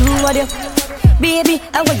want you do what you. Baby,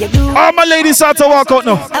 I want you do. All my ladies start to walk out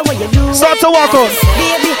now. I want you do. Start to walk out.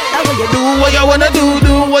 Baby, I want you do what you wanna do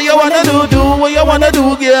what you wanna do what you wanna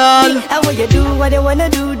do, girl. I want you do what you wanna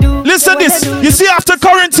do. Listen this. You see after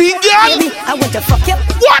quarantine, girl. Baby, I want to fuck you.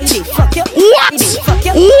 What? Fuck you. What? Fuck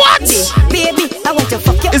you. What? Baby, I want to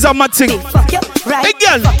fuck you. Is a mad thing. Fuck you. Right. Hey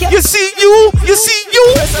girl, you see you.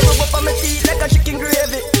 Like a chicken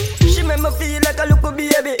gravy. She make me feel like a little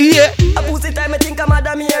baby. Yeah. A pussy time I think I'm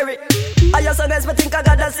Madam Mary. I just guess me think I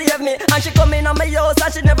gotta save me. And she come in on my house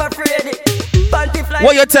and she never afraid it. Panty fly.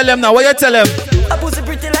 What you tell them now? What you tell them? A pussy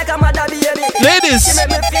pretty like a mother baby. Ladies,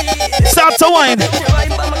 start to wine.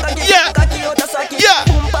 Yeah.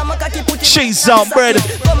 She's on bread.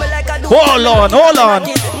 Hold on.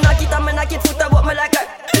 Knock it and me knock it foot about me like a.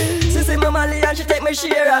 She see me Mali and she take me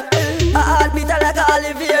share. I heart beat her like a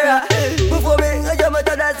Oliveira. Before me, I jump to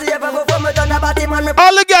the safe. Before me turn the body man.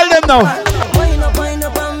 All the girl them now. Wind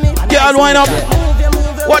up on me. Girl wine up.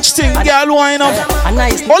 Watch thing, girl wine up.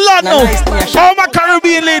 Hold on now. All my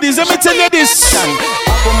Caribbean ladies, let me tell you this. Up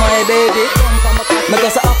on my baby.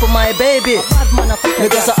 Because I up on my baby.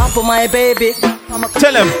 Because I up on my baby.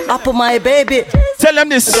 Tell him. Up on my baby. Tell them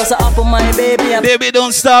this. Because I up on my baby. Baby,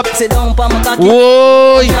 don't stop. Sit down pa my cocky.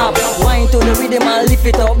 Whoa. Wine to the rhythm and lift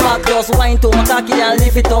it up back. Just wine to my cocky and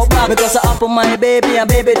lift it up back. Because I up on my baby and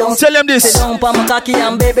baby don't. Tell them this. Sit down pa my cocky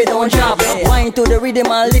and baby don't drop. Wine to the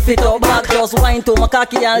rhythm and lift it up back. Just wine to my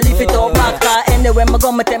cocky and lift it up back. Anyway, I'm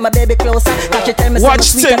gonna take my baby closer. She tell me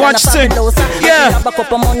watch thing. Yeah. Back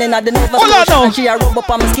up on money and the never. Hold on now. She a rub up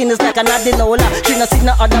on my skin is like a Nadinola. She no see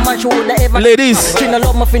no other man she would ever. Ladies,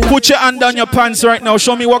 put your hand on your pants right now.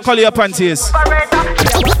 Show me what color your panty is.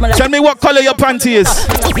 Tell me what color your panty is.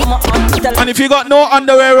 And if you got no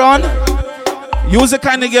underwear on, use the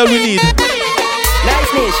kind of girl we need.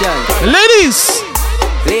 Nice nation.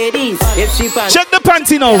 Ladies, if she panty, check the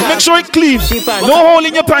panty now. Make sure it's clean. No hole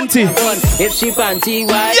in your panty. If she panty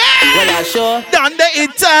white, yeah. Well I sure down there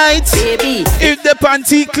it tight. Baby, if the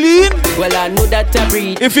panty clean, well I know that I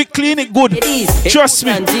breathe. If it clean, it good. Ladies, trust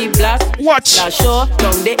me. Panty black, watch. I sure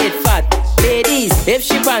down there it fat. Ladies, if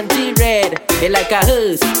she panty red, it like a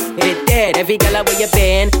hearse. It dead. Every girl where you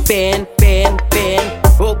bend.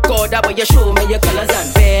 Oh God, that way you show me your colors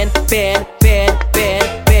and bend.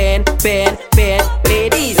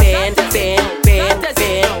 Ladies, bend.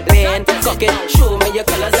 Cock it, show me your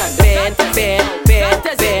colors and bend.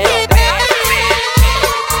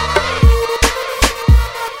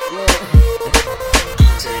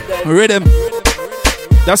 Rhythm.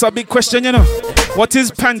 That's a big question, you know. What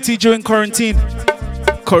is panty during quarantine?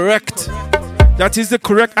 Correct. That is the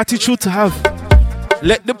correct attitude to have.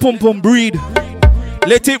 Let the pum pum breathe.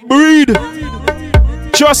 Let it breathe.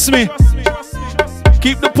 Trust me.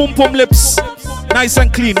 Keep the pum pum lips nice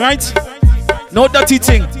and clean, right? No dirty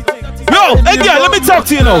thing. Yo, hey girl, let me talk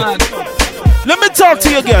to you now. Let me talk to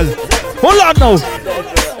you, girl. Hold on now.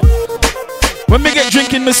 When me get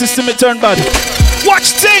drinking, my system it turn bad.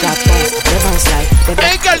 Watch thing.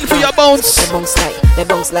 Hey girl, for your bounce. They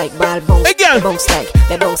bounce like ball bounce. Hey girl.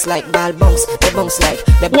 They bounce like ball bounce. They bounce like.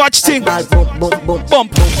 Watch thing. Ball boom boom boom.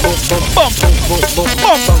 Bump. Bounce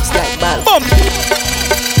like ball. Bump.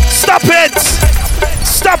 Stop it.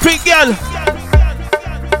 Stop it, girl.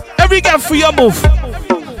 Every girl for your move.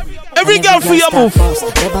 Every girl for your move.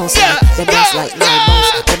 Yeah. They bounce like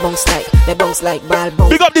ball bounce. They bounce like ball bounce.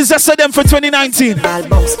 Big up the zest of them for 2019.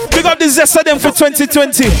 Big up the zest of them for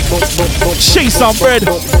 2020. Chase on bread.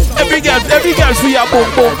 Every girl for your boom.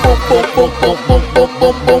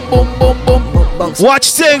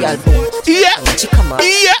 Watch thing. Yeah.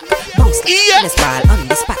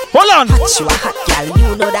 Hold on.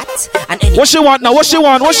 What she want now? Shot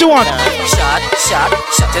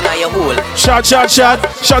in your hole. Shot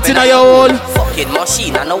in your hole. Fucking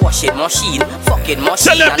machine and a washing machine. Fucking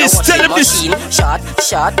machine. Tell them this.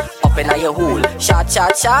 Shot up in your hole. Shot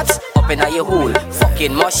up in your hole.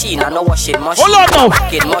 Fucking machine and a washing machine. Hold on now.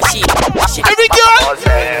 Fucking machine. Every girl.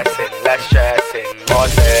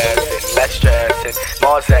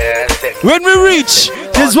 When we reach,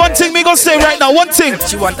 there's one thing me gonna say right now. One thing.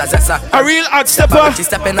 She want a zessa. A real hot stepper. She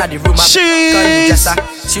stepping at the room. She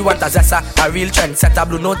want a zessa. A real trendsetter.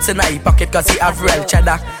 Blue notes in her pocket cause he have real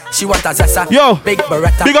cheddar. She want a zessa. Yo, big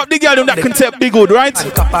beretta. Big up the girl that can take big good, right?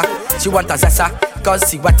 She want a zessa. Cause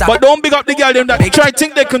see what I But don't big up the girl them that try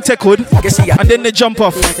think they can take hood and then they jump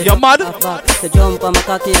off. You mad?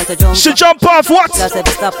 She jump off what?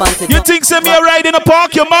 You think say me a ride in a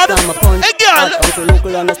park? You mad? Hey girl!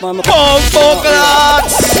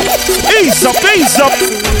 Ease up, ease up.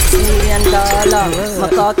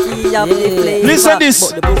 Listen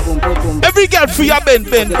this. Every girl free a bend.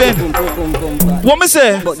 What me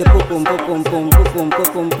say?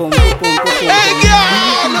 Hey girl!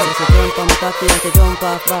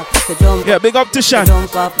 Yeah, big up to Shan.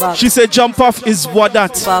 She said jump off is what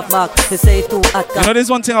that. You know there's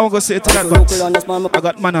one thing I want to say to that, but I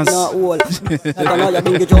got manners.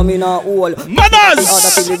 Manners!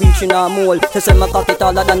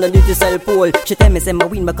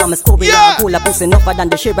 Yeah!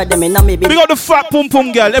 Big up the fat pum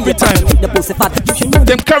pum girl every time.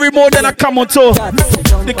 Them carry more than a camel toe.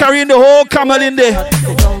 They carrying the whole camel in there.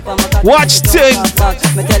 Watch thing.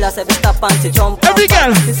 Every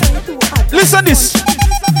girl, listen this.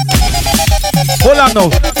 Hold on now.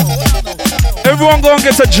 Everyone go and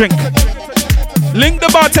get a drink. Link the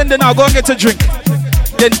bartender now, go and get a drink.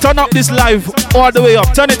 Then turn up this live all the way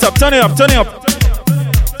up. Turn it up, turn it up, turn it up.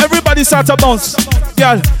 Everybody start to bounce.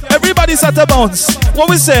 Girl, everybody start to bounce. What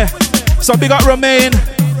we say? So big up Romaine,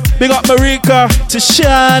 big up Marika,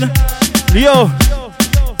 Tishan. Yo.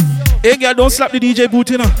 Hey girl, don't slap the DJ boot,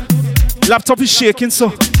 you know. Laptop is shaking,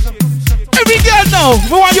 so. Every girl now,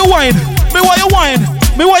 me want you wine. Me want you wine.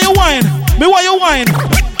 Me want you wine. Me want you wine.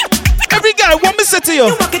 Every girl, what me say to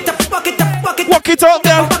you? Walk it up,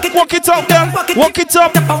 girl. Walk it up, girl. Walk it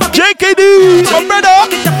up. JKD, my brother.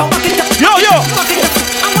 Yo.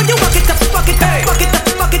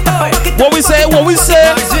 What we say? What we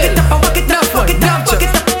say?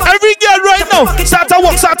 Every girl right now, start to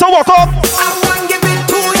walk up.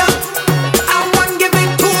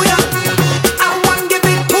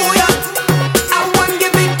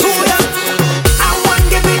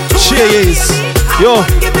 Yes. Yo.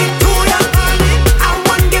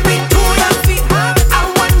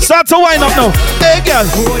 Start to wind up now. Hey girl.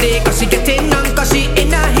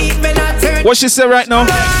 What she say right now?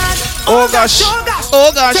 Oh gosh.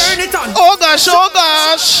 Oh gosh. Oh gosh. Oh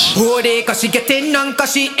gosh.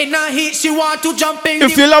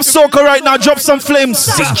 If you love soca right now, drop some flames.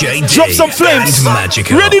 Deejay Dee drop some flames.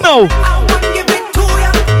 Majikal. Ready now?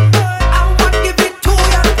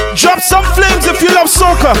 Drop some flames if you love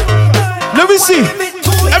soca. Let me see.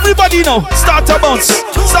 Everybody now, start to bounce.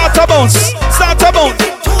 Start to bounce. Start to bounce.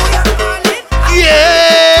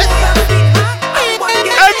 Yeah.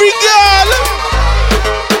 Every girl.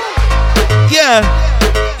 Yeah.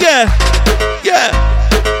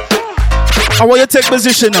 I want you to take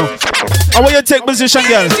position now. I want you to take position,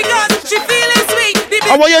 girl.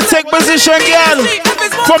 I want you to take position, girl.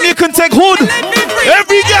 From you can take hood.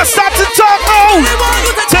 Every girl start to talk now.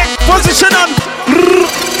 Take position on.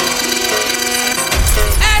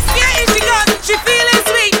 She feeling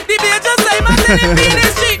sweet. The beer just say my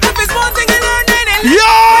street. If it's one thing you learn, then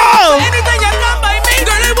yo! Anything you come by me,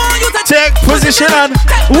 girl, I want you to take position on.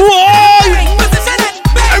 Whoa!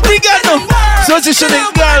 Every girl now. Positioning,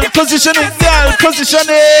 girl. Positioning, girl.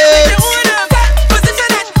 Positioning.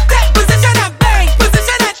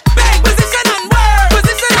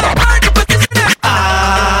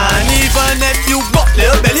 And even if you got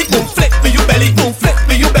little belly, boom, flick for you belly, boom, flick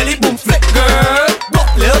for you belly, boom, flick, girl.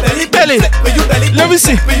 Let me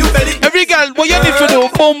see. Every girl, what you need to do?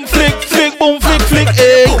 Boom, flick, flick, boom, flick, flick,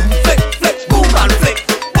 eh. Boom, flick, flick, boom, and flick,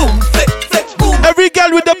 boom, flick, flick, boom. Every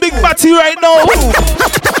girl with the big body right now.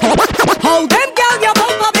 How them girl you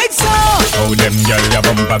bump a big so? How them girl you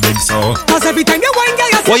bump a big so? Cause every time you whine, girl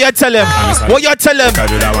you what you tell him? What you tell him?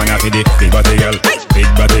 Cause you da wanna feed it, big body girl, big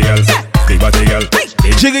body girl, big body girl.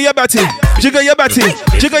 Jiggle your body, jiggle your body,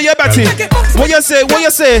 jiggle your body. What you say? What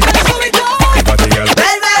you say? Big body girl.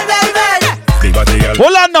 Big body girl.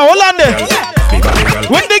 Hold on now, hold on there. Big body girl.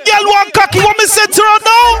 When the girl want cocky, what me say to her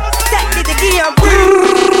now?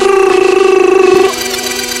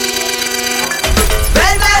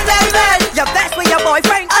 You're best with your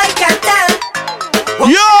boyfriend, I can tell.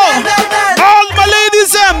 Yo, all my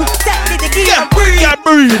ladies, yeah,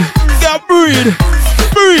 breathe.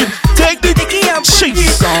 Take the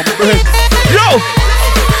cheese on bread. Yo,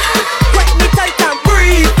 Break me tight and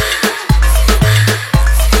breathe.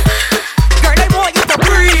 Girl, I want you to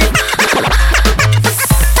breathe.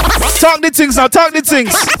 talk the things now, talk the things.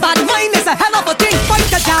 Bad mind is a hell of a thing. Fight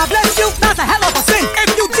the job, bless you, that's a hell of a sin.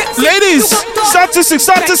 If you gypsy, ladies, start to sing.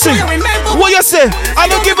 What you say? I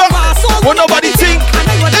don't give up. What nobody think.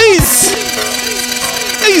 Ease.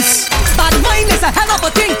 Bad mind is a hell of a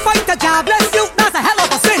thing. Fight the job, bless you, that's a hell of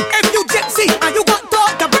a sin. If you gypsy and you got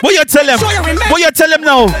dog, what you tell tell him? What you tell him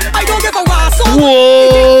now? I don't give a ass.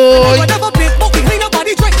 Whoa. Whatever big book, ain't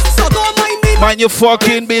nobody drink. So don't mind me. Mind your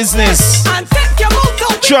fucking business. And take your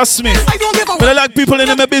mouth out. Trust me. I don't give a But I like people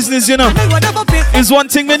in my business, you know. It's one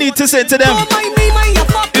thing we need to say to them.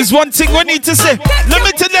 It's one thing we need to say. Let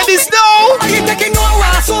me tell you this now. Are you taking no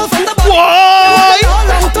asshole from the body? Why?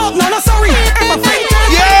 Talk, no, sorry.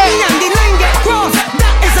 Yeah. And the line get crossed.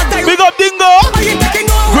 That is a direct. Big up Dingo. Are you taking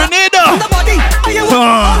no Grenada. from the body? Are you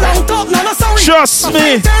talk, no, sorry. Trust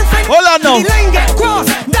me. Hold on now. The line get crossed.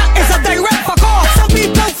 That is a direct for cause. Some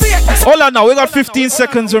people fear. Hold on now. We got 15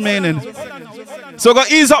 seconds remaining. So we're going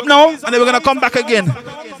to ease up now, and then we're going to come back again.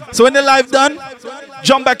 So when the live done,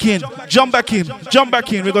 jump back in, jump back in, jump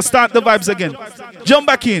back in. We're going to start the vibes again. Jump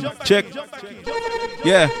back in. Check.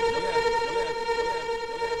 Yeah.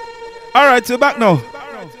 All right, we're back now.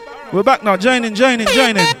 We're back now. Join in, join in,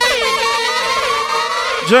 join in.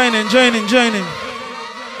 Join in, join in, join in.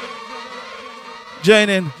 Join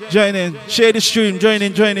in, join in. Share the stream. Join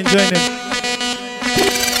in, join in, join in.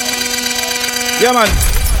 Yeah, man.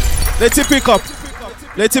 Let it pick up.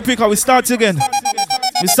 Let it pick up. We start again.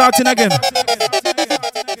 We're starting again.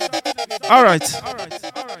 All right.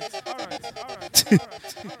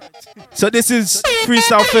 So this is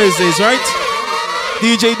Freestyle Thursdays, right?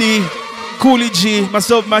 Deejay Dee, Koolie G,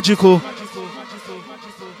 myself, Majikal.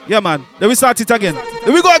 Yeah, man. Then we start it again.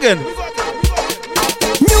 Then we go again. New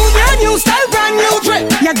year, new style, brand new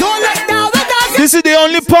drip. You don't like that. This is the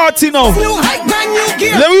only party now. New hype, brand new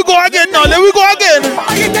gear. Let me go again now. Let me go again.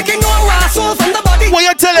 Are you taking no asshole from the body? What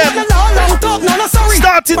you tell him? Talk, no, sorry.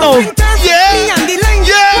 Start it now. Yeah.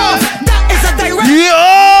 Yeah. That is a direct. Yo.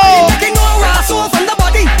 Are you taking no asshole from the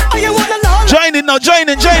body? Are you on the law? Join in now. Join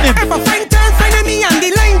in. Join in. If a friend turns enemy and the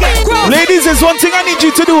line get crossed. Ladies, there's one thing I need you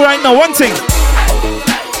to do right now. One thing.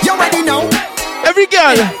 You already know. Every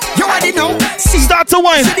girl. You already know. Start to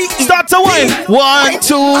wine. Start to wine. 1,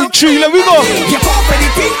 2, 3. Let me go. You go for the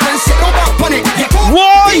thing and sit no back on it.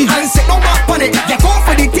 Why? And sit no back on it. You go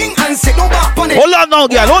for the thing and sit no back on it. Hold on now,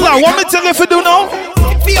 girl. Hold on. What me tell you if you do now?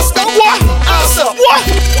 What? What?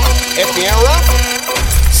 If you're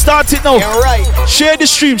rough. Start it now. You're right. Share the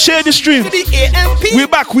stream. Share the stream. We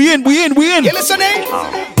back. We in. We in. We in. You listening?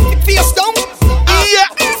 Face down. Yeah.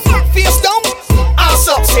 Face down. Ass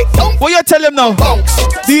up. Sit down. What you tell him now? Bounce.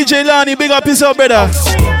 DJ Lani, big up yourself, brother.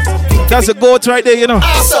 That's a goat right there, you know.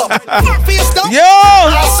 Ass up. Face down. Yo.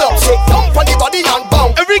 Ass up. Sit down. Pon the body and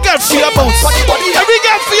bounce. Every girl for your bounce. Every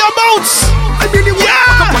girl for your bounce. I really want to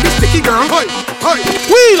come on this sticky girl.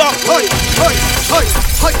 Wheel up.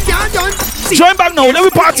 Yeah, done. Join back now. Let me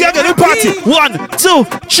party again. Let me party. 1, 2,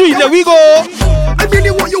 3. Let we go. I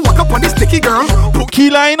really want you walk up on this sticky girl.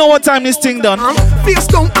 Keela, you know what time this thing done. Face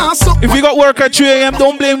down, ass up. If you got work at 3 a.m.,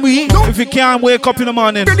 don't blame me. No. If you can't wake up in the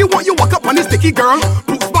morning. Really want you walk up on this sticky girl.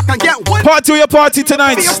 Boots back and get one. Party with your party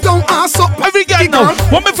tonight. Face down, ass up. Every girl now.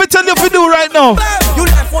 What me fi tell you if you do right now? You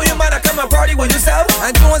laugh for your man, I come and party with yourself.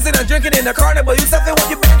 And you want to sit and drinking in the carnival. You self want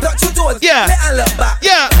you touch your toes. Yeah. Let her look back.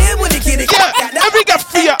 Yeah. With the kitty. Yeah. Every girl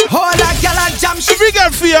for you. Hold that girl and jam shit. Every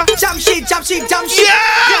girl for you. Jam shit, jam shit, jam shit.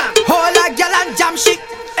 Yeah. Hold that girl and jam shit.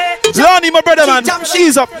 Lonnie, my brother, man.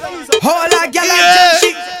 Ease up. Hold that girl and jam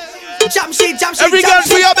shit. Jam shit, jam shit. Every girl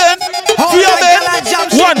for you, Ben. For you, Ben.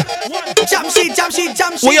 1. Jam shit, jam shit,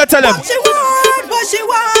 jam shit. What you tell him? What she want, what she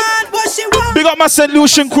want, what she want. Big up my St.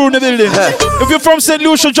 Lucian crew in the building. If you're from St.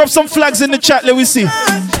 Lucian, drop some flags in the chat, let me see.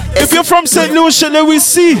 If you're from St. Lucia, let me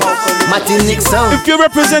see. Martin Nixon. If you're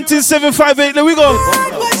representing 758, let we go. 1,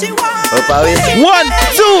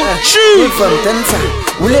 2, 3.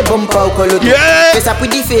 Ule bomba ou kolo. Yeah. Fais ça pour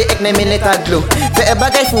dire fait avec mes menettes à glow. Fais un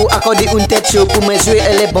bagage fou accorder une tête chaud pour me jouer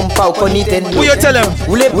elle est bomba ou koniten. What you tell him?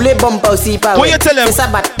 Ule bomba aussi pas. What you tell him? Fais ça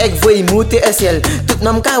bat avec voix monter au ciel. Tout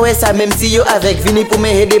nom ka ouais ça même si yo avec vini pour me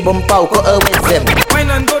aider bomba ou ko wenzem.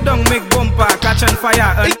 Wine and go down make bumper catch on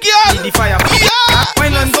fire and the fire.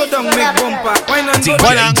 Wine and go down make bumper. Wine and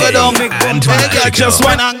go down make bumper. Just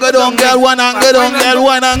one and go down, girl. One and go down, girl.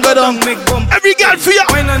 One and go down. Every girl for you.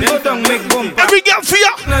 Wine and go down make bumper. Every girl for you.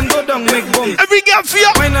 Wine and go down make bumper. Every girl for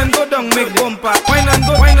you. Wine and go down make bumper. Wine and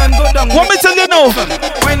go down. What me tell you now?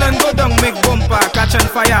 Wine and go down make bumper catch on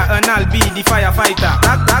fire and I'll be the firefighter.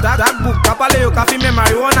 That book kapale yo kafi me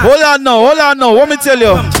marijuana. Hold on now. What me tell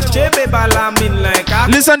you?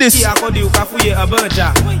 Listen this.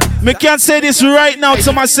 Me can't say this right now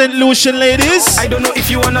to my St. Lucian ladies. I don't know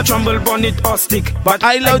if you wanna trumble bonnet or stick, but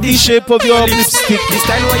I love the shape of your lipstick. The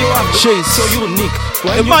style where you have Chase. so unique.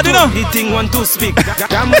 When you do the thing want to speak.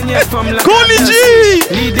 Koolie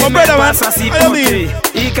G, my brother man. I love you.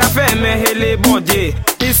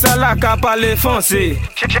 This a la ka parler français.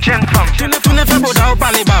 Tu ne fais beau d'au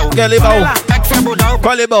parler bas. Parler bas.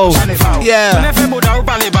 Parler bas. Yeah. Tu ne fais beau d'au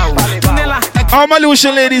parler bas. All my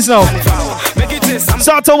Lucian ladies now.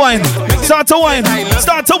 Start to wine. Start to wine.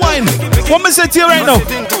 Start to wine. What me say to you right now?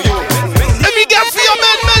 Let me get for your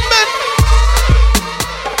men.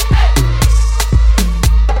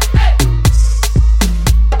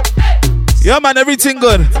 Yeah, man, everything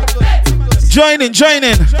good. Join in.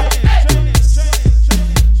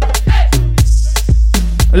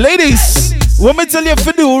 Ladies, what me tell you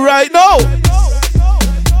to do right now?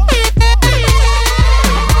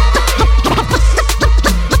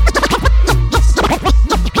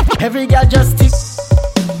 Every girl just tick.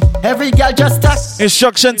 Every girl just tack.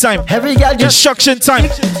 Instruction time. Every girl just instruction time.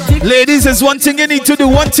 Ladies, there's one thing you need to do.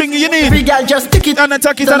 One thing you need. Every girl just tick it and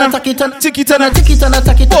attack it and attack it and tick it and tick it and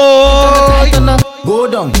attack it. Oh, go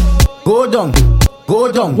down.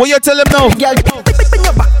 What you tell him now?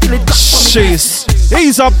 Jeez,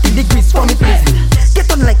 he's up. Get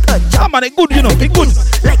on like a job. Man, it good, you know. It good.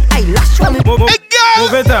 Like eyelash. Move it.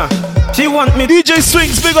 She want me. DJ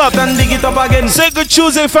Swings, big up. And dig it up again. Say good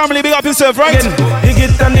Tuesday, family. Big up yourself, right? Again. Dig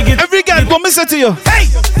it. Every guy, what me say to you? Hey,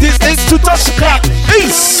 this is to touch the clock.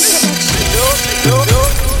 Peace.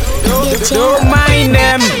 Don't mind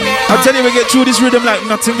them. I tell you, we get through this rhythm like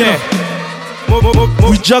nothing there.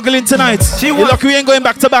 We juggling tonight. You're lucky we ain't going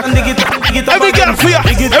back to back. Every girl for you.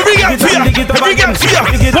 Every girl for you. Every girl for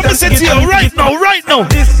you. What me say to you right now?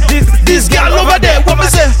 This girl over there. What me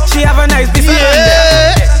say? She have a nice different.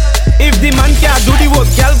 Yeah. If the man can't do the work,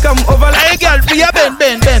 girl come over. Hey girl, for you, Ben.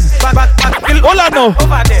 Hold on now.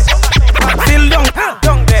 Over there. Still down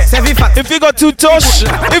there. If you got two touch.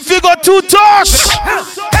 Hey, it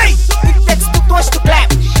takes two touch to clap.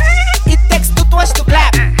 It takes two touch to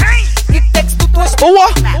clap. It takes two touch to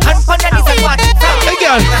what? And underneath the what? Hey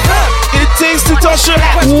girl, it takes two touch.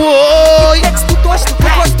 Whoa. It takes two touch to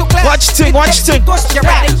clap. Watch thing. You're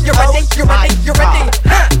ready.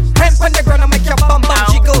 Hand on the ground and make your bum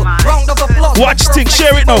jiggle. Round of applause. Watch thing,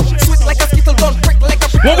 share it now. Sweet like a skittle, don't prick like a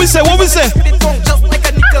prick. What we say? Just like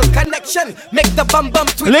a nickel connection. Make the bum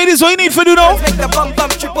twist. Ladies, what you need for do now? Make the bum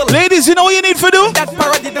triple. Ladies, you know what you need for do? That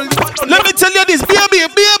parody don't let me tell you this, baby.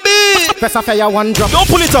 Press a fire one drop. Don't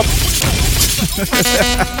pull it up.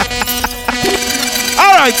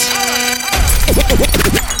 All right.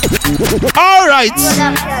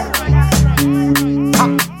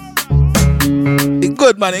 It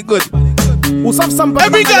good, man. It good.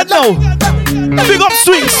 Every girl now. Big up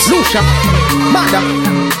Swings. Lucia, Mada,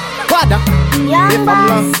 Wada.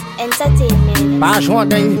 Entertainment.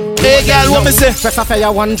 Hey girl, what me say? Press a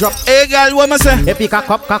fire one drop. Hey girl, what me say? Epic cock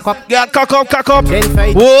up. Girl, cock up. Then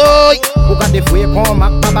fight. Whoa. Who got the free come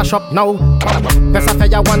up, Baba shop now? Press a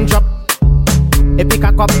fire one drop. Epic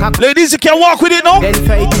cock up. Ladies, you can walk with it now. Then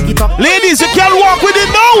fight, pick it up. Ladies, you can walk with it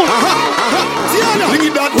now.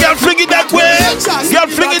 Girl, fling it that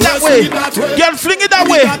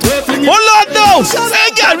way. Hold on now. Hey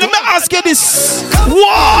girl, let me ask you this.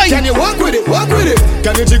 Why? Can you walk with it?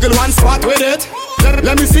 Can you jiggle one spot with it?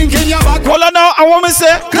 Let me sink in your back. Hold on now, I want me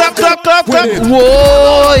say clap.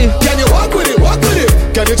 Whoa. Can you walk with it?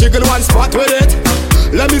 Can you jiggle one spot with it?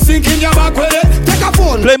 Let me sink in your back with it. Take a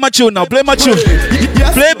phone. Play my tune now.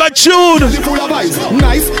 Yes. Play my tune.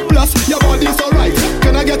 Nice, plus your body's alright.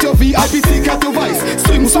 Can I get your VIP ticket to Vice?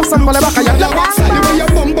 Swing some on the back of your backside. The way your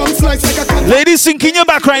bum slides like a cat. Ladies, sink in your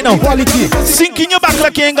back right now. Quality. Sink in your back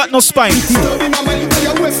like you ain't got no spine.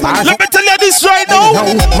 Let me tell you this right now.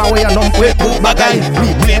 My way on play bagay.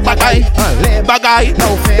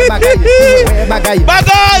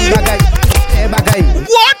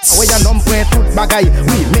 What?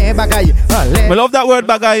 I love that word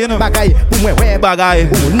bagay, you know. Bagay.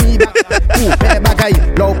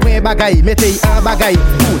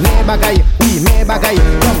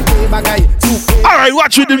 Alright,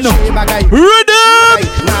 watch rhythm now. Rhythm!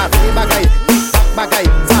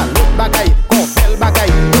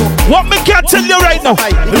 What me can tell you right now?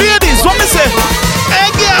 Ladies, what me say? Hey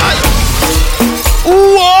girl!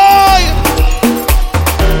 Why?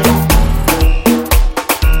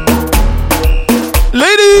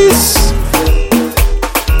 Ladies,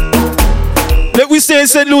 let we say in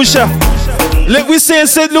St. Lucia.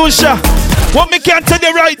 What me can tell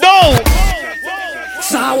you right now?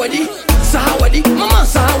 Sawadi, mama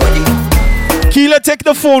Sawadi. Keela, take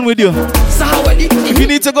the phone with you. Sawadi. If you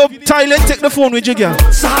need to go toilet, take the phone with you, girl.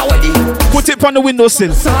 Sawadi. Put it on the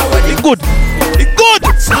windowsill. Sawadi. It's good.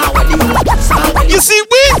 Sawadi. You see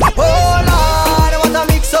we? Oh Lord, what a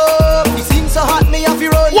mix up. You seem so hot, me off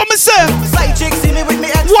your road. What me say? Side chick see me with me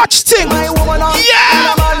ex. Watch thing. My woman on.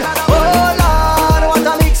 Yeah. Oh Lord, what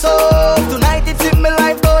a mix up. Tonight it's in my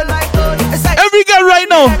life.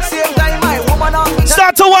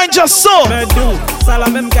 start to wine just so. Sala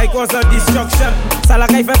même guy cause a destruction. Sala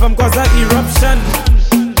guy fait from cause a eruption.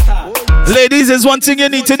 Ladies, there's one thing you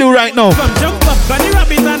need to do right now. Jump up, bunny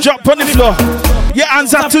rabbit and drop on the floor. Your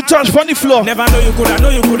hands have to touch on the floor. Never know you coulda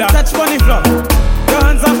touch on the floor. Your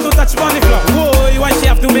hands have to touch on the floor. Whoa, why she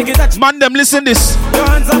have to make it touch? Man, them listen this. Your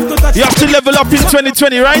hands have to touch. You have to level up in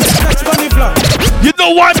 2020, right? Touch on the floor. You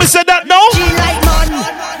know why we said that now? She like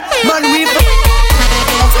man we.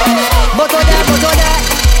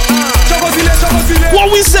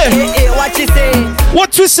 What we say? Hey, what you say?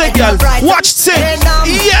 What we say, girl? Watch say.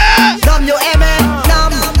 Yeah. Nam yo amen.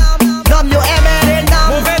 Nam yo amen.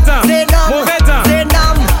 Say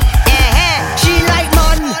nam. She like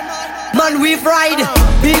man we fried.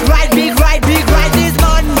 Big ride this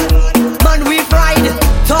man we fried.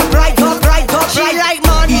 Top right. She like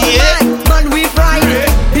man we fried.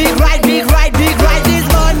 Big ride this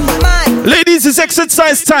man. Ladies, it's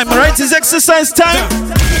exercise time, right? It's exercise time.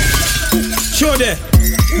 Show there.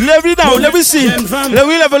 Let me now, let me see. Let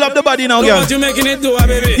me level up the body now, girl. What you making it do,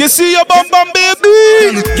 baby? You see your bum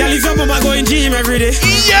baby? Girl, if your bumper going gym every day,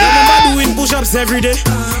 yeah. Your bumper doing push-ups every day.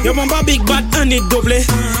 Your bumper big bad and it double.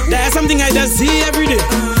 There's something I just see every day.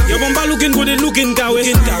 Your bumper looking good, looking kawe.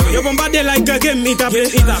 Your bumper they like a game meet up.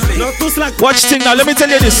 Not too slack. Watch thing now, let me tell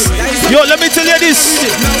you this. Yo, let me tell you this.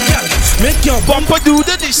 Now, girl, make your bumper do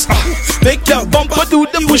the this. Make your bumper do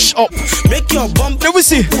the push up. Make your bumper. Let me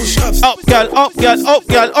see. Push up. Up, girl, up, girl, up,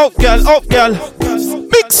 girl, up, girl, up, girl.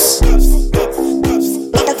 Mix.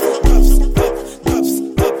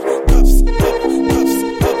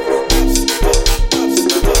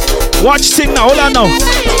 Watch thing now, hold on now.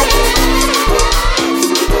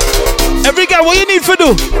 Every girl, what you need to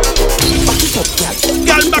do?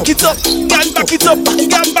 Girl, back it up. Girl, back it up.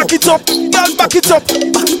 Girl, back it up. Girl, back it up.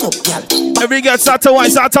 Every girl start to wine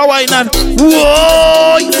and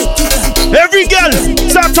whoa! Every girl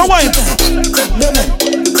start to wine.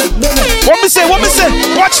 What me say?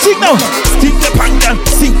 Watch thing now. Stink the pan girl,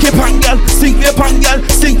 stink the pan girl, stink the pan girl,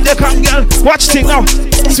 stink the pan girl. Watch thing now.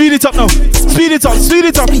 Speed it up now. Speed it up.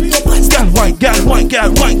 Girl, wine, girl, wine,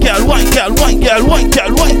 girl, wine, girl, wine, girl, wine, girl, wine,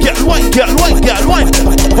 girl, wine, girl, wine, girl, wine, girl, wine.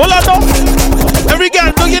 Hold on now. Every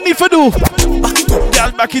girl, what you need to do?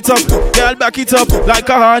 Girl, back it up. Girl, back it up like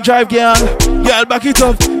a hard drive, girl. Girl, back it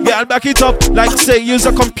up. Girl, back it up like say use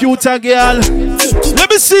a computer, girl. Let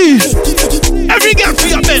me see. Every girl for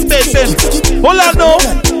your bend. Hold on now.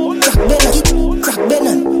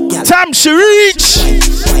 Time she reach.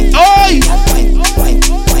 Oi.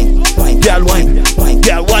 Girl wine.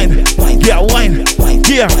 Girl wine. Girl wine.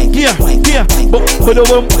 Gear. Boom.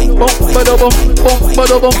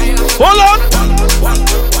 Hold on.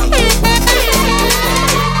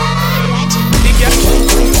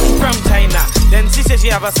 From China. Then she said she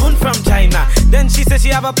have a spoon from China. Then she said she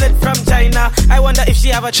have a plate from China. I wonder if she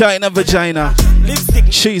have a China vagina. Lipstick,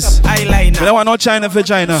 cheese, eyeliner. But I want no China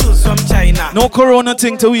vagina. Shoes from China. No corona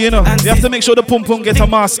thing to you know. You have to make sure the pum pum get a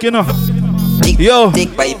mask, you know. Yo,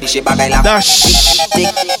 dash.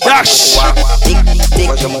 Hey,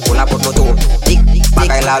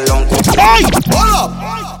 hold up.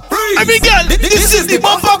 Every girl, this is the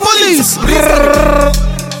bumper police.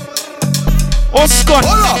 Oscar.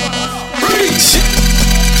 Hold up.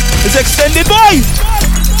 It's extended boy.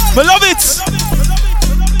 I love it.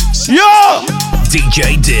 Yo.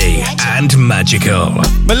 DJ Dee and Majikal.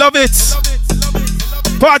 I love it.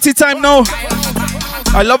 Party time now.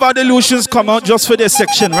 I love how the Lucians come out just for this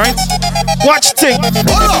section, right? Watch thing.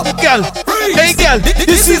 Hold up. Girl. Hey girl,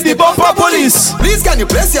 this is the bumper police. Please can you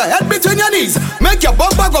place your head between your knees? Make your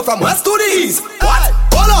bumper go from west to the east. What?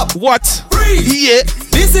 Hold up. What? Freeze. Yeah.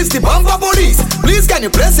 This is the bumper police. Please can you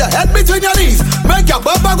place your head between your knees? Make your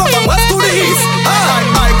bumper go from west to the east.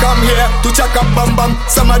 I come here to check up bum bum.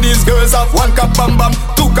 Some of these girls have 1 cup bum bum,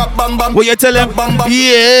 2 cup bum bum. What you tell them? Bum bum.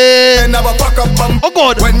 Yeah. Never pack up bum. Oh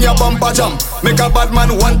God. When your bumper jump, make a bad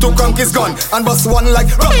man want to conk his gun and bust one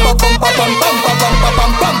like rum bum bum bum bum bum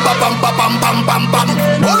bum bum bum bum bum bum bum.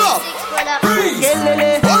 Hold up.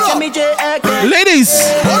 Ladies,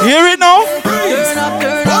 hear it now?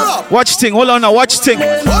 Watch thing, hold on now, watch thing.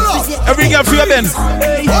 Every girl for your Ben.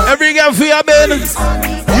 Every girl for your Ben.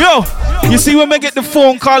 Yo, you see when we get the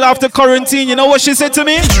phone call after quarantine, you know what she said to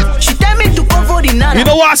me? She tell me to come for the nana. You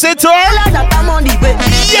know what I said to her? Tell her that I'm on the way.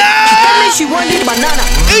 Yeah! She tell me she want the banana.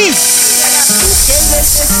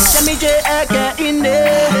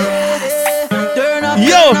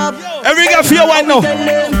 Yo, every girl for your wine now.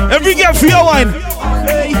 Every girl for your wine.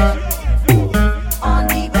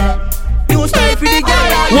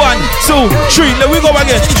 1, 2, 3, let we go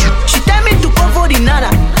again. She tell me to come for the nana.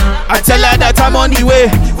 I tell her that I'm on the way.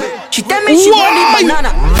 She tell me she want the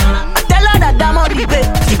banana. I tell her that bad, I'm on the way,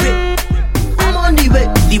 the way. I'm on the way,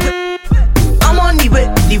 the way. I'm on the way,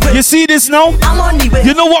 the way. You see this now? I'm on the way.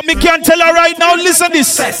 You know what me can tell her right now? Listen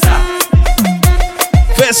this.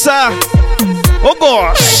 Fessa. Oh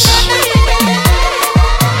gosh.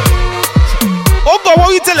 Oh God, what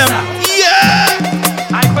we tell him? Yeah.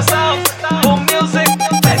 Hyper sound, boom music,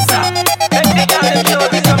 Fessa. Make the girl them show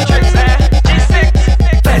me some tricks, G6,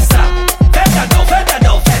 Fessa. Fessa do,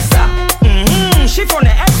 Fessa. She from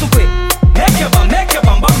the X to quick. Make your bum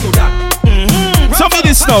do that. Tell me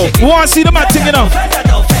this now. We want to see the mad thing, you know.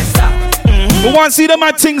 We want to see the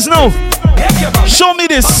mad things now. Show me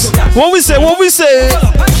this. What we say?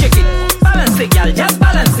 Balance it, girl, just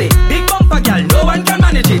balance it. Big bumper, girl, no one can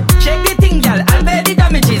manage it. Check the thing, girl, I'll pay the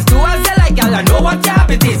damages. Do as you like, girl, I know what your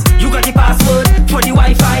habit is. You got the password for the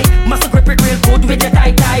Wi-Fi. Must grip it real good with your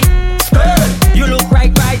tight. Skirt, you look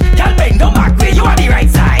right. Girl, bend down back way, you are the right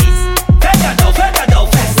size. Feather down,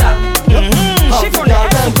 Fessa. She from the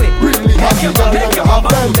head to quick. Make your bum do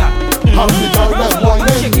that.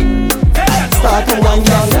 Start to wind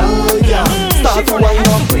down, yeah. Start to wind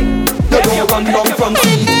up. You don't run down from me.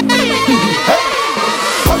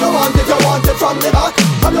 How you want it from the back.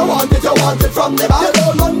 How you want it from the back. You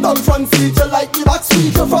don't run down front feet, you like the back.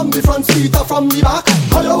 Sweet you from the front, sweeter from the back.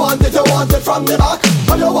 How you want it from the back.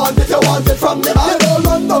 How you want it from the back. You don't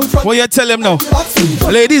run down front. What you tell him now?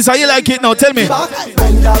 Ladies, how you like it now? Tell me.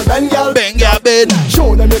 Bend, girl. Bend.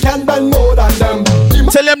 Show them you can bend more than them.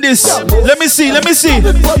 Tell them this. Let me see. No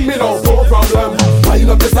problem. Wind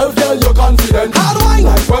up yourself, girl, you're confident. Hard wine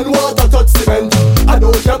like when water touch cement. I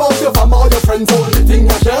don't care about your fam or your friends. Only thing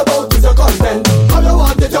I care about is your content. How you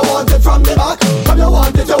want it from the back. How you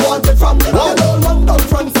want it from the back. You don't run down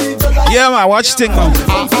front feet. Yeah, man, watch thing now.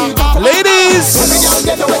 Ladies.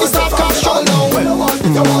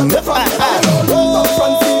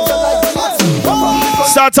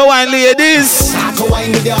 Start to wine, ladies.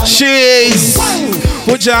 She's.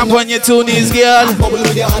 Put your hand on your two knees, girl. Bubble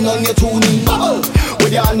with your hand on your two knees. Bubble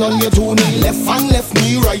with your hand on your two knees. Left hand, left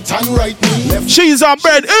knee, right hand, right knee. Left. She's on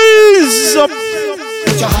bread. Ease up.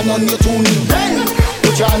 Put your hand on your two knees.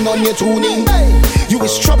 Put your hand on your two knees. You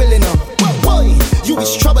is troubling her. Boy, you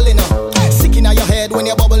is troubling her. Sticking out your head when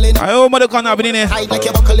you're bubbling. I hope mother can't happen in here.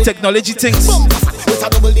 Technology things. With a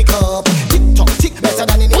double the cup. Tick tock, tick better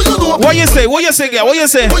than in it. What you say, girl? What you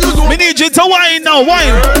say? We need you to wine now.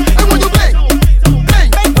 Wine.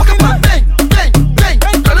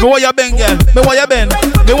 Me what you bend, girl? Me what you bend?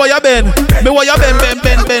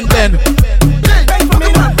 Bend.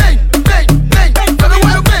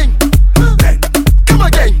 Come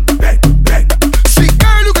again. Sweet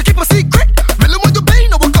girl, you can keep a secret. Really want you bend,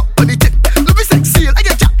 no walk up on the tip. Let me sexy, I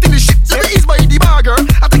get jacked in the shit. Let me ease by the bar, girl.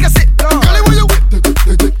 I take a sip. Girl, when you whip.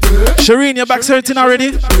 Shireen, your back's hurting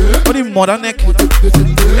already? What the mother neck?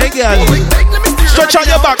 Hey, girl. Stretch out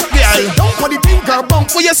your back, girl.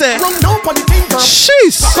 What you say?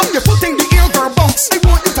 Sheesh.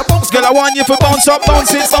 Girl, I want you to bounce up,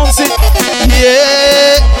 bounce it.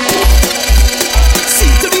 Yeah.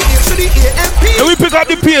 And we pick up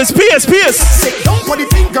the PS.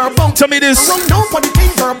 Tell me this.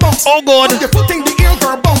 Oh God.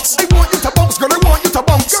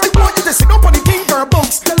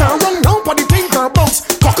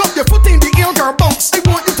 Cock up your foot in the air, girl, bounce. I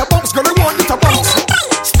want you to bounce, girl, I want you to bounce.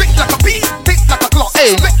 Stick like a bee, tick like a clock.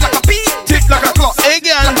 Hey. Stick like a bee, tick like a clock. Hey,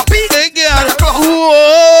 girl. Like a bee, Hey, girl. like a clock.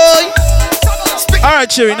 Whoa. All right,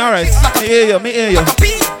 Shireen, all right. Me hear you. Like a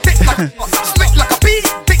bee, tick like a clock. Stick like a bee,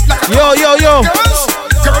 tick like a clock. Yo.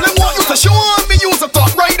 Girl, I want you to show me use a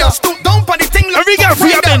thought rider. Stoop down for the thing like every girl for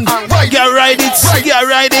your bend. Get ride it.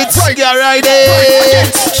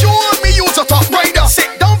 Show me use a thought rider.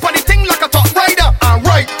 Sit down for the thing like a thought rider.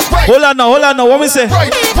 Right. Hold on now. What we say?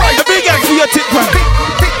 Right. Every girl for your tip, man.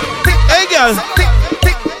 Hey, girl.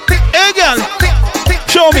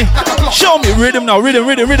 Show me. Rhythm now. Rhythm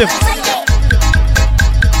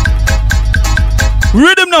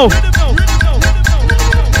now.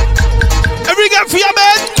 Every girl for your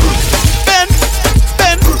bed.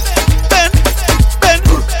 Bend.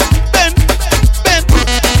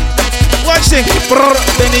 Watch this.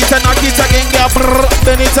 Benita knock it again, girl.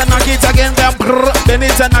 Benita knock it again, girl.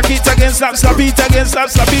 Benita knock it again. Slap it again.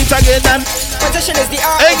 And Possession is the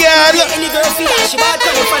art. hey, girl. Any girl feel like she bad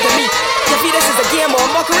come in front of me. You feel this is a game or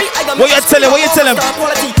mockery. I got What you tell him?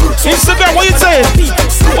 Instagram, what you saying?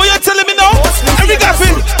 What you telling me now? Every girl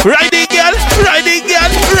feel. Ride it, girl.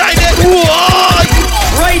 Whoa.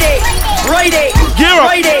 Ride it. Gear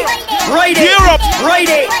up. Ride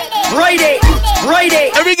it.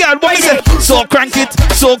 Every girl, what you say? So crank it.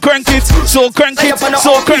 so crank it, so crank it,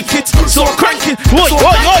 so crank it, so crank it. Oi, oi,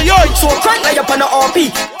 oi, oi. So crank like up on the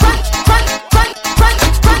RP.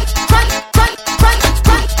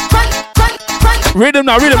 Rhythm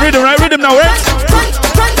now, rhythm now, right?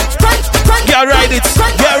 Get ride it,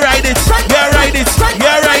 get ride it, get ride it,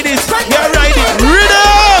 get ride it, get ride it.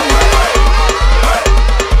 Rhythm!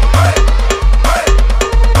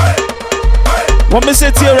 What me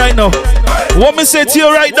say to you right now? What me say to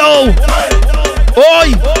you right now?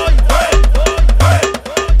 Oi!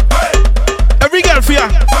 Every girl for ya.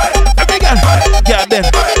 Every girl. Get Ben.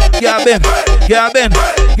 Get Ben. Get Ben.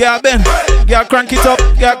 Get Ben. Get crank it up.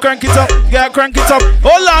 Get crank it up. Get crank it up.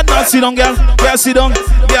 Oh Lord, now sit down, girl. Get sit down.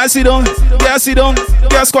 Get sit down. Get sit down.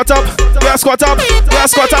 Get squat up. Get squat up. Get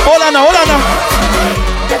squat up. Hold on now. Hold on now.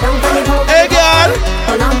 Hey girl.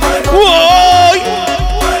 Whoa.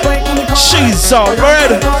 She's all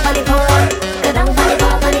red.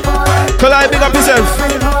 Koolie, big up yourself.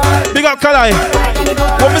 Big up Koolie.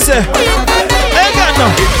 What me say? Hey girl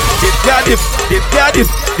now. Get dip. Get dip.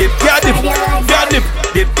 Get dip. Get dip.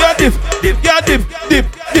 Get dip. Get dip. Dip. Dip. Dip. Dip.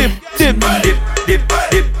 Dip. Dip.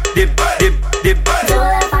 Dip. Dip. Dip.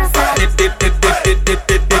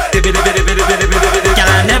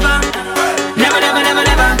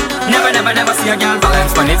 Never see a girl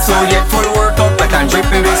balance on it, so yet full workout, but and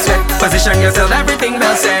dripping with sweat. Position yourself, everything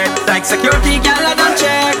well said. Like security, girl, I don't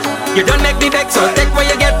check. You don't make me vex, so take where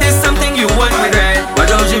you get this something you won't regret. But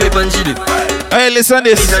don't you whip and it. Hey, listen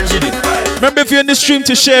this. Remember, if you're in the stream,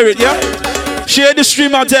 to share it, yeah? Share the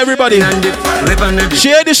stream out to everybody.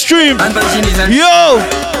 Share the stream. Yo!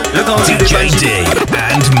 Deejay Dee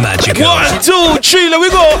and Majikal. 1, 2, 3, let we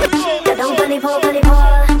go.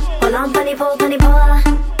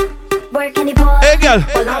 Hey girl,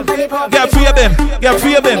 get free of them, get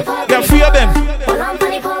free of them, get free of them.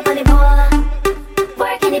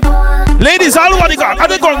 Ladies, all over the gun, how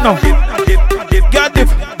they going now? Get dip,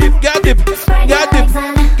 get dip, get dip,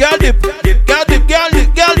 get dip, get dip, get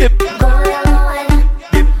dip, get dip.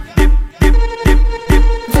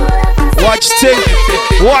 Watch thing,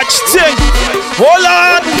 watch thing. Hold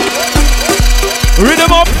on.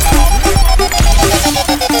 Rhythm up.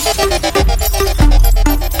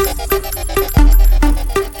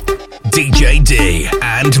 Deejay Dee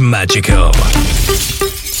and Majikal.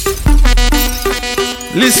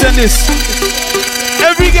 Listen this.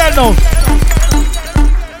 Every girl now.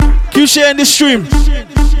 Keep sharing the stream.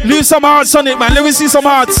 Leave some hearts on it, man. Let me see some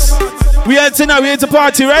hearts. We are tonight, we here to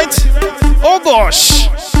party, right? Oh gosh.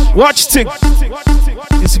 Watch thing.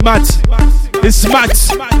 It's mad. It's mad.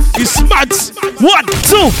 It's mad. 1,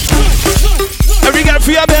 2. Every girl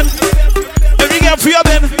for your Ben. Every girl for your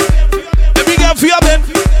Ben. Every girl for your Ben.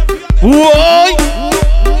 Whoa!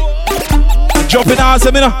 Dropping eyes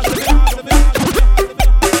a minute.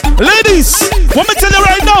 Ladies, want me tell you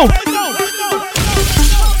right now?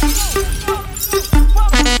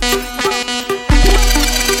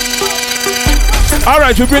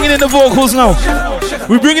 Alright, we're bringing in the vocals now.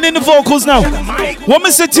 We're bringing in the vocals now. Want me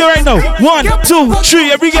to sit here right now? 1, 2,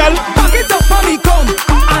 3, every girl. Back it up on me, come.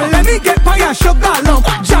 And let me get by your sugar lump.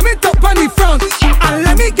 Jam it up on the front. And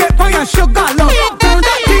let me get by your sugar lump. Turn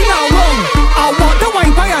that thing around. I want the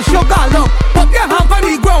wine by your sugar lump. Put your hand on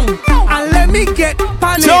the ground. And let me get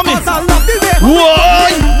panic. Tell me. Cause I love the way.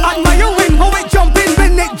 What? Admiring how it jumping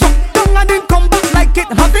when it jump down and then come back like it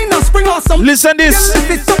having a spring or something. Listen this.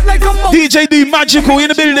 Like Deejay Dee Majikal in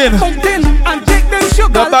the building.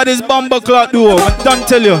 The baddest bomber clock duo. I don't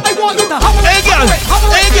tell you. Hey girl,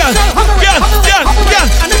 hey girl, girl.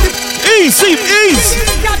 Easy, easy.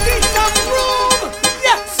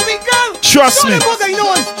 Trust me. I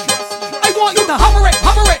want you to hover it,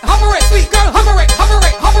 sweet girl, hover it.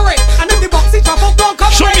 And if the box is drop up, don't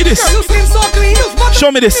cover it. Show me this.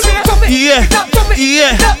 Show me this. Yeah,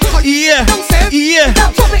 yeah, yeah, yeah,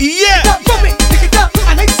 yeah.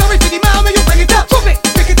 And I'm sorry to the man when you bring it up.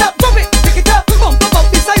 Pick it up, bump up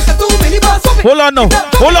the size of too many bars. Hold on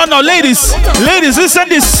now, ladies, listen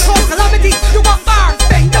this. You want bars,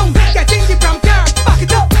 bang down, get in the brown car, back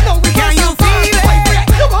it up. No, we can't you feel it?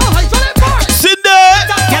 Sit there,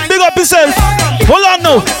 big up yourself. Hold on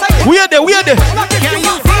now, we are there.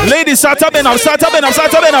 Ladies, start up.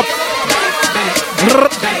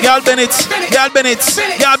 Girl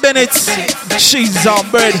Bennett, she's on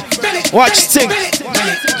bird. Watch thing.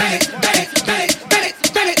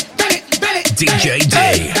 Deejay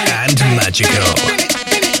Dee and Majikal.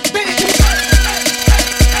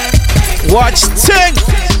 Watch thing.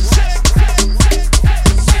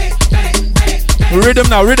 Rhythm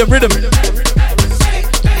now, rhythm.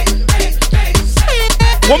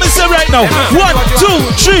 What me say right now? 1,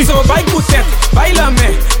 2, 3. So by Kutet, by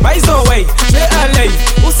Lame, by Zoe, by LA,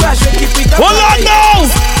 Usa, je keep it up. Hold on now!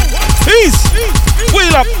 Peace!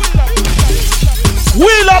 Wheel up!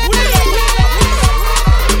 Wheel up!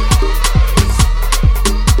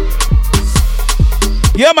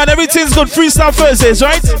 Yeah, man, everything's good. Freestyle Thursdays,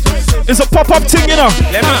 right? It's a pop-up thing, you know.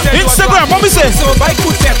 Instagram, what me say? So by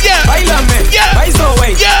Kutet, by Lame, by Zoe,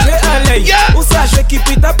 by LA, Usa, je keep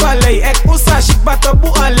it up LA, ek Usa, shik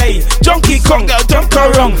batabu LA. Junkie Kong, jump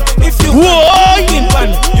around. If you can fun,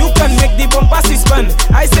 you can make the bumper spin.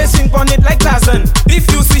 I say swing on it like Tarzan.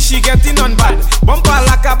 If you see she getting on bad, bumper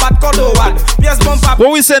like a bad cordowad. Yes, bumper.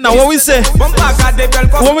 What we say now? What we say? Bumper got the bell.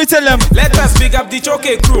 What we tell them? Let us big up the choke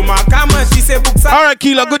crew, man. Come on, she say books. All right,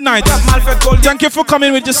 Keela, good night. Thank you for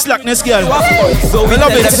coming with your slackness, girl. So we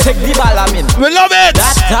love it. Take the balamin. We love it.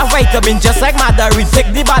 That vitamin just like Mandarin.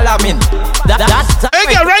 Take the balamin. Hey,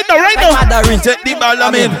 girl, right now. Mandarin. Take the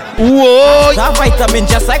balamin. Whoa. That vitamin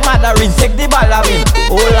just like Mandarin. Take the balamin.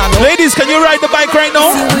 Ladies, can you ride the bike right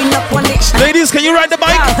now? Ladies, can you ride the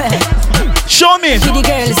bike? Show me.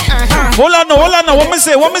 Hold on now. What me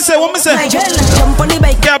say? Jump on the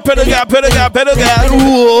bike. Girl, pedal.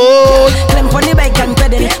 Whoa. Climb on the bike and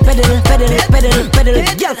pedal.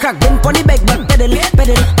 Girl, crack them on the bike, but pedal.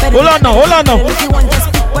 Hold on now. If you want to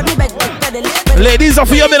speak on the bike, but pedal. Ladies,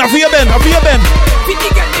 off your bend. 50 girl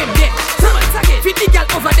them there. 50 girl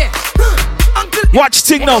over there. Watch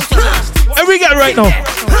thing now. Every girl right now.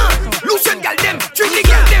 Lucian girl them. Trinity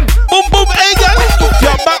girl them. Boom, hey girl.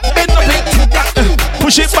 Your back bend up.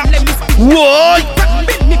 Push it back. Whoa.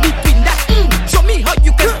 Bend me between that. Show me how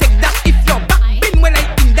you can take that. If your back bend when I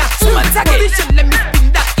in that. Position, let me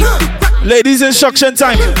spin that. Ladies, instruction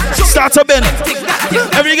time. Start to bend.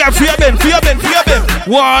 Every girl, free a bend.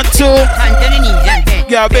 1, 2.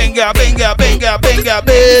 Girl, bend.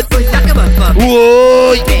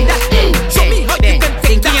 Whoa. Show me how you can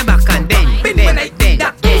take that. Back and bend when I in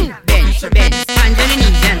that.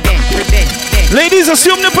 Ladies,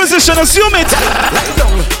 assume the position. Assume it. Lie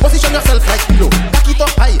down, position yourself like pillow. Back it up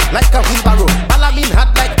high like a wheelbarrow. Balamin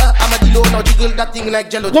hat like a armadillo. Now jiggle that thing like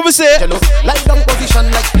jello. What we say? Jello. Lie down, position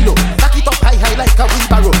like pillow. Back it up high like a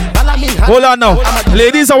wheelbarrow. Balamin hat. Hold on now.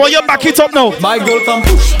 Ladies, I want you back it up now. My girl can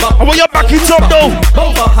push back. I want you back it up now.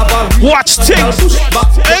 Watch things.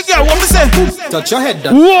 Hey girl, what we say? Touch your head.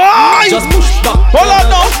 Why? Just push back. Hold on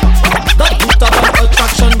now. That good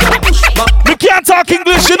attraction, girl, push back. Me can't talk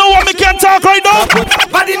English. You know what? Me can't talk right now.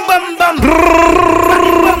 Badin bam bam.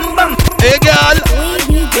 Hey girl.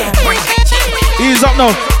 Ease up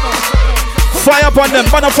now. Fire up on them.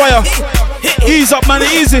 Banner fire. Ease up, man.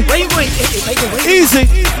 Easy. Easy.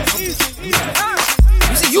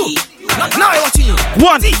 You see you. Now I want you.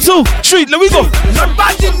 1, 2, 3. Let me go. Not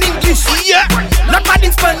bad in English. Yeah. Not bad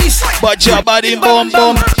in Spanish. But your body bum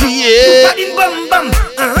bum. Yeah. Bad in bum bum.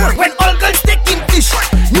 When all girls take in fish,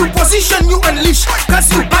 new position you unleash.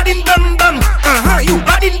 Cause you bad in bum bum. You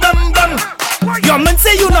bad in bum bum. Your man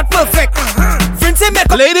say you not perfect. Friends say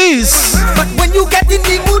make up. Ladies. But when you get in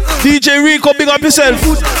the mood, DJ Rico, big up yourself.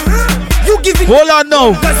 you give it. Hold on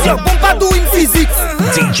now. Cause your bumper doing physics.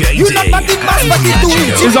 DJ You not bad in math, but you doing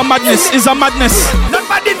it. It's a madness. Not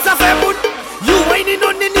bad in Safari mood. You whining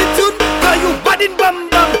on the tune. Cause you bad in bum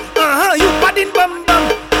bum. You bad in bum bum.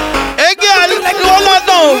 Hey girl, hold on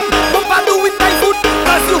now. Bumper doing my foot.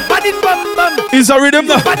 Cause you bad in bum bum. It's a rhythm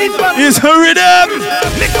now. It's a rhythm.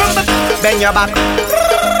 Bend your back.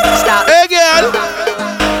 Stop. Hey girl.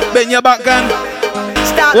 Bend your back and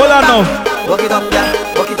Stop. hold on now. Walk it up, yeah.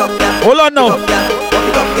 Walk it up, yeah. Hold on now. Walk it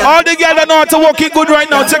up, yeah. All the girls that know how to walk it good right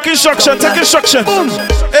now. Take instruction. Boom.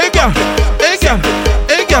 Hey girl.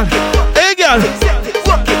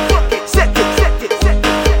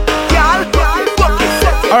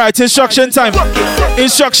 All right, instruction time. 1, 2,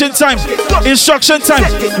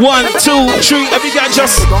 3. Every guy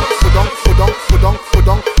just.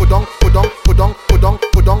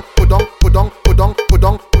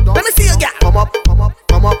 Let me see you, girl.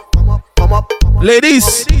 Come up.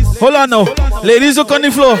 Ladies, hold on now. Ladies, look on the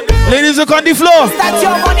floor. That's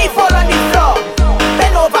your money fall on the floor.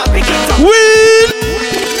 Bend over, pick it up. Wheel.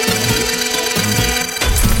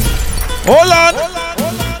 Hold on.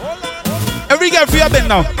 Every guy for your bend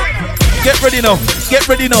now. Get ready now.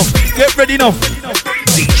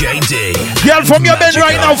 DJ Dee. Girl, from your bed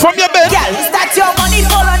right now. Girl, is that your money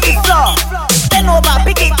fall on the floor? Bend over,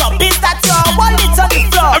 pick it up. Is that your wallet on the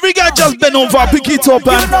floor? Every guy just bend over, pick it up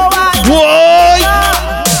and. You know what? Boy.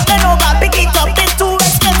 Bend over, pick it up. It's too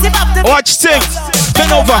expensive after. Watch things.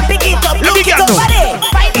 Bend over. Pick it up. Let me get no. Find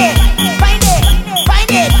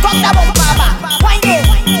it. Come down, mama. Find it.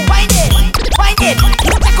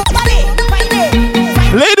 You take up body. Find it.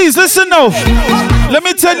 now. Let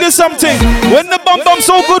me tell you something. When the bum bum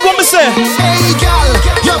so good, what me say? Hey girl,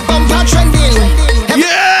 your bumper trending.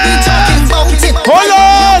 Yeah. Talking about it. Hold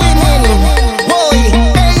on. Boy,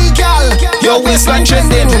 hey girl, your waistline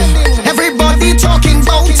trending. Everybody talking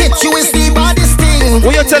about it. You is the baddest thing.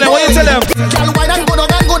 What you tell him? What you tell him? Girl, why don't go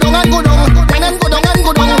down and go down and go down? Why don't go down and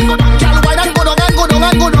go down? Girl, why don't go down and go down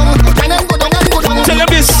and go down? Why don't go down and go down? Tell him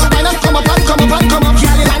this. Why don't come up and come up and come up?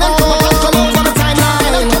 Girl, why don't come up and come up for the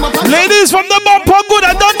timeline? Come up and ladies from the bumper good,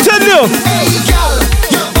 I don't tell you. hey girl,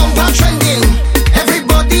 your bumper trending.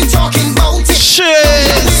 Everybody talking about it.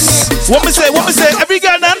 Shit. What me say? What me say? Every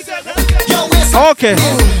girl then? Okay.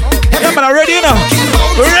 Yeah, man, I'm ready now.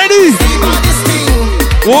 We're ready.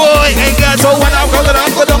 Whoa, hey girl, so when I go down,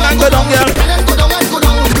 go down, go down, girl.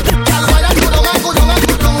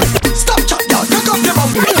 Stop chat, girl. Take off your bum.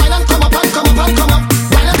 Why not come up and come up and come up?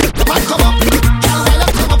 Why not come up and come up? Girl, why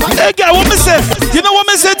not come up and Hey girl, what me say? You know what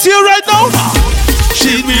me say to you right now?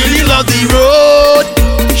 She really love the road.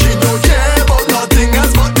 She don't care about nothing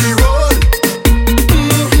else but the road.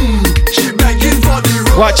 She begging for the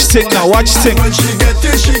road. Watch thing now, watch thing. When she get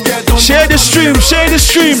it, she get on. Share the stream, share the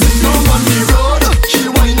stream. Come on the road. She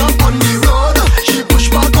wind up on the road. She push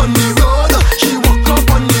back on the road. She walk up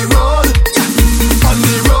on the road. Yeah. On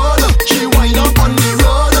the road. She wind up on the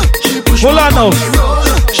road. She push Hold back on now. on the road.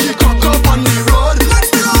 She cock up on the road. Let's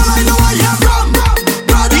be all I know I hear from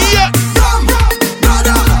brother. Yeah. From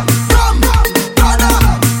brother. From brother.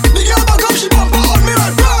 The girl back up, she bump on me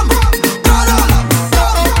right from brother.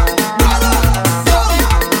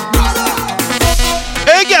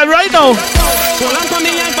 Hey girl, right now. Hold on for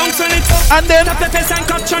me and bounce on it. And then, Tap the face and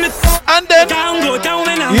catch on it. and then, Go down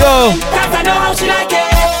when I'm yo, cause I know how she like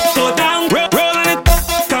it. Go down, roll on it.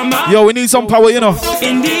 Come on. yo, we need some power, you know.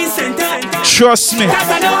 In the center. Trust me, Cause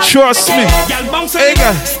I know how she trust like me. it. Girl, bounce on Hey it.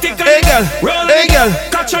 girl, Stick on hey it. girl, Roll on hey it. girl.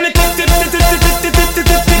 Catch on it.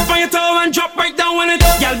 Tip on your toe and drop right down on it.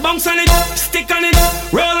 Girl, bounce on it. Stick on it.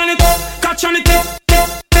 Roll on it. Catch on it.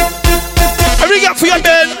 Every girl for your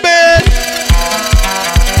bed.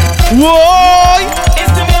 Whoa.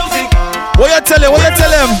 It's the music. What you tell him? What you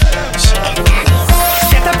tell him?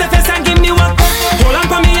 Set up the face and give me one. Hold on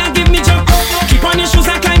for me and give me jump. Keep on your shoes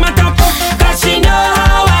and climb on top. Cause she know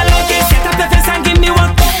how I like it. Set up the face and give me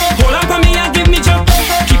one. Hold on for me and give me jump.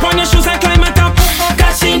 Keep on your shoes and climb on top.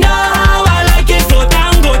 Cause she know how I like it. Go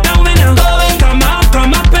down when I'm going. Come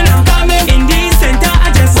up and I'm coming. In the center I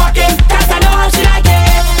just walking. Cause I know how she like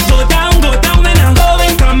it. Go down when I'm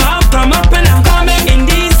going. Come up and I'm coming. In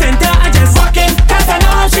the center I just walking. Cause I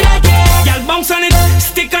know how she like it. Y'all bounce on it,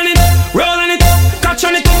 stick on it, roll on it, catch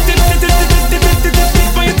on it.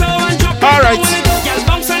 All right. Y'all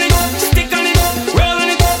bounce on it, stick on it, roll on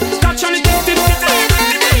it, catch on it.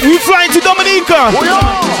 We flying to Dominica.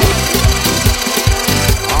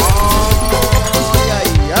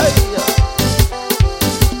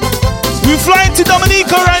 We flying to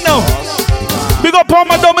Dominica right now. Big up all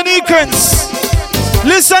my Dominicans.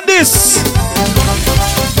 Listen this.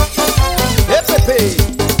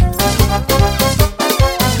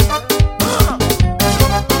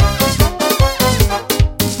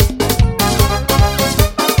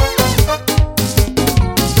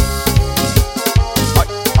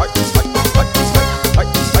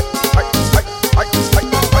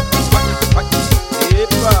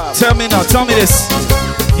 Tell me now, tell me this.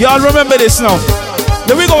 Y'all remember this now.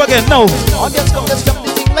 There we go again, no. Audience come, let's jump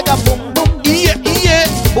the thing like a boom boom. Yeah, yeah.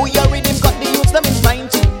 Booyah rhythm got the youths them in fine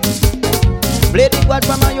tune. Play the quad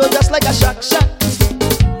from you just like a shock shot.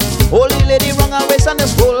 Hold the lady wrong her waist and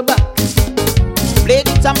just roll back. Play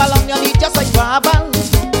the tambal on your knee just like Pavel.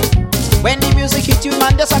 When the music hit you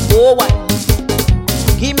man just a go wild.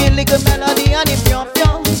 Give me a little melody and it pure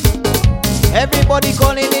pure. Everybody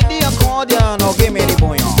calling it the accordion. Now give me the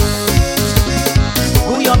bouillon.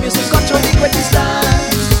 Bouillon music control the greatest time.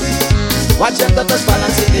 Watch them daughters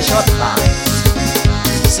balance in the short line.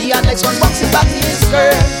 See our next one boxing back in his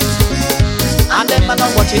skirt. And them man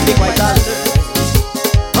not watching the white alert.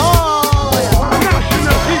 Oh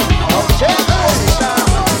yeah.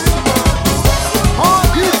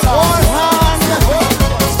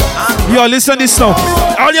 Yo, listen this now.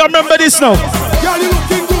 All you remember this now.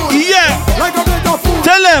 Yeah.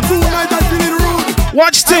 Tell them.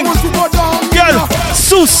 Watch thing. Girl.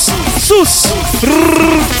 Sus.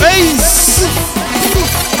 Face.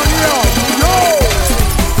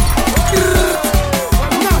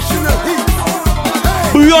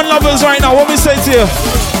 Beyond lovers right now. What we say to you?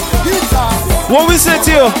 What we say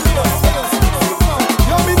to you?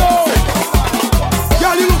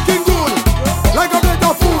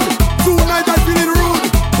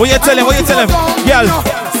 What you tell him? What you tell him? Girl.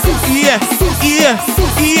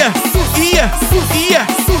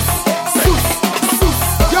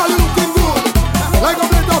 Girl, you looking good, like a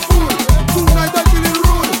plate of food. Tonight I'm feeling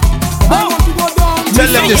rude. I want to go down.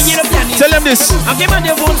 Tell them this. Tell them this.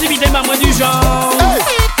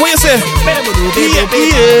 What you say?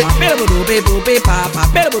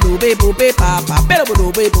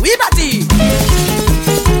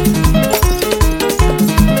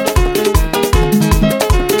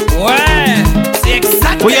 Ouais, c'est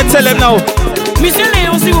exact. What you tell them now? Monsieur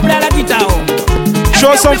Léon, s'il vous plaît, à la guitare.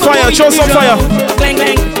 Show some fire, show some fire. Clang,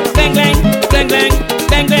 clang, clang, clang, clang, clang,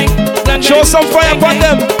 clang, clang, clang. Show some fire upon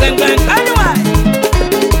them. Clang, clang. Anyway.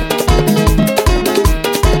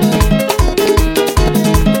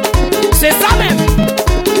 C'est ça même.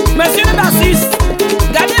 Monsieur le bassiste,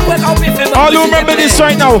 gardez-moi quand on peut faire. All you remember this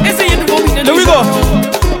right now. Essayez de vomir. Here we go.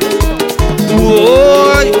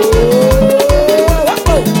 Whoa.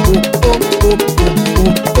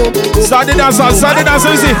 Start the dance,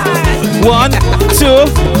 easy. 1, 2,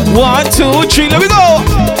 1, 2, 3, let me go.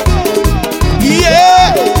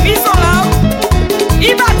 Yeah. Ils sont là.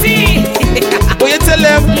 Ils bâtissent. What you tell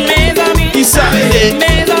them? Mes amis. Ils savent.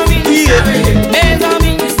 Mes amis. Yeah. Mes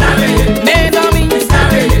amis. Mes amis. Mes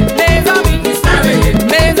amis. Mes amis.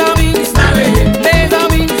 Mes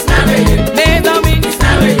amis.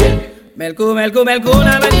 Melco, melco, melco,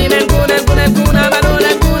 na mani, melco, melco, melco, na mano,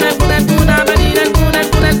 melco, melco, melco, na mani, melco,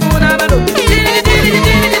 melco, melco, na mano.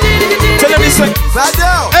 Tell them this.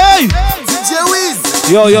 Hey. DJ Wiz.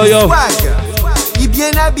 Yo. Swag. Il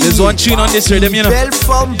bien habillé. There's one tune on this rhythm, you know. Belle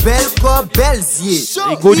forme, belle corps, belles yeux.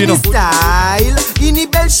 Good, you know. Style, ini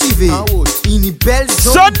belle chivée. Ini belle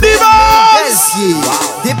zone. Belles yeux.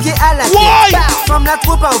 Des pieds à la tête. Comme la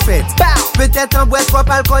troupe en fait. Peut-être un bois trop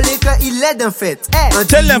alcoolique quand il est d'un fait.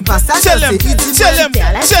 Tell them.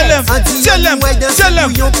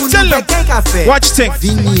 Watch thing.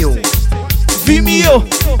 Vimeo.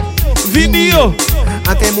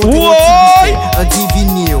 Whoa. On dit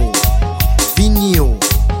Vinio.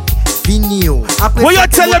 What you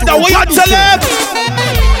tell them now? What you tell them?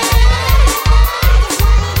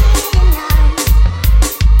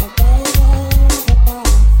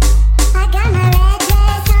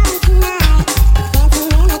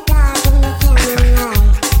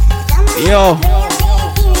 Yo.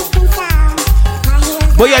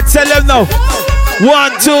 What you tell them now?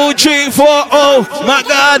 1, 2, 3, 4, oh my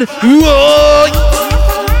God. Whoa.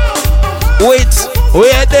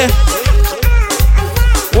 Wait there.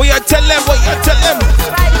 What you tell them?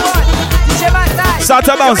 Start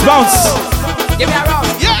to bounce. Give me a round.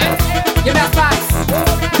 Yeah. Give me a pass.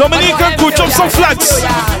 Dominican crew, drop some flags.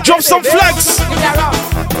 Give me a round.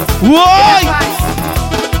 Why?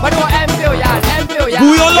 What do MPO, y'all? Who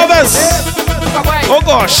your lovers? Oh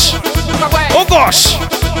gosh.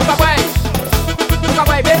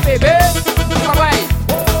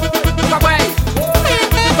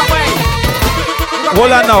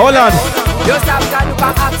 Hold on.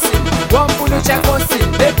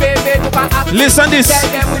 Listen this.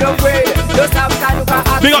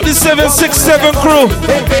 Big up the 767 crew.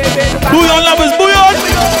 Bouillon lovers, bouillon.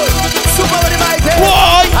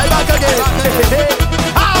 Why? I'm back again.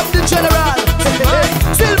 I'm the general.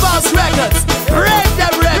 Silver's Records. Break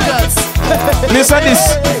them records. Listen this.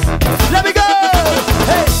 Let me go.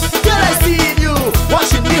 Hey, girl, I seen you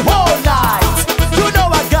watching me whole night. You know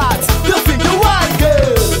I got the thing you want,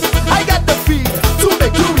 girl. I got the feet to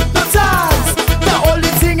make you hypnotize. The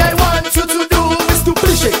only thing I want you to do is to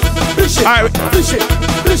push it. All right. Push it.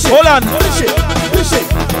 Hold on.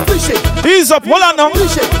 Push it. Ease up. Hold on now.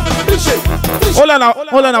 Push it.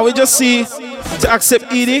 Hold on now. We just see to accept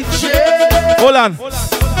Edie. Hold on.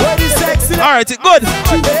 All right, good.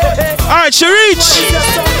 All right, she reach.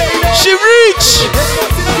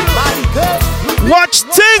 Watch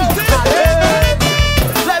thing.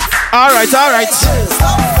 All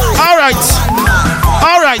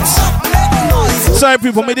right. Sorry,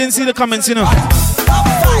 people, we didn't see the comments, you know.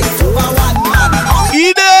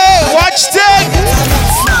 Edie, watch thing.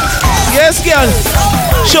 Yes, girl.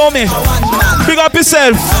 Show me. Big up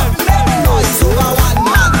yourself.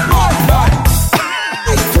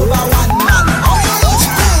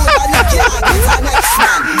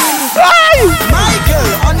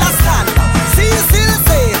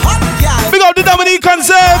 Big up the Dominican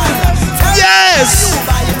Zeb. Yes.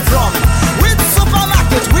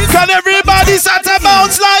 Can everybody start to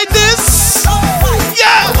bounce like this?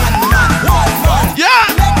 Yeah.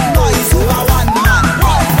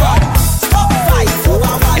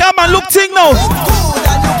 Yeah, man, look thing now.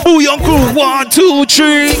 Bouillon crew, 1, 2,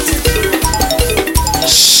 3.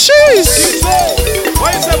 Jeez.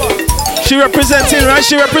 She representing, right?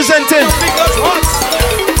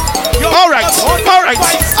 Alright.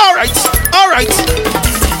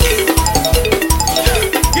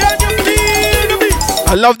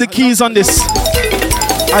 I love the keys on this.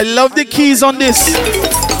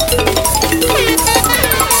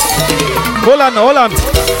 Hold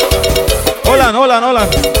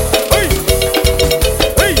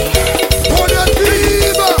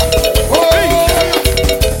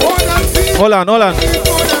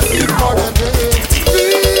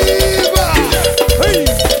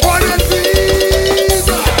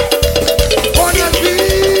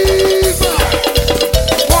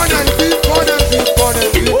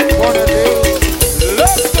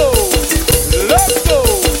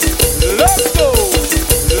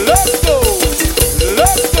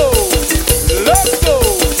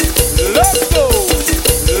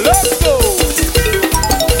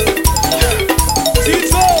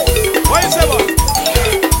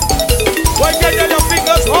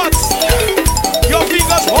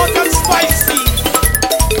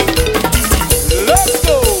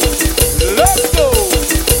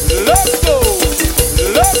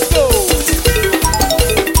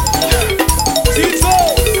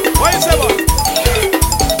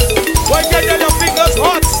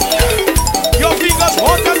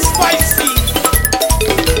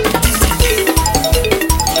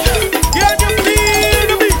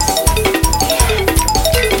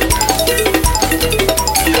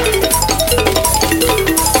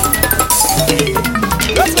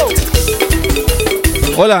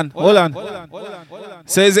on. Hold on. Hold on.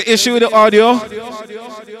 So is the issue with the audio?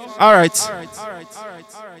 All right.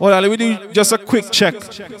 Hold on, let me do just a quick check. I'm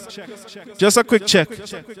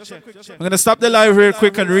going to stop the live real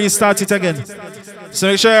quick and restart it again. So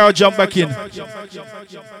make sure I'll jump back in.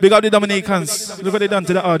 Big up the Dominicans. Look what they done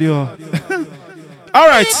to the audio. All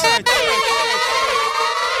right.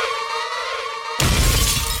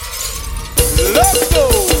 Let's go.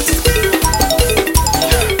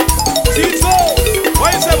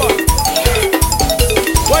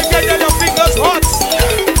 Why can't you your fingers hot?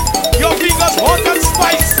 Your fingers hot and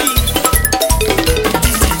spicy.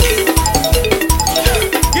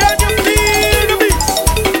 Can you feel the beat?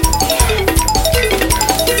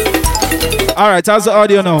 All right, how's the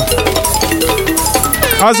audio now?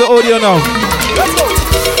 How's the audio now?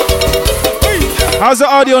 How's the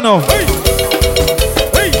audio now?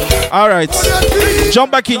 All right.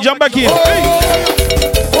 Jump back in.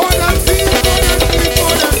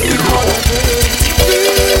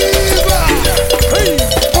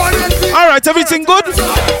 All right, everything good?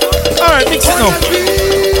 All right, mix it now.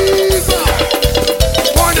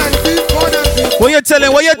 What you tell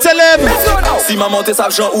him? Si maman t'es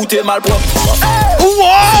sachant ou t'es mal propre.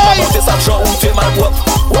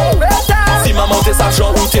 Si maman t'es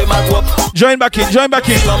sachant ou t'es mal propre. Join back in.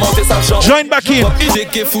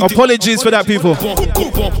 Apologies for that, people.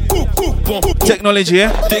 Technology,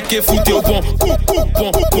 yeah?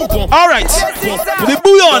 All right. The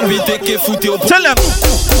bouillon. Tell them.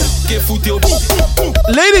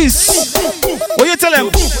 Ladies, what you tell them?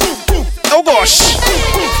 Oh gosh.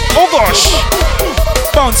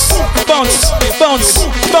 Bounce.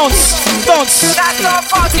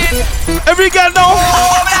 Every girl now,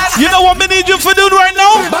 you know what we need you for doing right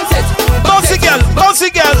now? Bounce it, girl.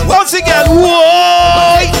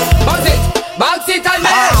 Whoa! Bounce it and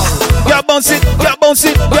yeah, bounce it.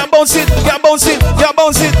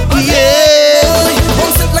 Yeah.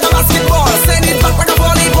 Bounce it like a basketball. Send it back like a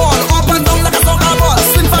volleyball. Up and down like a soccer ball.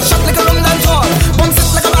 Swing for shot like a London ball. Bounce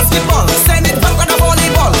it like a basketball. Send it back like a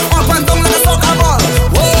volleyball. Up and down like a soccer ball.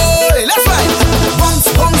 Whoa, let's ride. Bounce.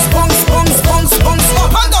 Up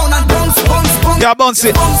and down and bounce. Yeah, bounce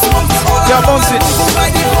it.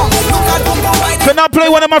 Can I play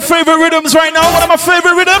one of my favorite rhythms right now?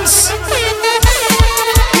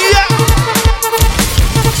 Yeah.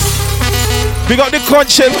 We got the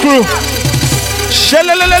Conchel crew.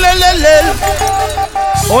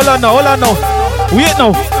 Hold on now. Wait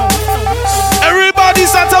now. Everybody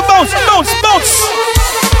start to bounce.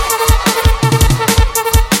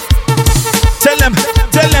 Tell them.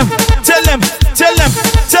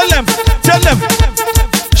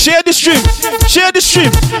 Share the stream.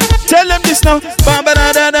 Tell them this now.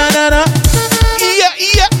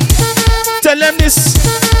 Yeah. Tell them this.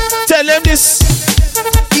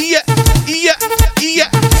 Yeah.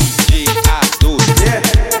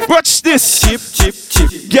 Watch this. Chip.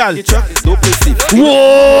 Girl.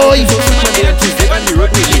 Whoa.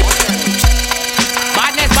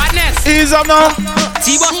 Badness. Ease up now.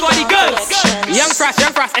 T-Boss for the girls. Young Frost,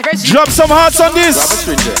 Drop some hearts on this.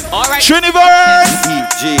 Alright. Triniverse.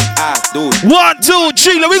 1, 2,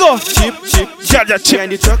 3, let me go. Chip.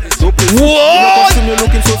 Whoa.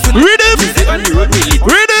 Rhythm.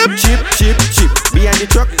 Behind the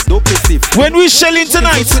truck, don't play safe. When we shelling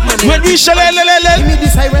tonight. When we shelling. Give me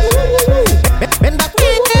this siren. Bend that.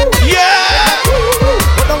 Yeah.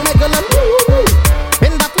 Put down my gun and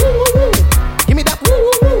bend that. Give me that.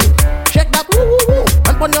 Shake that.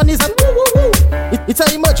 And put your knees and it's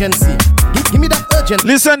an emergency. Give me that urgent.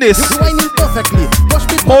 Listen this. You whining perfectly.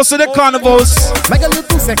 Most of the carnivals my girl, you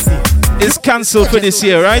too sexy. Is cancelled for this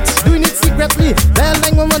year, right? Doing it secretly. Dial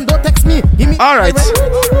 911, don't text me. Give me. All right.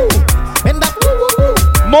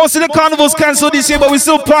 Most of the carnivals cancelled this year, but we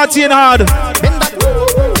still partying hard.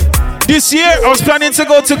 This year, I was planning to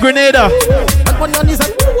go to Grenada.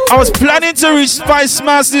 I was planning to reach Spice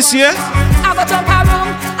Mass this year.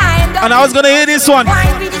 And I was gonna hear this one.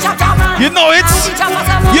 You know it.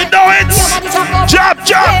 You know it. Jump.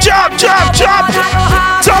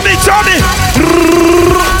 Tommy.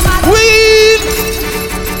 Wheel.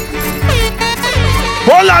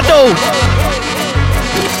 Orlando.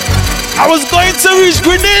 I was going to reach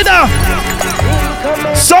Grenada.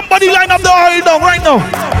 Somebody line up the oil down right now.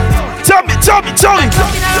 Tell me. Jab.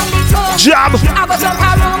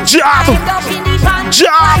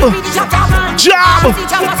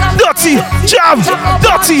 Dirty. Jab.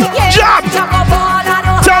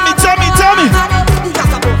 Tell me.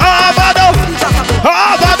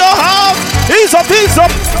 He's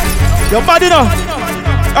up. Your body now.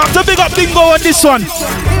 I have to big up Dingo on this one.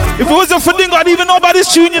 If it wasn't for Dingo, I'd even know about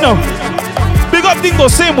this tune, you know. Big up Dingo,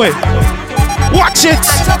 same way. Watch it.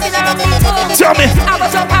 Tell me.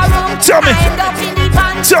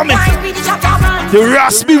 The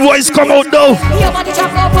raspy voice come out now.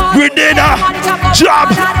 Grenada. Jab.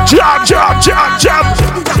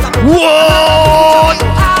 Whoa.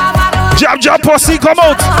 Jab, pussy, come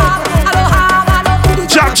out.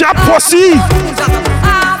 Jab, pussy.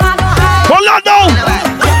 Hold on now.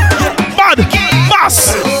 Mad.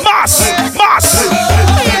 Mass.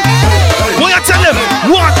 What you tell him?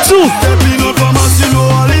 1, 2.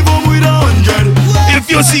 If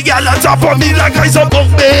you see girl on top of me like I's a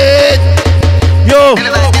bunk bed. Yo,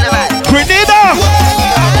 Grenada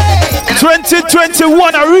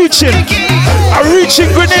 2021 are reaching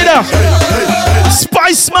Grenada.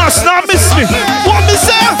 Spice Mass, now miss me. What me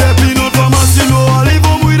say?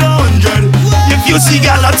 If you see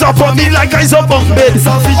girl on top of me like I's a bunk bed.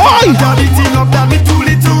 Oi!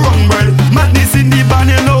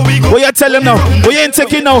 What you tell him now? What you ain't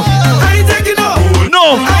taking now? I ain't taking no.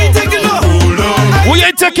 No. I ain't taking no. What you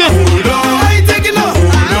ain't taking? I ain't taking no.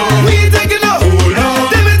 We ain't taking no.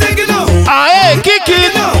 Them ain't taking no. Hey, kick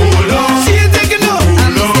it. She ain't taking no.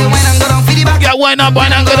 Get wine and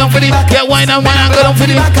go down for the. Get wine and go down for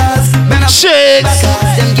the. Shakes.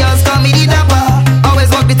 Them girls call me the dapper. Always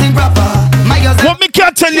walk the thing proper. What me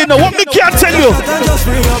can't tell you now? What me can't tell you?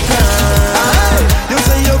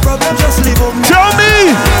 Tell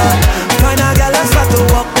me.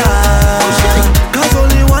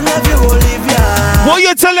 What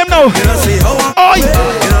you tell him now? Oh,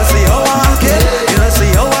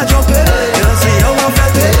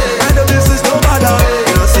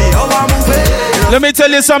 let me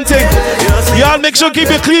tell you something. Y'all make sure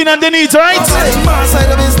keep it clean underneath, right?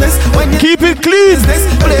 Keep it clean.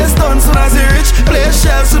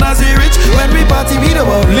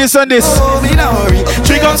 Listen this.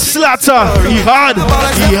 Big up Slatter. He hard.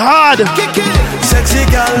 Sexy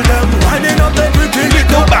girl, them winding up everything.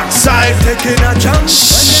 Go backside. Taking a chance.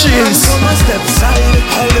 Shiz.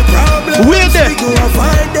 Wait Where there?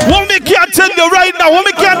 What me can't tell you right now? What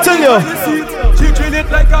me can't tell you? She drill it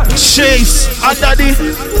like a Chase and Daddy.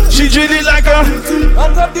 She drill it like a.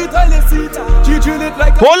 On top the toilet seat. She drill it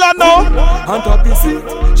like a. Hold on now. On top the seat.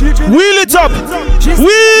 She drill Wheel it up.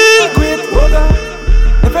 Wheel.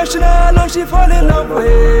 Professional, oh, she fall in love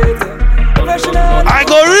with. Professional. I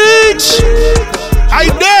go reach. I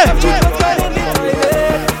there.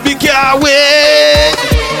 Be can't wait.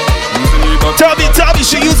 Tell me,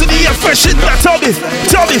 she using the air freshener. Tell me.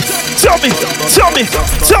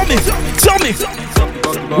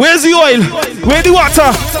 Where's the oil? Where's the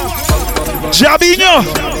water? Jabinho.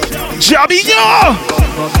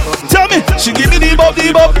 Tell me, she give me the bop.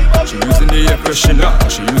 She using the air freshener.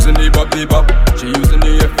 She using the bop. She using the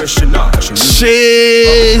air freshener.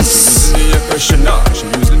 She's.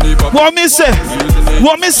 What me say?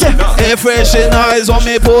 Air freshener is what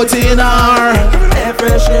me put in her. Air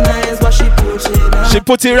freshener is what she put in her. She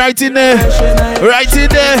put it right in there.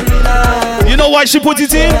 You know why she put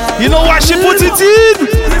it in?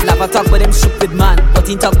 Lava talk about them stupid man, but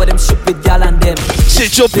he talk about them stupid gal and them.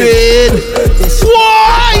 Shit stupid.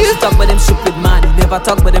 Why? He talk about them stupid man, he never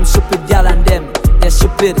talk about them stupid gal and them. They're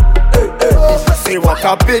stupid. Say what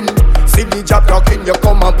happened? See the job talking, you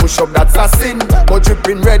come and push up, that's a sin. But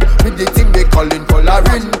dripping red with the thing they calling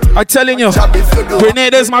coloring. I'm telling you,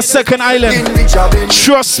 Grenada is my second island.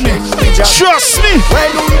 Trust me. Trust me.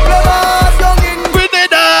 When we brothers young in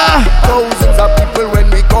Grenada, thousands of people when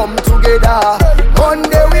we come together.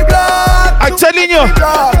 Monday we black. I'm telling you,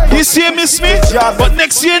 this year miss me, but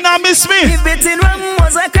next year not miss me. If beating rum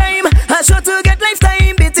was a crime, I sure to get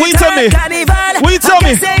lifetime. What you tell me? What you tell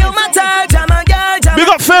me? We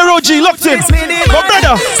got Pharaoh G locked in. Go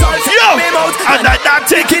brother. Yo, and that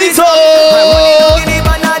taking it all.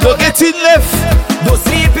 Don't get it left. Don't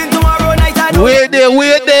sleep in tomorrow night. Wait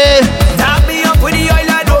there. Tap me up with the oil,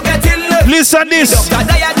 I don't get it left. Listen this.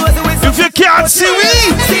 If you can't see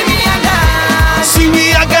me, see me again. See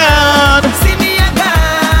me again. See me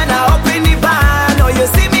again. Up in the van, or you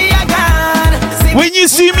see me again. When you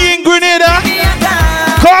see me in Grenada,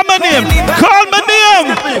 call my name. Call my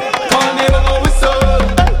name.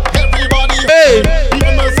 Hey.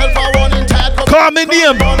 Call my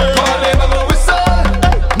name.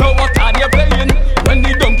 No what are you playing when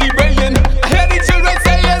the donkey braying? I hear the children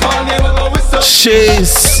saying,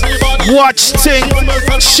 chase. Watch thing.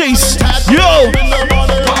 Chase. Yo.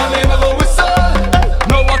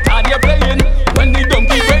 No what are you playing when the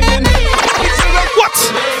donkey braying? What?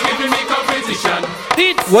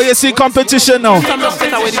 What you see competition now?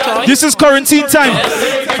 This is quarantine time.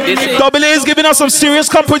 Double A is giving us some serious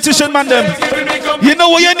competition, man. Them. You know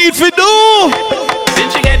what you need to do?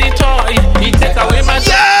 Since you get the toy, he take away my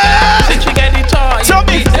joy. Yeah. Since you get the toy, tell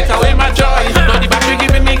me. He take away my joy. No, the battery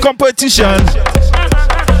giving me competition.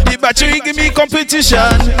 The battery give me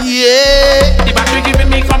competition. Yeah. The battery giving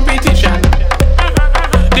me competition.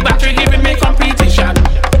 The battery giving me competition.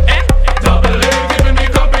 Double A giving me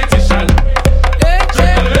competition.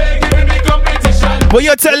 Double A giving me competition. What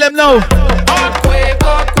you tell them now? Earthquake.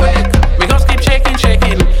 We gonna keep shaking.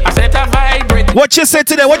 I said I vibrate. What you say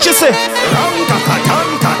today? What you say? 1,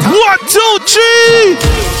 2, 3.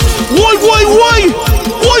 Why?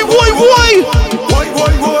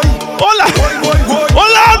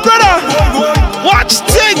 Hola, brother. Watch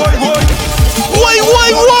thing. Why?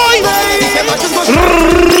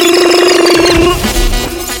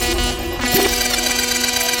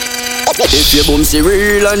 If you boom see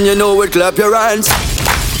real and you know it, clap your hands.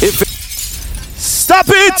 Stop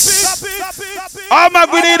it! All my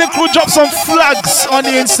Grenada crew, drop some flags on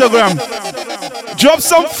the Instagram. Drop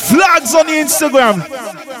some flags on the Instagram.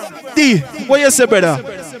 D, what you say, brother?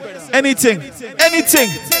 Anything.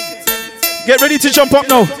 Get ready to jump up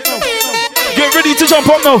now. 1, get ready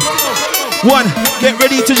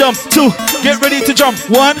to jump. 2, get ready to jump.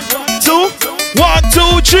 1, 2, 1,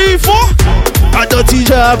 2, 3, 4. A dirty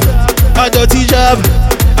jab.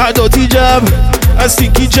 A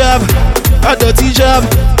stinky jab. A dirty jab.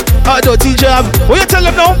 What you tell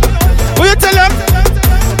them now?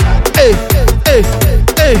 Hey.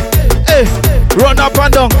 Run up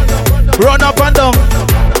and down.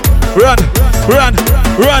 Run.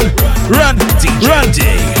 Deejay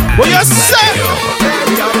Dee. What you say?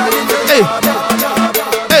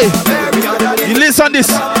 Hey. You listen this.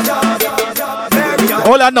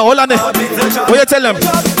 Hold on now. What you tell them?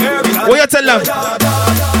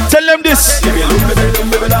 Tell them this.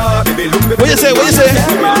 What you say?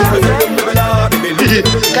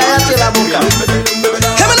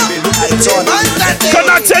 Can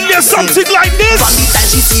I tell you something like this?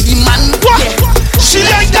 What? She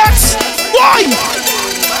like that? Why?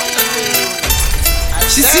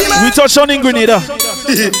 We touch on in Grenada.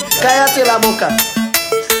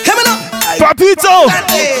 Papito,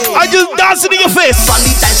 I just dancing in your face. From the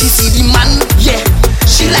time she see the man, yeah,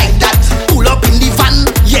 she like that. Pull up in the van,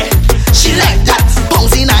 yeah, she like that.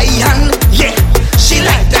 Bounce in her hand, yeah, she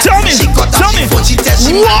like that. Tell me, she got her phone, she tell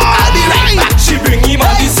she man, I'll be right back. She bring him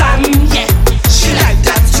on the sun, yeah, she like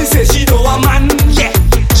that. She say she know a man, yeah,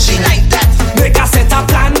 she like that. Make her set a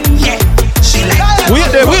plan, yeah, she like that. Wait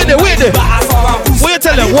there. What you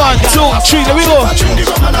tell them? 1, 2, 3, there we go.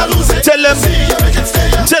 Tell them.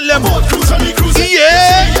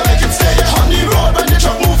 Yeah.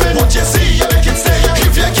 What you see, you make it stay.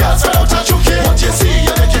 If you can't spread out a choke, what you see,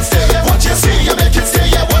 you make it stay. What you see, you make it stay.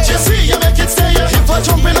 What you see, you make it stay. If I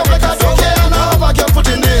jump in up like a dog, and I have a girl put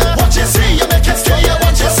in there. What you see, you make it stay.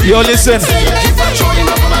 What you see. Yo, listen.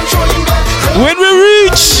 When we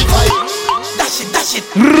reach, dash it.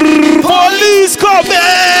 Police coming.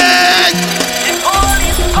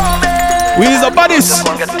 We is the baddest.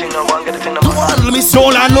 Don't handle me so.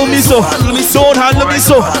 Don't handle me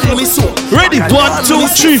so. Ready? 1, 2,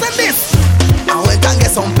 3. I went and get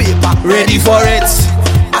some paper. Ready for it.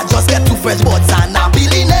 I just get 2 fresh buds and I'm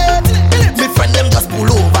feeling it. Me friend them just pull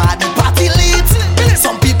over the party lit.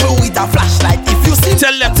 Some people with a flashlight. If you see,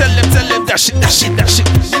 tell them, that shit. The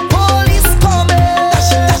police coming.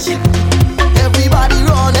 That shit. Everybody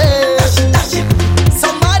running. That shit.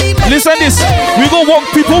 Somebody listen this. We gon' walk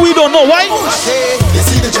people we don't know. Why? You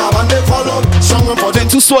see the job and they follow. Then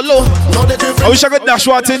too swallow. I wish I could dash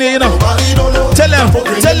what in here, you know. Tell them.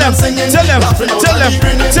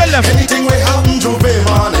 Anything will happen to pay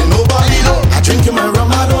man and nobody know. I drink in my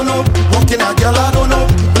rum, I don't know. Walking a girl, I don't know.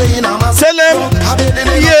 Playing on my tell them.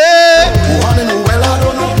 Yeah. Who want to know well, I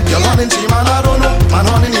don't know. You're on in man, I don't know. Man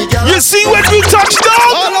on in the girl. You see when we touch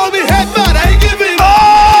down? All on me head, man, I ain't giving.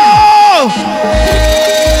 Oh!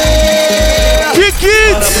 Kick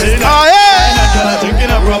it! Oh, yeah!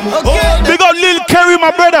 Big up Lil Kerry,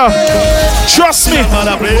 my brother. Trust me.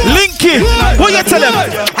 Linky. What you tell him?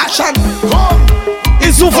 Action.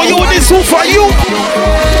 It's who for you, it's who for you.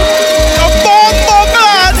 A bomb,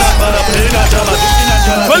 man.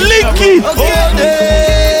 Malinky.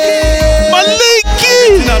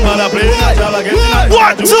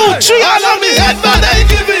 1, 2, 3. All on me head, man, I ain't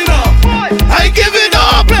giving up. I ain't giving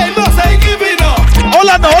up. Play boss, I ain't giving up. All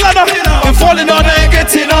I know. I'm falling down, I ain't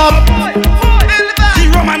getting up.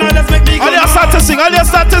 All you start to sing.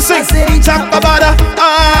 Talk about her,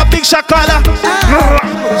 big shakala.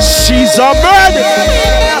 She's a bird.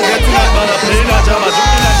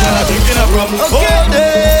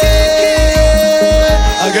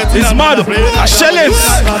 It's mad.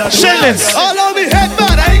 Shellings. All on me head,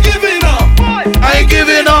 man, I ain't giving up. I ain't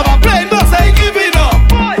giving up. Play boss, I ain't giving up.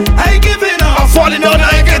 I ain't giving up. I'm falling down,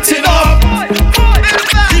 I ain't getting up.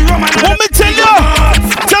 What me tell you?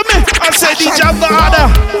 Tell me. I said DJ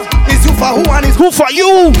Dee. Is you for who and is who for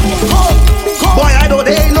you? Boy, I know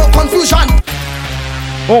there ain't no confusion.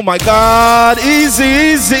 Oh my God. Easy.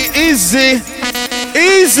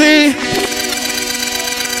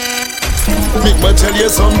 Make me tell you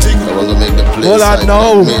something. I want to make the place well, I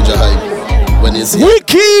know. Major hype. When you see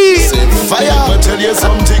Wiki. Fire. Make me tell you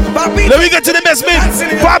something. Let me get to the best man.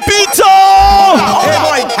 Papito. Hey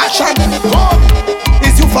boy, action.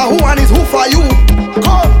 Is you for who and is who for you?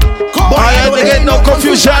 Boy, I don't get no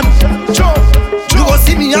confusion. You go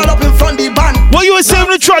see me all up in front of the band. What you were saying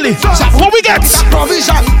with the trolley? What we get?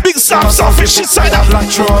 Provision. Big selfish inside of.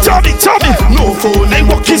 Tell me. No phone.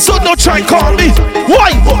 Ain't walking, so no try and call me.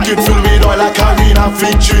 Why? Bucket filled with oil like arena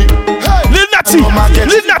victory. Lil Natty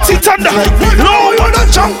Thunder. No, you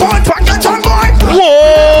don't jump on packet on boy.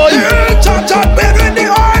 Whoa. Chat big in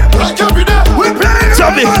the oil. Like every day. We play.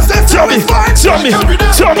 Tell me.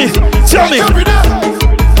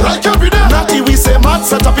 Like every day. Natty, we say mad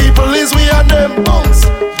set of people is we and them.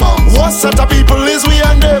 What set of people is we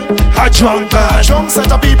and them? A drunk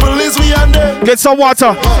set of people is we and them. Get some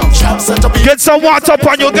water. Get some water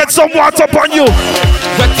upon you.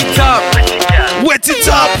 Wet it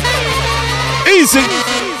up. Easy.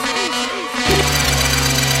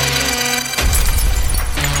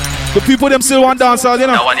 The people them still want dance out, you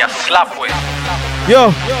know. Now when you slap with.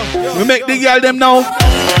 Yo, we make the girl them now.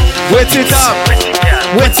 Wet it up.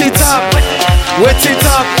 I'm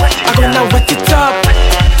gonna wet it up.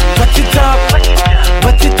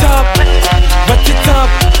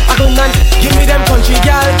 I'm gonna give me them country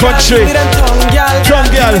gal. Give me them tongue gal. Give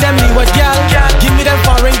me them leeward gal. Give me them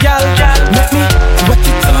foreign gal. Let me wet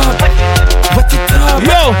it up.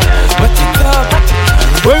 Yo, wet it up.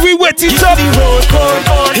 When we wet it up,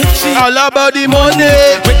 all about the money.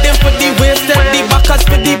 With them for the waist and the backers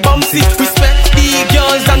for the bumpsy. Respect the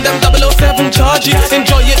girls and them 007 charges.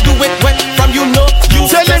 Enjoy it, do it wet from you know. You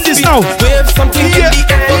tell them this now. Wave something in the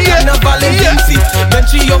air for carnival and MC. Then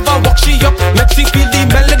she over, walk she up, make she feel the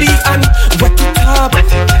melody and wet it up.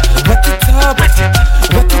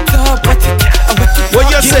 What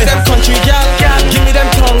you say? Give me them country gal, give me them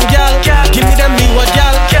tongue gal, give me them leeward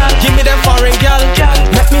gal, give me them foreign gal.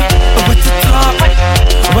 Let me wet it up.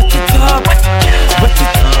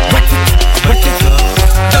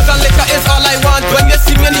 Just a liquor is all I want when you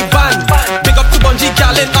see me in the band. Big up to Bungie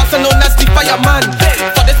Gallon, also known as the fireman.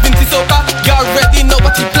 For this Binti Soka, you already know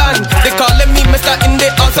what he plan. They calling me Mr. Inde,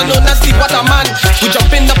 also known as the waterman. We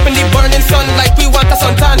jumping up in the burning sun like we want a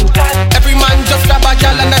suntan. Every man just grab a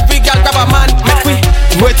gal and every gal grab a man. Make we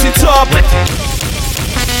wet it up.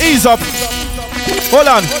 Ease up. Hold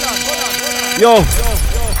on. Yo,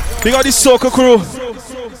 we got this soca crew.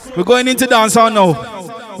 We're going into dancehall now.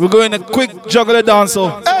 we're going a quick juggler dance.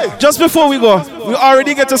 So just before we go, we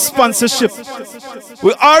already get a sponsorship.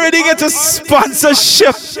 We already get a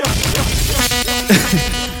sponsorship.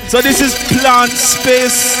 So this is Plant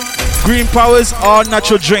Space Green Powers all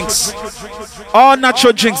natural drinks. All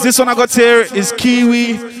natural drinks. This one I got here is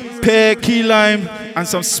kiwi, pear, key lime, and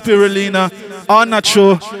some spirulina. All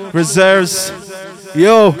natural reserves.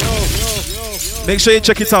 Yo, make sure you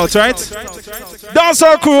check it out, right? Dance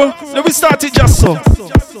our crew. Let me start it just so.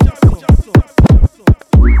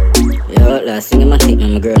 Yo, last thing I'm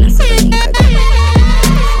taking my girl and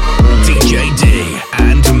DJ Dee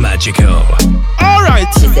and Majikal. All right.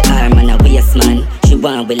 She say arm and a waist man. She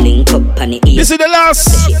want we link up on the ear. This is the last.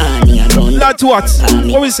 That's what?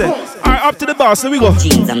 What we say? Alright, up to the boss. There we go.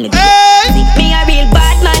 Jeans and me. Hey! Me a real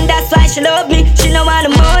bad man, that's why she love me. She no want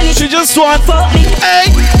the money. She just want fuck me. Hey!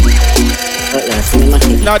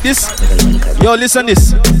 Now this. Yo, listen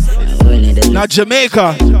this. Now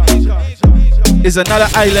Jamaica is another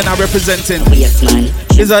island I'm representing.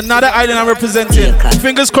 Is another island I'm representing.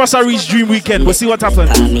 Fingers crossed I reach Dream Weekend. We'll see what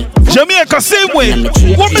happens. Jamaica, same way.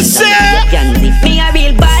 What me say? Me a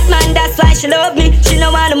real bad man, that's why she love me. She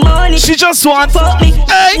no want the money. She just want fuck me.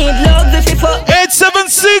 Hey! Need love if you fuck.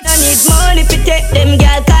 876. I need money to take them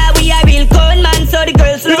girl. Cause we a real cold man, so the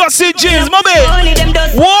girls you got St. James, my money them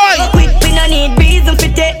does. Why? Quick, we no need reason to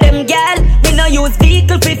take them girl. We no use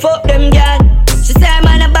vehicle to fuck them girl. She say I'm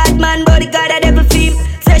a bad man, but the God a devil theme.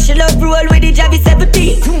 Say she love roll with the Javi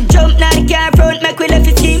 17. Jump now the car front, make we left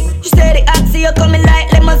his scheme. She say the oxy you coming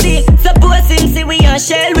like limousine. Suppose him see we on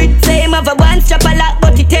shell with. Say him have a one strap a lock,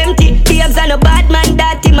 but it empty. Babes and a bad man,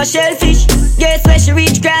 that him a shellfish. Guess where she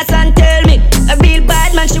reach grass and tell me. A real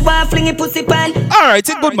bad man, she want fling a pussy pan. Alright,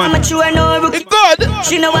 it's good man. I'm a true no rookie. It's good.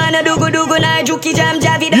 She no wanna do good, nah juki jam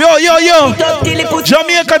Javi. Yo.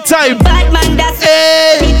 Jamaica time. Bad man, that's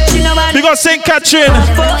hey. We got St. Catherine.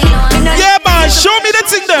 Yeah, man, show me the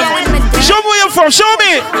thing there. Show me where you're from, show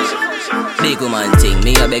me. Big woman thing,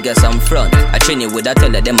 me a beg you some front. I train you with a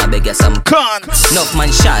tell them I beg you some cunt. Enough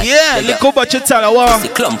man shot. Yeah, look over your tell her.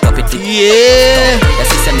 Clump up it. Yeah.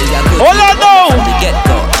 Hold on now. The get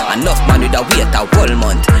go. Enough man with a wait a whole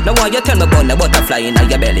month. Now why you tell me about the butterfly in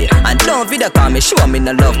your belly? And don't video call me, show me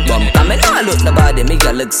no love bump. Cause me no look nobody, me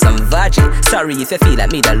you look some virgin. Sorry if you feel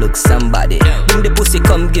like me that look somebody. Bring the pussy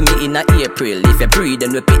come give me in a April. If you breathe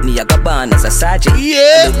and repeat me, I got born as a sergeant.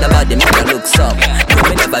 Yeah. Look nobody, me you look some.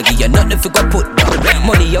 Me never give you nothing for go put down.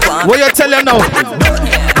 Money you want. What you tell them now?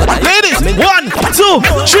 Ladies, 1, 2,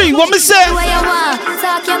 3, what me say? Where you want,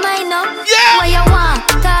 talk your mind now. Yeah. Where you want,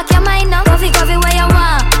 talk your mind now. Coffee, where you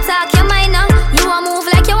want, talk your mind now. You want move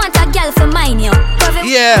like you want a girl for mine, yo.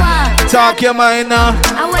 Yeah, talk your mind now.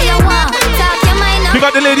 Where you want, talk your mind now. You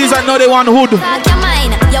got the ladies that know they want hood. Talk your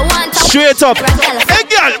mind, you want straight up. Hey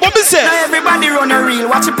girl, what me say? Now everybody run a reel,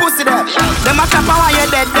 watch your pussy there. Them a clap while you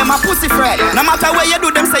dead, them a pussy fret. No matter where you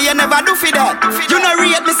do, them say you never do for that. You no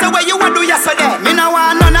rate me, say where you want do yesterday. Me no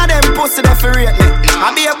want none of them pussy there for rate me. I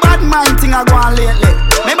be a bad man thing I go on lately.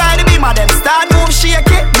 Me by the beam of them start move shake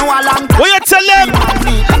it. No a long time. What you tell them?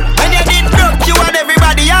 When you did broke, you and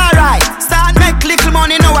everybody alright. Start make little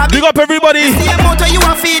money now. Big up everybody. See a motor you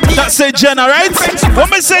a feed me. That say Jenna, right? What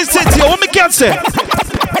me say to you? What me can't say?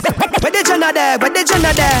 Where the Jenna there? Where the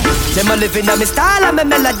Jenna there? Them a living on me style and me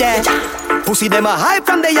melody. Pussy them a hype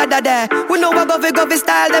from the yada there. We know what govy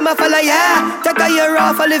style them a follow, yeah. Take a year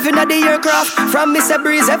off a living at the aircraft. From Mr.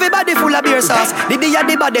 Breeze, everybody full of beer sauce. The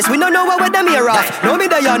baddest, we don't know what them here off. No me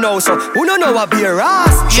there you know, so who don't know what beer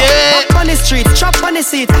ass. Yeah. Up on the street, chop on the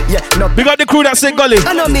seat. Yeah, no. Big up the crew that say gully.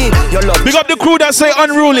 I know me, you love. Big up the crew that say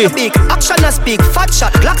unruly. Big action a speak, fat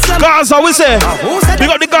shot, black slam. Gaza, we say. Big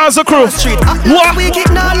up the Gaza crew. What?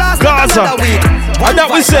 Gaza. And that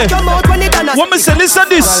we say. What me say? Listen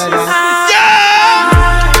this.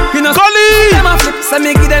 Yeah! Koolie! So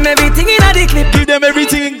me give them everything in a the clip. Give them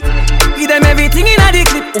everything. Give them everything in a the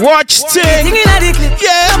clip. Watch thing. Everything in a the clip.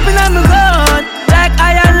 Yeah. Up in a me gun. Like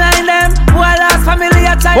I align them. Who I lost family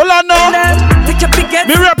a time. Hold on now.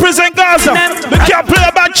 Me represent Gaza. Me can't play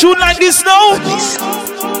a bad tune like this now.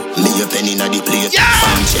 Me a penny na the plate. Yeah.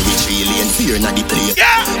 Farm cherry tree lane fear na the plate.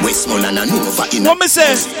 Yeah. Westmoreland and Nova in. What me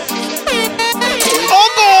say? Oh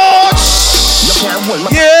gosh. You can't hold my.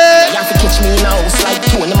 Yeah. You have to catch me in a house like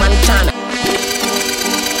Tony Montana.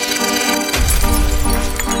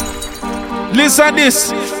 Listen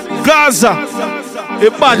this. Gaza. A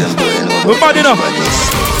bad. We bad enough.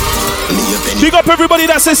 Big up everybody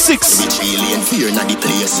that says 6.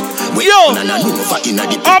 Yo.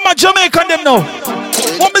 All my Jamaican them now.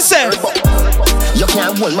 What me say? You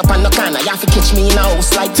can't hold me on no corner. You have to catch me in a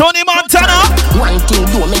house like Tony Montana. One thing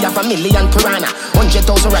do me have 1 million piranha. 100,000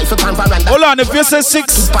 rifle pan veranda. Hold on, if you say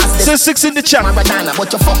 6, say 6 in the chat.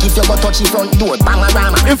 But you fuck if you go touch the front door,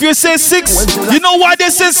 panorama. If you say 6, you know why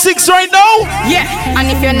they say 6 right now? Yeah,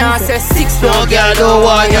 and if you not say 6, no girl don't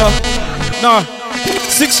want you. No,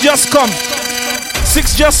 6 just come.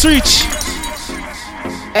 6 just reach.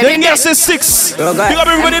 Then you say 6. Big up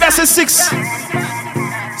everybody that says 6.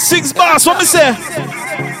 6 bars, what me say?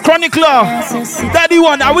 Chronicler, Daddy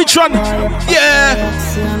one, are which one? Yeah,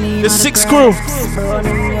 the 6 crew.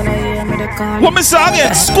 What me say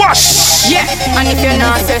again? Squash. Yeah, and if you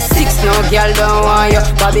not say 6, no girl don't want you.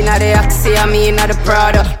 Bobby not the Axie, I mean not the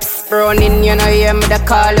Prada. Running, you know, hear me the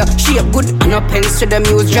call you. Shape good, no pens to the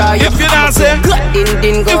muse jar. If you not say,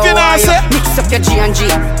 if you not say, mix up your G and G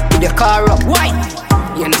with your car up. Why?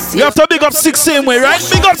 You have to big up 6 same way, right?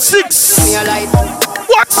 Big up 6.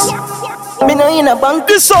 What? Me no in a bank.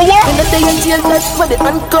 This so what? Me no day in jail, that's for the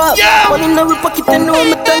handcuff. Yeah. Money in the pocket, you know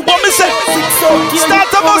me done. What me say?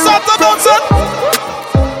 Start about, son.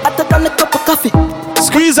 I took on a cup of coffee.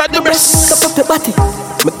 Squeeze at the breast. Cup up your body.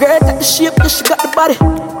 My girl got the shape, yeah, she got the body.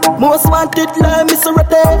 Most wanted, love me so right.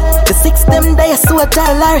 The 6 them there, so I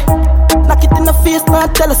tell Larry. Knock it in the face,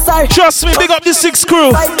 not tell her sorry. Trust me, big up the 6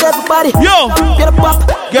 crew. Fight everybody. Yo, get a pop.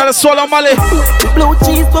 Gotta swallow Molly. Blue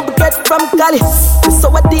cheese, what we get from Cali.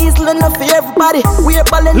 So a diesel enough for everybody. We're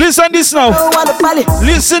balling. Listen this now.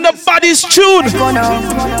 Listen the body's tune.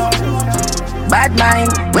 Bad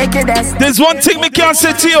mind, wickedest. There's one thing me can't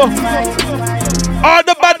say to you. All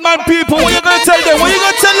the bad man people, what you gonna tell them? What you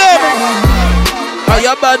gonna tell them? Are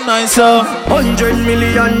you bad man, sir? $100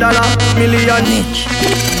 million, million each.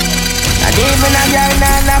 And even a girl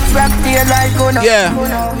not flap tail like Uno. Yeah.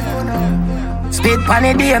 Spit pan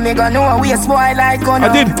a day, me gonna know a waste boy like Uno.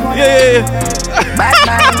 I did. Yeah. Bad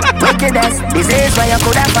man, wickedest. This is where you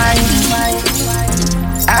coulda find.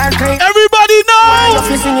 Everybody know.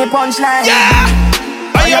 You sing a punchline. Yeah.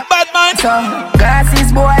 Are you bad man? So,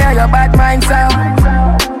 glasses boy, are you bad mind, so?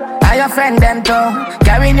 Are your friend them too?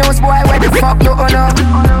 Carry news boy, where the fuck you know?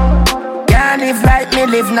 Can't live like me,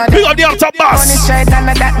 live not. Big up the outer boss.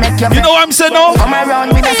 You know what I'm saying now? Come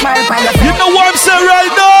around with a smile on your face. You know what I'm saying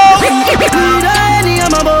right now?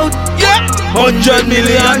 Yeah. $100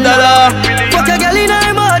 million. Fuck a girl in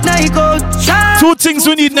her mouth, now he goes. 2 things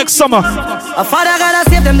we need next summer. A father gotta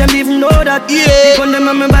save them even know that. Yeah. When them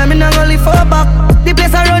me buy me not gonna live for back. The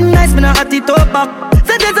place I run nice, me not hot it up back.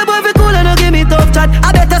 Say there's a boy fi cool and don't give me tough chat.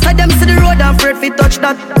 I better say them see the road and afraid fi touch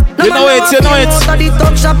that. No you know it. Out of the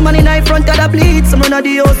top shop, man in the front of the bleed. Some run of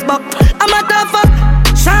the house back. I'm a tough fuck.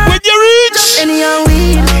 When you reach any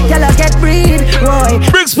weed, y'all get breed. Roy.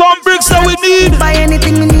 Bricks from bricks that we need. Buy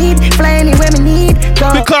anything we need, fly anywhere we need.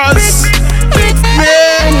 Go. Because bricks,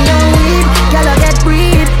 yeah. Any weed, y'all get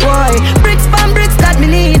breed. Roy. Bricks from bricks that we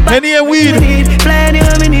need. Any weed. Fly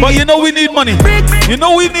anywhere we need. But you know we need money. Bricks. You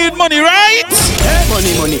know we need money, right? Hey,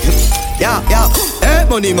 money. Yeah. Hey,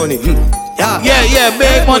 money. Yeah,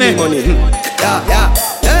 big money. Yeah.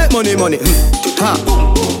 Hey, money. Ha.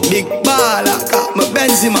 Big baller, got my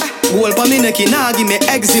Benzema. Gold for me neck, nah give me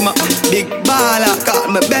eczema. Big baller, got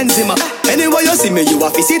my Benzema. Anyway you see me, you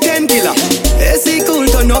have to see 10 killer. AC cool,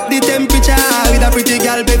 turn up the temperature. With a pretty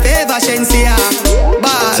girl, be favor, Shensia.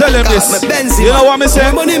 Tell him this. You know what me say?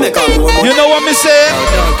 You know what me say?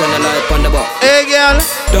 Don't turn the light on the buff. Hey girl.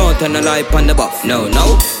 Don't turn the light on the buff. No.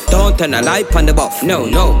 Don't turn the light on the buff. No.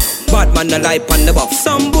 Bad man the light on the buff.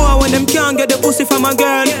 Some boy when them can't get the pussy from a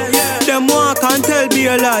girl, them walk and tell be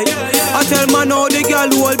a lie. I tell man how the girl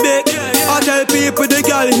hold big. I tell people the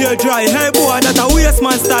girl here dry. Hey boy, that a waste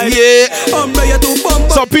man style. Yeah. You too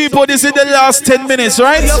bump. So people, this is the last 10 minutes,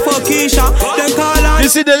 right?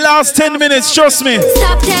 This is the last 10 minutes, trust me.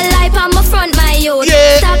 Stop tell life on my front, my youth.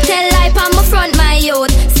 Yeah. Stop tell life on my front, my youth.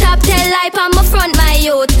 Stop tell life on my front, my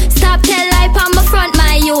youth. Stop tell life on my front,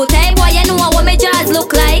 my youth. Hey boy, you know what my jaws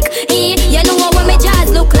look like. You know what my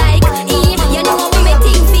jaws look like. You know what my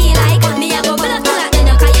thing feel like. Me a go black in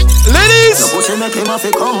the car. Ladies. The pussy make him have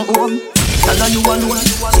to come home. Tell her you alone.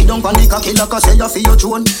 Sit down on the cocky like I say you feel your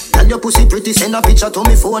throne. Tell your pussy pretty, send a picture to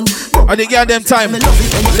me phone. I think you them time.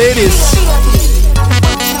 Ladies.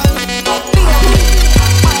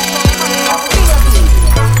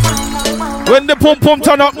 When the pum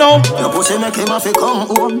turn up now. Your pussy make him have to come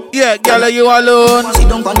home. Yeah, girl, are you alone? Sit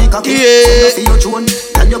down on the cocky, yeah. Send a feel your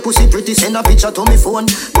tell your pussy pretty, send a picture to me phone.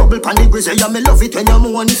 Bubble pan the grizzly, yeah, me love it when you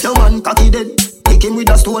moan. If your man cocky dead, kick him with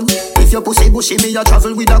a stone. If your pussy bushy, me a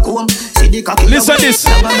travel with a comb. See the cocky. Listen this.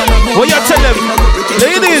 What you tell them?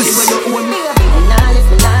 Ladies.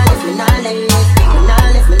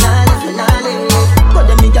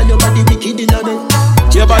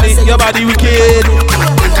 body wicked.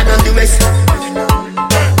 Better than the rest.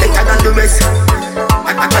 Better than the rest.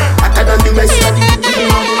 Better than the rest.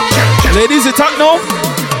 Ladies, you talk now?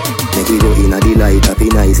 Make we go in a delight, happy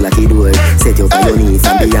nice like it door. Set your on your knees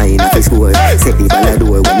and behind at the score. Set the ball a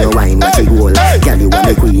door when you wine, watch it goal. Girl, you want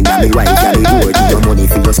the queen and me wife, girl, you door. Give your money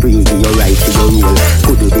for your spree, give your right for your roll.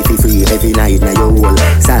 Could do be free every night, now your whole.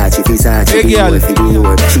 Sachi fi Sachi, hey, girl, for the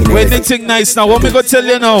Lord. when the thing nice now, what me go tell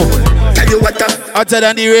you now? Tell you what hotter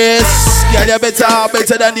than the race. Girl, you better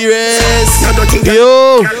than the race.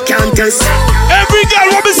 Yo, can't test. Every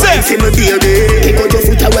girl, what me say? Kick out your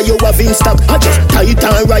foot away, you have in stock. I just tight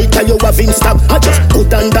and right, tell you have in stock. I just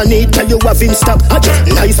put underneath, tell you have in stock. I just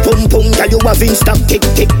nice pum pum, tell you have in stock. Kick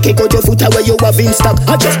out your foot away, you have in stock.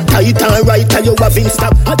 I just tight and right, tell you have in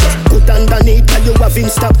stock. I just put underneath, tell you have in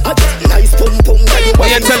stock. I just nice pum pum, tell you have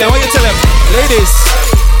in stock. What you tell them? Ladies.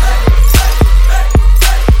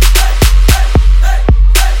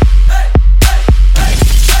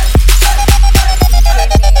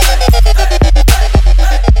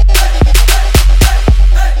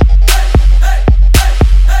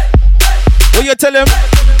 What you tell him?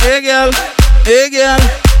 Hey girl,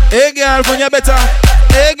 when you better.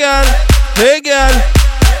 Hey girl.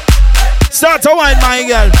 Start to wine, my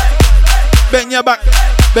girl. Bend your back,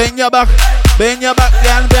 girl.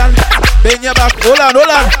 Bend your back. Hold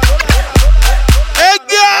on. Hey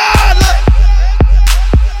girl.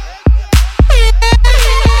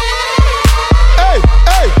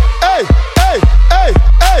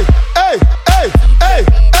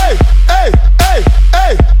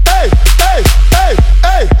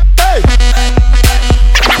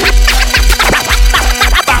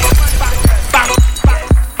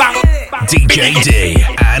 Deejay Dee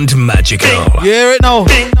and Majikal. You hear it now?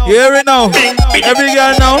 Every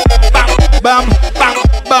girl now. Bam.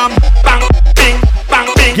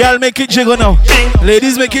 Girl, make it jiggle now.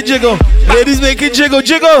 Ladies, make it jiggle.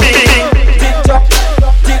 Jiggle.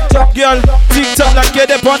 Girl, TikTok like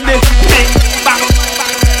get up on it.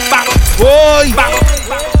 Boy.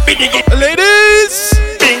 Ladies.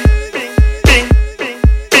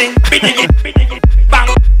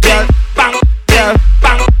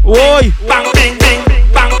 Oi!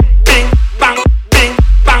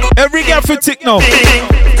 Every girl for tick now.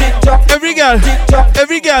 Every girl.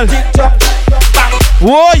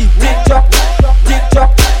 Oi!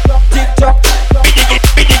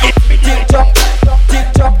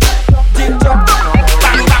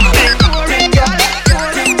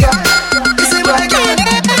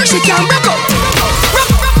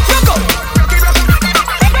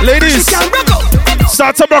 Ladies,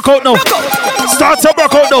 start to rock out now.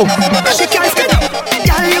 She can't stand up.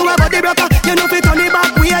 Girl, you a body broker. You know fi turn it back.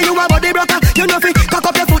 Where you a body broker. You know fi cock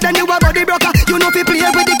up your foot and you a body broker. You know fi play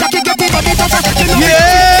with the cocky, get the body tougher. You know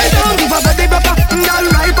fi don't give a body broker. Girl,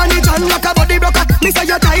 right on the chan like a body broker. Me say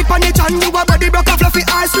you tight on the chan, you a body broker. Fluffy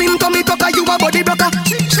ass slim tummy tucker, you a body broker.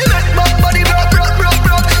 She make back body broke.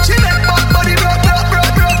 She make back body broke.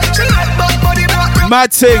 She make back body broke. Mad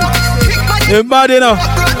thing. You're mad enough.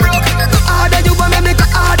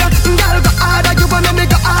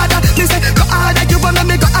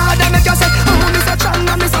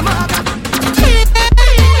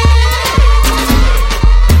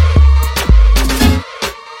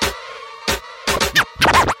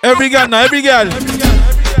 Every girl.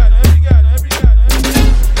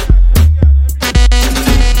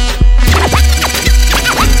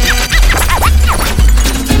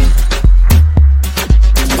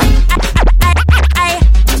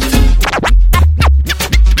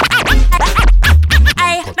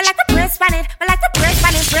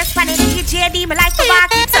 Deejay Dee, me like to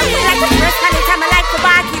back it up. Me like to press on it, me like to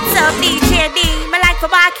back it up. Deejay Dee, me like to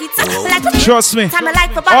back it up. Me like to trust me.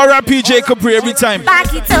 R.I.P. Jacob Bray every time.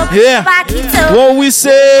 Back it up. Yeah. Back it up. What we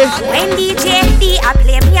say? When Deejay Dee I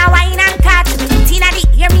play me a wine and catch. Tina Dee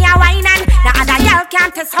hear me a wine and the other girl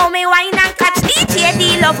can't test how me wine and catch. Deejay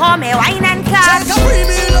Dee love how me wine and catch.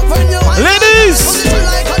 Ladies.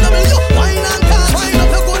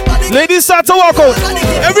 Ladies start to walk out.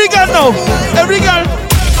 Every girl now. Every girl.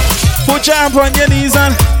 Put your hand on your knees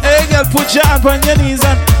and hey girl, put your hand on your knees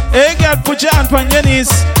and hey girl, put your hand on your knees.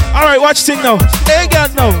 Alright, watch thing now. Hey girl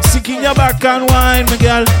now, sink in your back and wine, my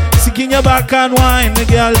girl. Sink in your back and wine, my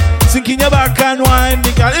girl. Sink in your back and wine,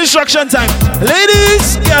 my girl. Instruction time.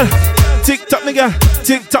 Ladies, girl. Tick tock, my girl.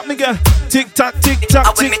 Tick tock, my girl. Tick tock, tick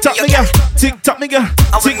tock, tick tock, my girl. Tick tock, my girl.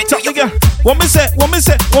 Tick tock, my girl. What me say,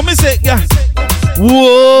 girl.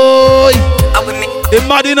 Whoa. It's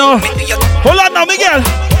mad, you know. Hold on now, my girl.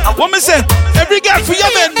 What me say? Every girl for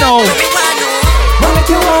your men now.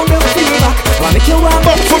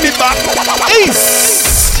 Back for me back.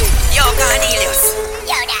 Ace. Yo, Cornelius.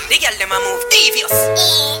 The girl them a move devious.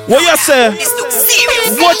 What you say? This look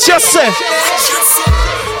serious. What you say?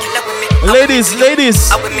 Ladies.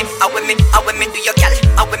 I with me do your girl.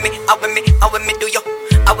 I with me do your.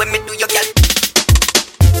 I with me do your girl.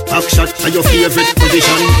 Action to your favorite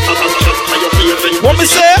position. What me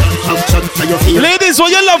say? Ladies,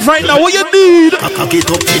 what you love right now? What you need? Cock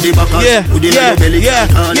it up to the back. Yeah.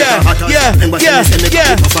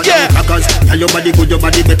 Tell your body good, your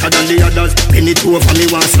body better than the others. Penny two for me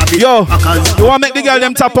want slap it. Yo, you want to make the girl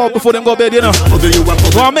them tap out before them go bed, you know? You want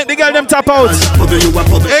to make the girl them tap out?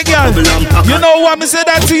 Hey girl, you know what me say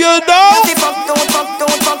that to you though?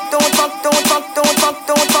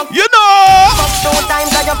 You know?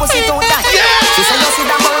 Pussy too tight. Yeah. She say you see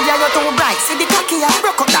that bulb, yeah, you're too bright. See the cocky, yeah,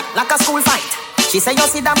 broke up that like a school fight. She say you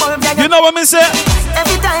see that bulb, yeah, you know what me say?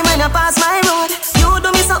 Every time when you pass my road, you do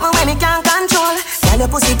me something when me can't control. Girl, your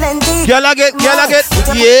pussy plenty. Girl, I get. Yeah.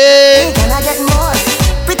 Can I get more?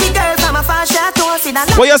 Pretty girl from a far chateau.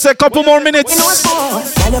 What you say? Couple more minutes.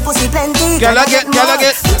 Girl, your pussy plenty. Girl, I get.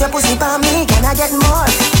 Put your pussy for me. Can I get more?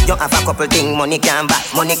 You have a couple things money can buy.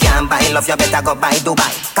 Money can buy. Love you better go buy Dubai.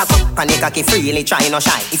 Cock up and cocky freely, try no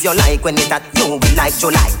shy. If you like when it that you will like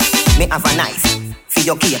July. Me have a knife. For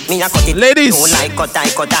your cake, me a cut it. Ladies, you like cut I.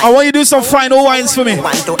 I want you to do some final wines for me.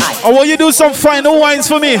 I want you to do some final wines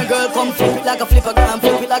for me. Girl, come flip it like a flip, flip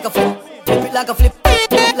it like a flip, flip it like a flip,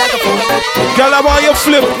 flip it like a flip. Girl, I want you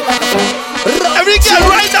flip. Every girl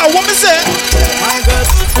right now, what me say? My girl,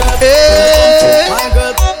 hey. My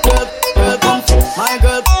girl, come flip. My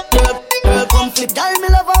girl, come flip. Girl, me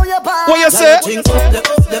love how you buy. What you say?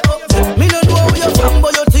 Me don't know where you're from,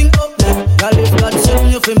 but you think up there. Girl, if God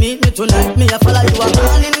send you for meet me tonight, me a follow you a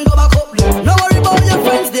morning go back up there. No worry about your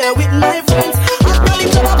friends, they're with my friends. I'm gonna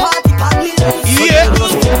live a party, party. Yeah.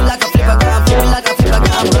 Flip like a flipper, flip it like a flipper,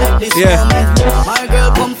 like this moment. My girl,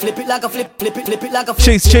 come flip it like a flip it like a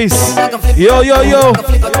flip. Chase. Yo. Flip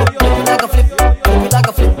it like a flip, flip it like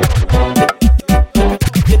a flip.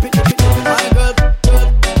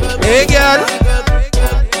 My girl.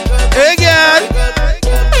 Hey girl.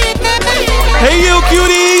 Hey you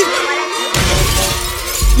cutie.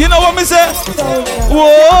 You know what me say?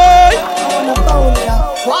 What?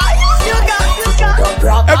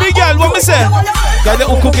 Every girl, what me say? Girl, the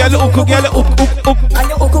uku.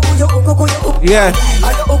 Yeah.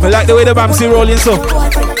 Me like the way the Bamsi rolling so.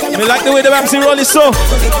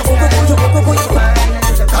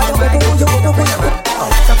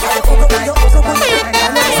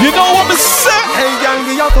 You know what me say? Hey, young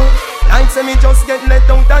Yoko. Like say me just get let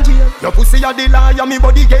out of jail. Your pussy a the liar, me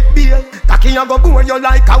body get bail. Cocky a go bore you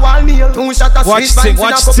like a wall nail. 2 shots of sweet vibes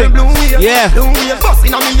in a couple blue wheel. Yeah. Blue wheel bust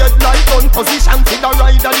inna me head like gun position. See the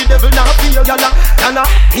rider, the devil not feel. Yana,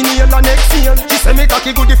 inhale and exhale. She say me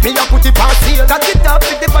cocky good if me a put it past heel. Cock it up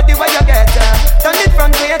with the body where you get. Turn it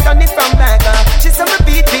from way, turn it from back. She say me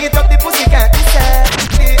beat up the pussy cat.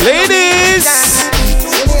 Ladies.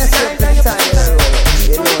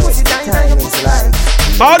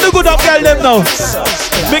 All the good up girl them now.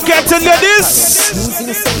 Me can't tell you this.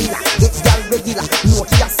 Using cellular, get gal regular.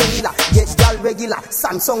 Nokia cellular, get gal regular.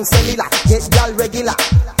 Samsung cellular, get gal regular.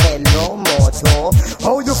 Hello moto,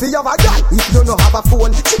 how you feel have a gal if you don't have a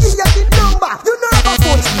phone? She give you the number, you don't have a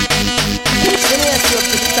phone.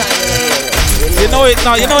 You know it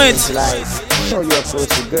now, you know it.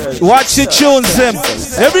 Watch your tunes them.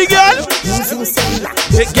 Every girl,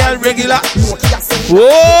 get gal regular.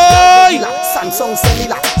 Whoa! Samsung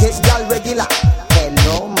cellular, get gal regular.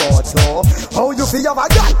 Hello moto, how you feel have a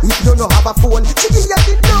gal if you don't have a phone? She give you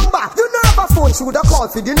the number, you don't have a phone. She woulda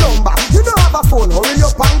called for the number. You don't have a phone, hurry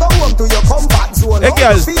up and go home to your comfort zone. Hey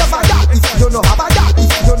girl, how you feel have a gal if you don't have a gal? If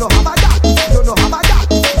you don't have a gal, if you don't have a gal,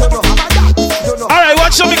 if you don't have a gal, if you don't. All right,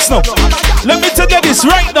 watch your mix now. Let me tell you this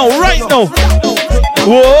right now.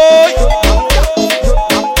 Whoa!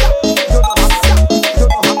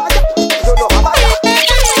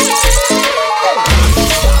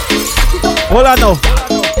 Hold on now.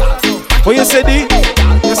 What you say, D?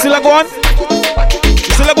 You still a go on?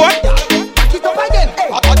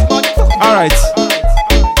 All right.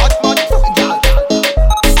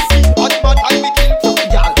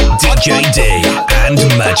 Deejay Dee and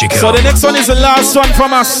Majikal. So the next one is the last one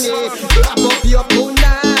from us.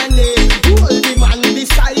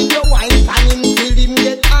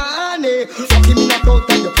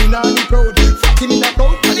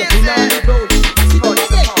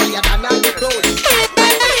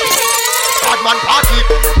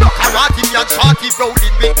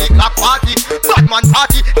 Rolling with the clap party. Batman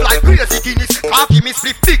party, fly crazy Guinness. Cocky me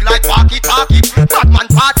split big like walkie-talkie. Batman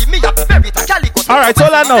party, me a very calico. Alright,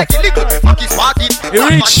 hold on now. It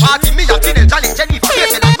reach. Party, me a teenage Jennifer,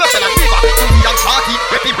 Rachel and Russell and River. Young party,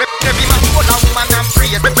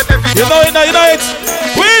 it now, you know it.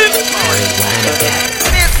 Will.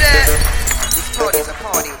 This party's a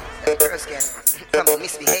party. Girls can come and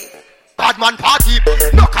misbehave. Bad man party,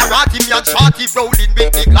 no karate, me and shorty rolling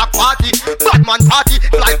big like party. Bad man party,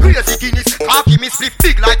 like crazy Guinness. Talkie, me split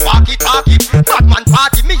big like walkie talkie. Bad man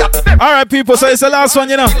party, me a alright, people, so it's the last one,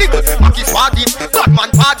 you know. Bad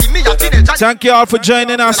man party, me a teenager. Thank you all for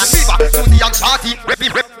joining us.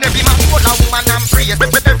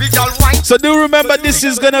 So do remember, this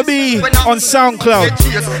is gonna be on SoundCloud.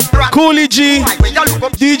 Koolie G,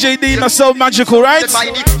 Deejay Dee, myself, Majikal, right?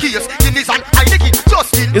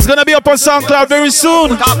 It's gonna be up on SoundCloud very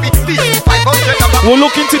soon. We're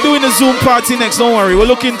looking to doing a Zoom party next, don't worry, we'll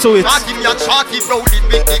look into it.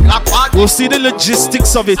 We'll see the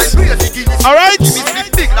logistics of it. Alright?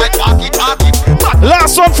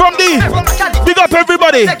 Last one from D. Big up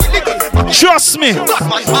everybody. Trust me.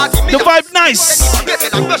 The vibe nice.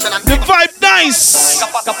 The vibe nice.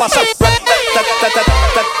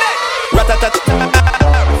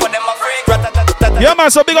 Yeah,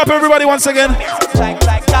 man, so big up everybody once again.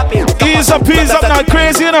 Ease up now,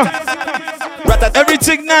 crazy, you know.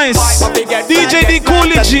 Everything nice. Deejay Dee,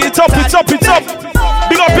 Koolie G, it's up.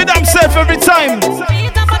 Big up in themself every time.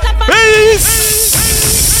 Peace.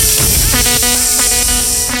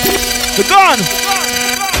 We're gone.